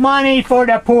 don't have money for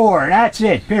the poor. That's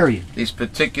it, period. these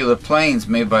particular planes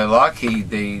made by Lockheed,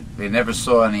 they never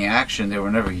saw any action. They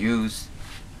were never used.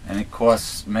 And it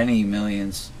costs many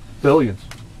millions. Billions.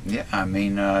 Yeah, I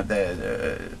mean,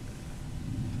 that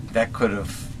could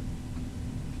have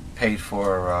paid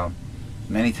for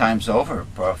many times over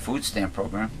for a food stamp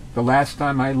program. The last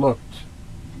time I looked,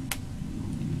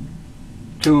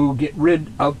 to get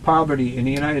rid of poverty in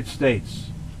the United States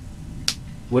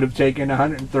would have taken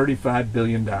 $135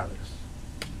 billion.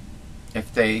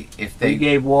 If they We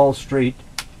gave Wall Street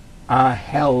a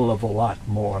hell of a lot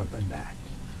more than that.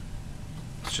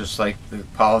 It's just like the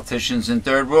politicians in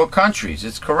third world countries.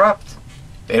 It's corrupt.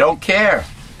 They don't care.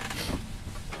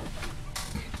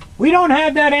 We don't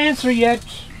have that answer yet.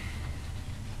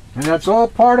 And that's all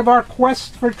part of our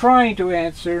quest for trying to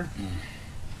answer,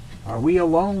 are we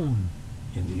alone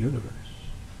in the universe?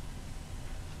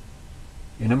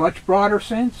 In a much broader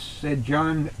sense, said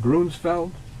John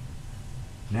Grunsfeld,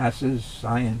 NASA's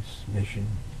Science Mission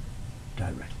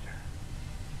Director.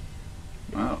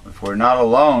 Well, if we're not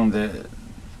alone, the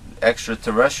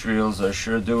extraterrestrials are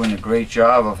sure doing a great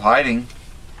job of hiding.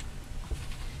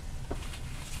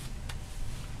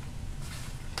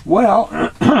 Well,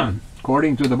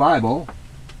 according to the Bible,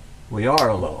 we are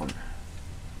alone.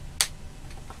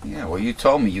 Yeah, well, you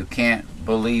told me you can't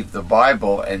believe the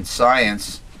Bible and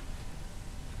science,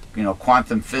 you know,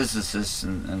 quantum physicists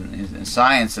and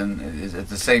science and at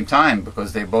the same time,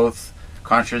 because they both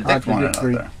contradict one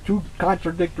another. Two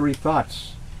contradictory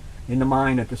thoughts in the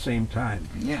mind at the same time.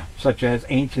 Yeah. Such as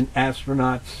ancient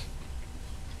astronauts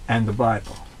and the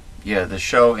Bible. Yeah, the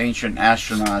show Ancient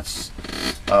Astronauts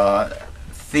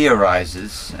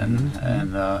theorizes,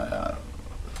 and I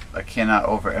cannot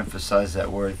overemphasize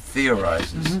that word,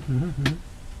 theorizes,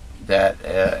 that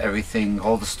everything,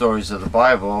 all the stories of the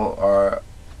Bible are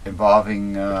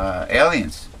involving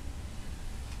aliens.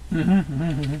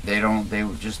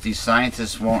 These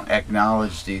scientists won't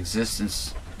acknowledge the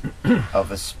existence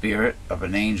of a spirit, of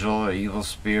an angel, or evil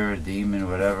spirit, a demon,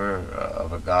 whatever,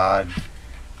 of a god.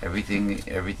 Everything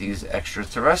is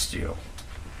extraterrestrial.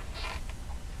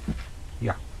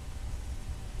 Yeah.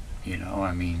 You know,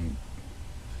 I mean,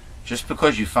 just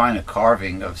because you find a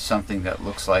carving of something that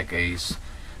looks like a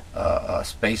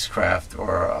spacecraft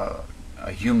or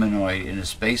a humanoid in a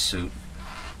spacesuit,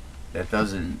 that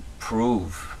doesn't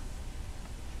prove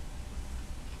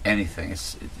anything.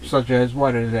 Such as,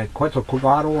 what is that,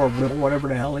 Quetzalcoatl or whatever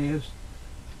the hell he is?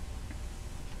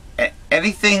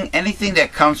 Anything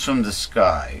that comes from the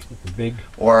sky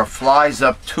or flies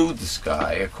up to the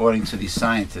sky, according to these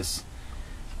scientists,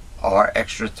 are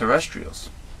extraterrestrials.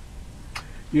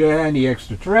 Yeah, and the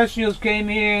extraterrestrials came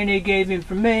here and they gave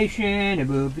information,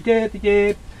 and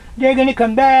they're gonna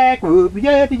come back.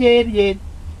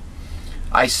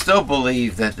 I still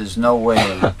believe that there's no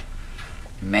way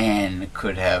man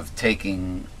could have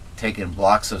taken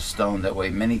blocks of stone that weigh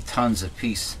many tons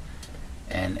apiece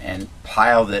and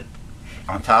piled it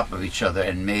on top of each other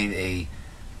and made a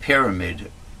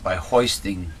pyramid by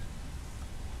hoisting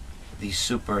these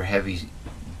super heavy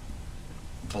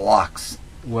blocks,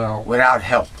 well, without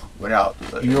help,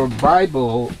 your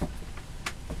Bible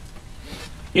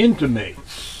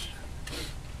intimates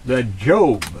that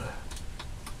Job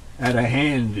had a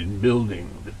hand in building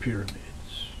the pyramids.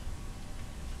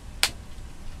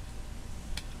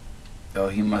 Oh,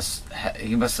 he must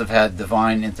have had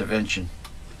divine intervention.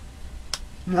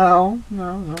 No.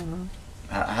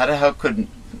 How the hell couldn't?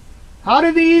 How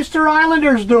did the Easter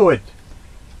Islanders do it?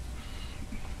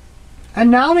 And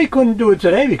now they couldn't do it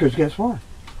today because guess what?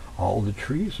 All the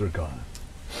trees are gone.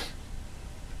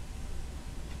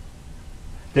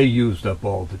 They used up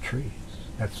all the trees.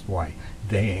 That's why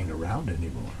they ain't around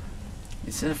anymore.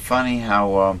 Isn't it funny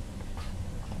how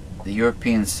the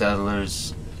European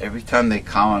settlers, every time they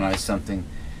colonize something,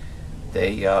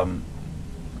 they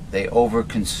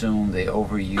overconsume, they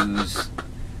overuse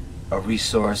a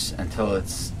resource until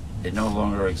it no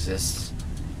longer exists.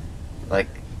 Like,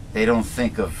 they don't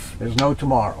think of... There's no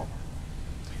tomorrow.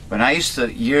 When I used to,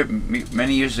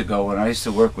 many years ago, when I used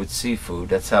to work with seafood,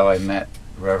 that's how I met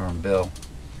Reverend Bill.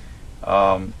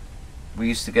 We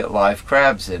used to get live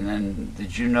crabs in, and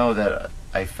did you know that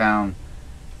I found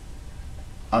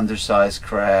undersized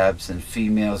crabs and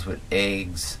females with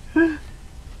eggs?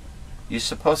 You're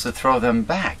supposed to throw them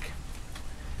back.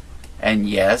 And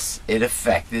yes, it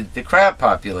affected the crab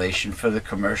population for the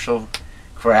commercial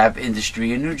crab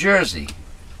industry in New Jersey.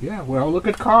 Yeah, well, look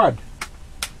at cod.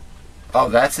 Oh,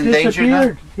 that's endangered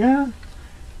now? Yeah.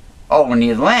 Oh, in the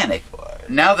Atlantic.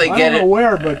 Now they get it. I don't know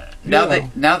where, but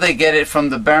now they get it from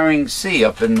the Bering Sea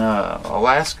up in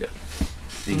Alaska.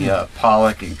 The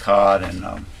pollock and cod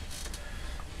and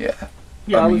yeah.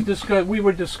 Yeah, we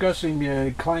were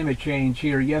discussing climate change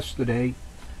here yesterday.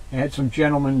 I had some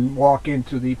gentlemen walk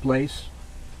into the place.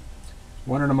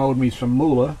 One of them owed me some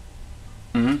moolah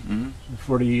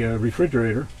for the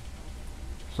refrigerator,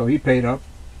 so he paid up.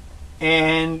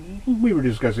 And we were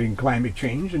discussing climate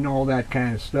change and all that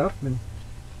kind of stuff,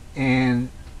 and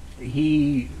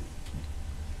he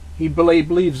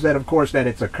believes that, of course, that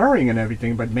it's occurring and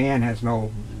everything, but man has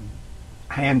no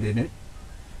hand in it.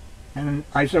 And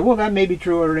I said, well, that may be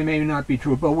true or it may not be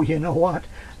true, but well, you know what?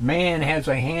 Man has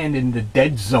a hand in the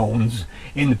dead zones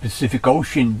in the Pacific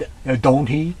Ocean, don't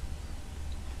he?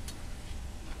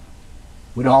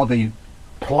 With all the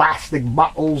plastic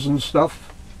bottles and stuff.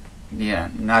 Yeah,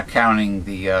 not counting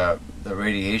the the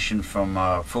radiation from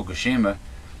Fukushima.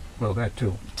 Well, that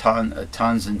too.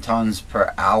 Tons and tons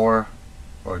per hour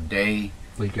or day.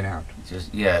 Leaking out.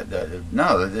 Just yeah,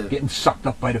 they're getting sucked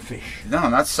up by the fish. No,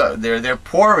 not so. They're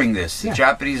pouring this. The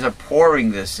Japanese are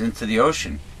pouring this into the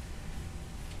ocean,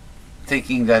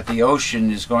 thinking that the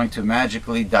ocean is going to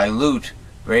magically dilute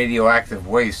radioactive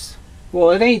waste.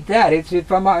 Well, it ain't that. It's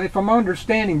if I'm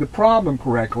understanding the problem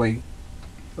correctly,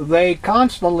 they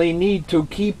constantly need to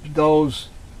keep those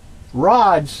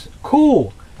rods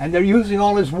cool, and they're using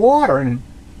all this water, and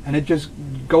it just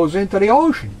goes into the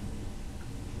ocean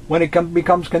when it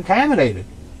becomes contaminated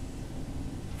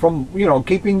from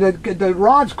keeping the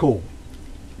rods cool.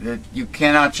 You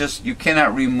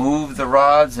cannot remove the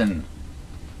rods and.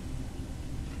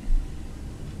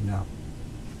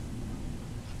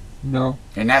 No.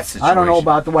 In that situation. I don't know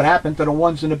about what happened to the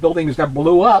ones in the buildings that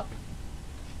blew up.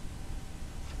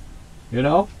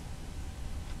 But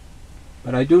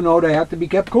I do know they have to be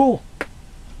kept cool.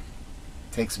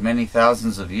 Takes many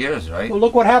thousands of years, right? Well,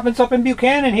 look what happens up in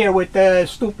Buchanan here with the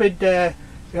stupid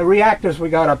reactors we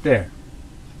got up there.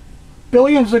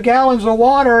 Billions of gallons of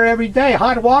water every day,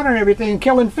 hot water and everything,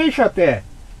 killing fish up there.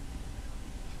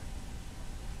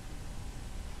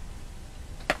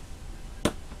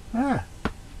 Ah.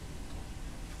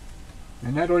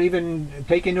 And that don't even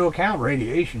take into account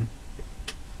radiation.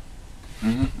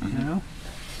 Mm-hmm.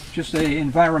 Just an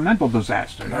environmental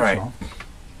disaster, that's all.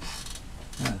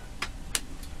 Yeah.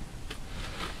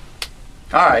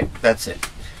 All right, that's it.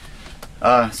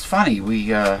 It's funny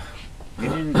we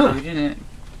didn't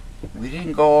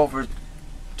go over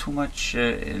too much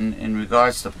in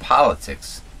regards to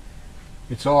politics.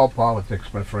 It's all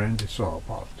politics, my friend. It's all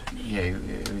politics. Yeah,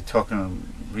 we're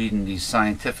reading these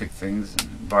scientific things,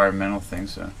 environmental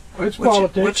things. It's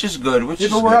politics, which is good. If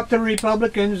it were up to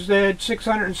Republicans, that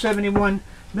 $671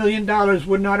 million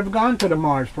would not have gone to the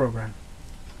Mars program.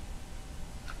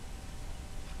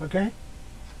 Okay.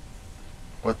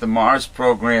 What the Mars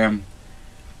program,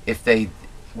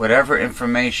 whatever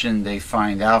information they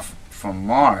find out from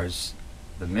Mars,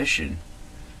 the mission,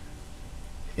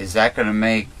 is that going to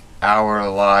make our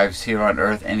lives here on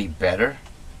Earth any better?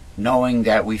 Knowing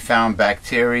that we found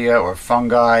bacteria or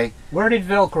fungi. Where did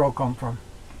Velcro come from?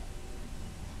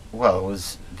 Well, it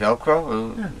was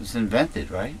Velcro. It was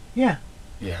invented, right? Yeah.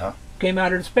 Yeah. Came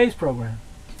out of the space program.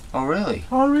 Oh, really?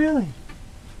 Oh, really?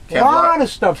 Kevlar, a lot of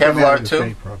stuff came out of the too?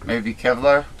 space program. Maybe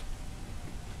Kevlar?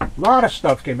 A lot of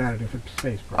stuff came out of the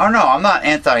space program. Oh, no, I'm not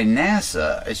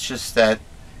anti-NASA. It's just that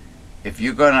if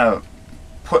you're going to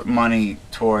put money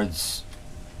towards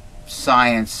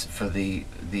science for the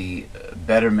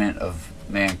betterment of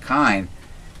mankind,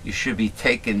 you should be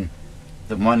taking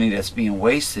the money that's being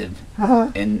wasted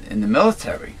in the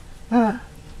military.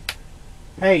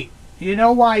 Hey, you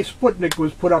know why Sputnik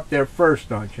was put up there first,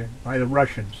 don't you? By the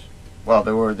Russians. Well,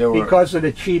 there were because of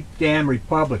the cheap damn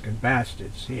Republican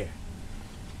bastards here,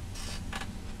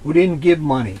 who didn't give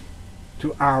money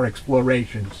to our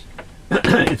explorations,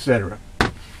 etc.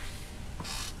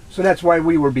 So that's why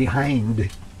we were behind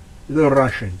the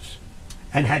Russians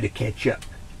and had to catch up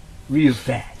real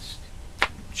fast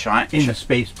in the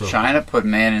space program. China put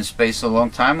man in space a long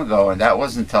time ago, and that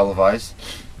wasn't televised.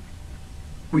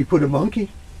 We put a monkey.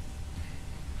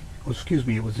 Oh, excuse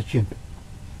me, it was a chimp.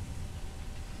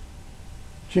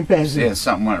 Chimpanzee. Yeah,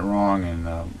 something went wrong, and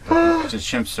the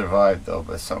chimp survived, though,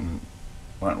 but something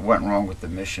went wrong with the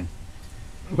mission.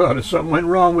 Well, something went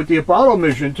wrong with the Apollo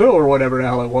mission, too, or whatever the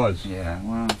hell it was. Yeah,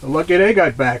 well... Lucky they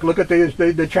got back. Look at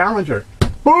the Challenger.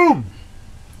 Boom!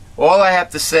 All I have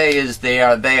to say is they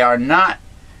are not...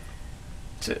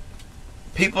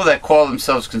 people that call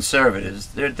themselves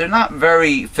conservatives, they're not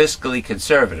very fiscally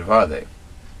conservative, are they?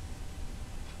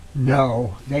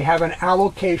 No, they have an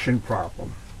allocation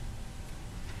problem.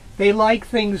 They like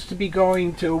things to be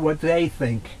going to what they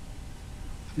think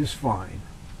is fine.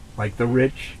 Like the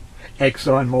rich,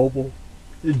 ExxonMobil,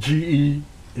 GE,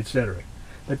 etc.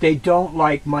 But they don't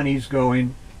like money's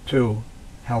going to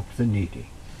help the needy.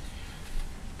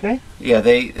 Okay? Yeah,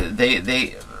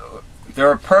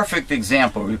 they're a perfect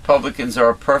example. Republicans are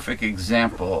a perfect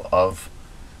example of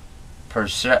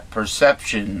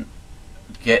perception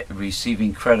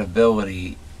receiving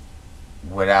credibility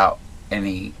without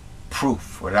any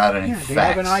proof, without any facts. They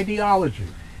have an ideology.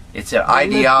 It's an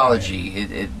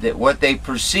ideology. What they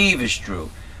perceive is true.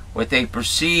 What they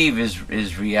perceive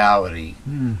is reality,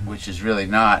 which is really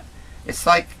not. It's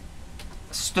like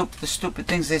the stupid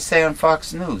things they say on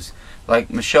Fox News. Like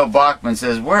Michelle Bachmann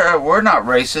says, we're not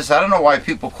racist. I don't know why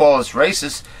people call us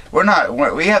racist.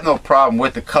 We have no problem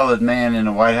with the colored man in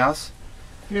the White House.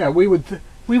 Yeah,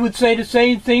 we we would say the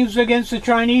same things against a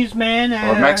Chinese man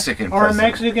or Mexican or a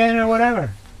Mexican or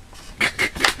whatever.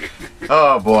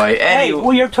 Oh boy! Hey,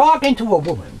 well, you're talking to a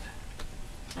woman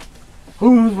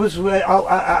who was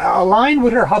aligned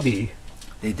with her hubby.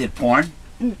 They did porn?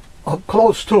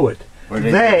 Close to it.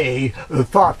 They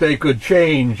thought they could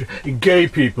change gay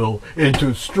people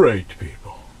into straight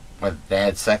people. But they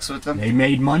had sex with them? They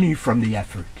made money from the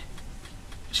effort.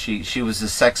 She was a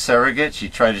sex surrogate? She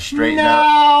tried to straighten out?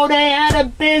 No, they had a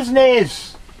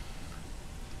business.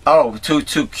 Oh,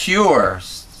 to cure,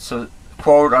 so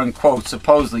quote unquote,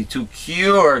 supposedly to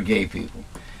cure gay people.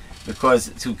 Because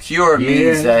to cure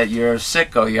means that you're a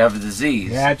sicko, you have a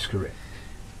disease. That's correct.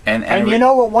 And you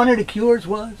know what one of the cures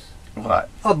was? What?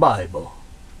 A Bible.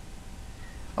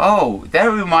 Oh, that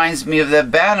reminds me of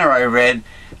that banner I read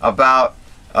about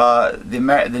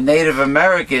the Native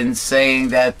Americans saying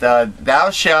that thou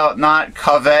shalt not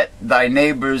covet thy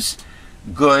neighbor's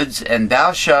goods and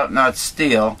thou shalt not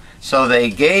steal. So they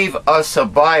gave us a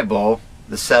Bible,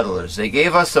 the settlers. They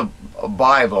gave us a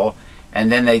Bible,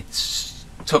 and then they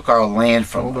took our land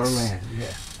from us. Our land,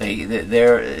 yeah.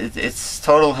 It's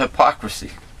total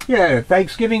hypocrisy. Yeah,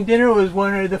 Thanksgiving dinner was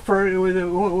one of the first.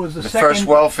 What was the second? First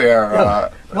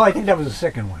welfare. No, I think that was the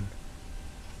second one.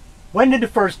 When did the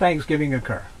first Thanksgiving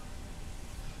occur?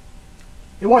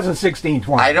 It wasn't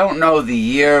 1620. I don't know the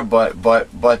year, but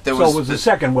there was. So it was the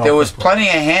second welfare. There was plenty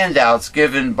of handouts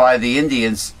given by the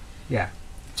Indians. Yeah.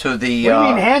 To the. What do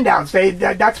you mean handouts?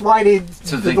 That's why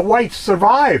the whites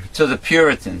survived. To the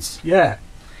Puritans. Yeah.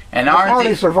 And that's how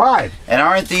they survived. And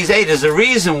aren't these there's a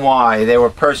reason why they were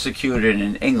persecuted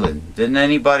in England? Didn't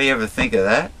anybody ever think of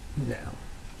that? No.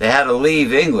 They had to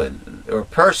leave England. They were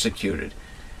persecuted.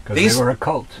 Because they were a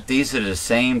cult. These are the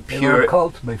same They were a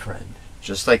cult, my friend.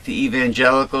 Just like the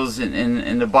evangelicals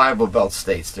in the Bible Belt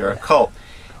states. They're a cult.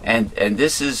 And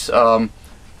this is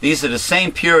these are the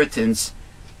same Puritans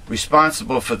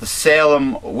responsible for the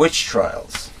Salem witch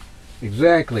trials.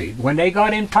 Exactly. When they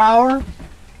got in power,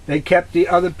 they kept the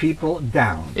other people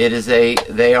down.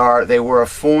 They were a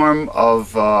form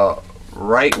of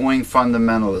right-wing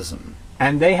fundamentalism.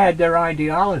 And they had their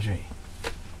ideology.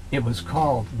 It was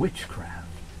called witchcraft.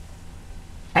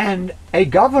 And a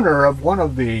governor of one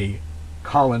of the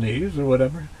colonies or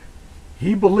whatever,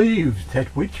 he believed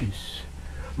that witches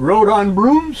rode on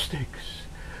broomsticks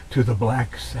to the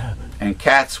Black Sabbath. And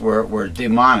cats were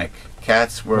demonic.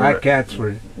 Black cats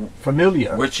were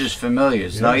familiar. Witches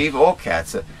familiars. Yes. No, even all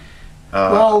cats.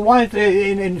 Well,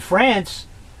 in France,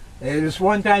 this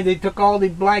one time they took all the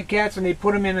black cats and they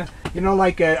put them in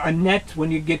a net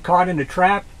when you get caught in a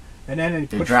trap, and then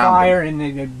they put fire and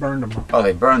they burned them. Oh,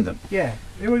 they burned them. Yeah,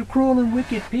 they were cruel and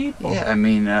wicked people. Yeah, I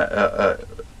mean,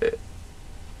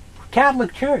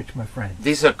 Catholic Church, my friend.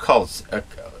 These are cults.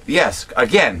 Yes,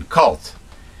 again, cult.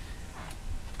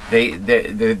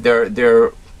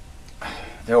 They're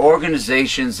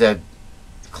organizations that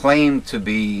claim to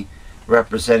be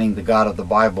representing the God of the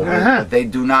Bible, but they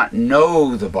do not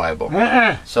know the Bible.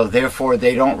 So therefore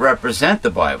they don't represent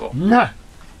the Bible. No.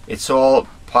 It's all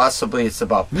it's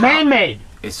about man-made.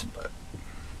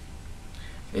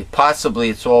 Possibly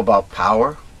it's all about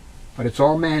power. But it's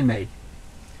all man-made.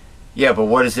 Yeah, but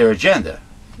what is their agenda?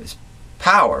 It's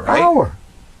power, right? Power,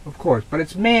 of course, but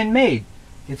it's man-made.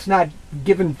 It's not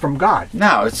given from God.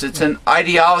 No, it's an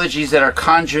ideologies that are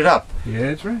conjured up.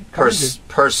 Yeah, that's right.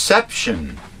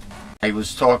 Perception. I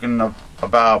was talking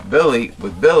about Billy,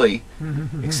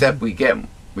 except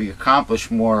we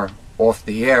accomplish more off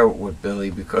the air with Billy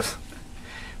because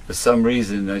for some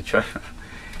reason I try.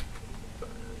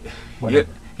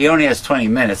 He only has 20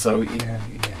 minutes, so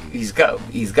he's got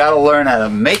to learn how to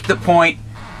make the point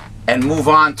and move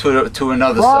on to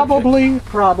another subject.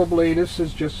 Probably this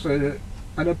is just an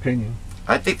opinion.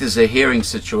 I think there's a hearing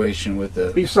situation with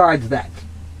the. Besides that,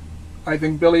 I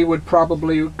think Billy would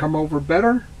probably come over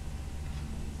better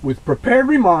with prepared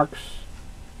remarks,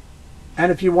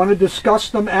 and if you want to discuss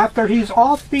them after he's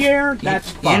off the air,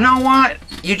 that's fine. You know what?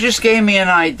 You just gave me an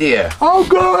idea. Oh,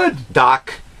 good!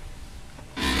 Doc,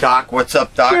 what's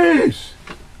up, Doc? Jeez.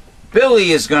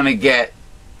 Billy is going to get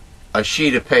a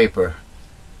sheet of paper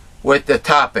with the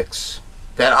topics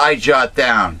that I jot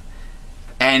down,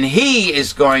 and he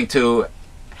is going to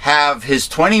have his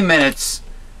 20 minutes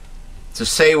to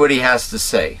say what he has to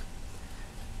say.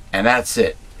 And that's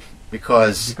it.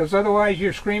 Because otherwise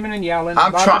you're screaming and yelling.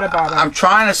 I'm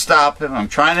trying to stop him. I'm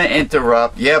trying to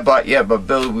interrupt. Yeah, but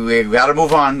Billy, we got to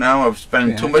move on. No, we're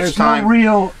spending too much time. There's no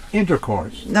real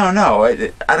intercourse. No.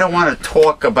 I don't want to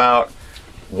talk about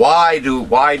why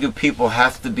do people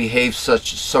have to behave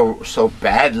so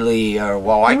badly, or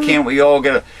why can't we all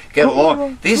get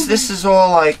along? This is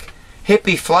all like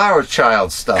hippie flower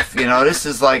child stuff. You know, this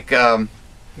is like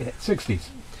 60s.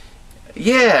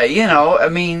 Yeah, you know, I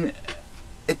mean,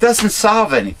 it doesn't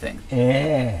solve anything.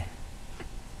 Yeah.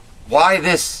 Why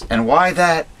this and why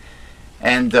that?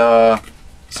 And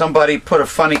somebody put a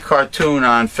funny cartoon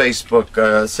on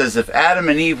Facebook. Says if Adam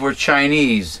and Eve were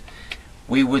Chinese,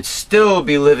 we would still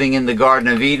be living in the Garden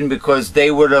of Eden because they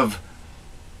would have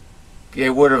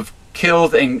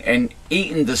killed and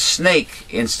eaten the snake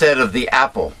instead of the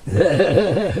apple.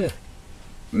 You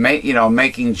know,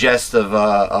 making jest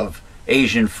of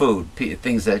Asian food,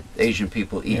 things that Asian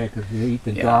people eat. Yeah, because they eat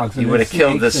the dogs. You would have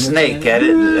killed the snake at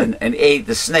it and ate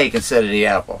the snake instead of the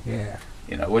apple. Yeah.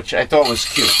 You know, which I thought was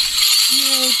cute.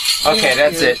 Okay,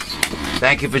 that's it.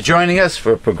 Thank you for joining us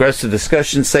for Progressive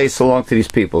Discussion. Say so long to these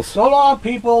peoples. So long,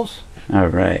 peoples. All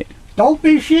right. Don't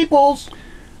be sheeples.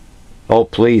 Oh,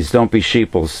 please, don't be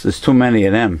sheeples. There's too many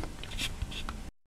of them.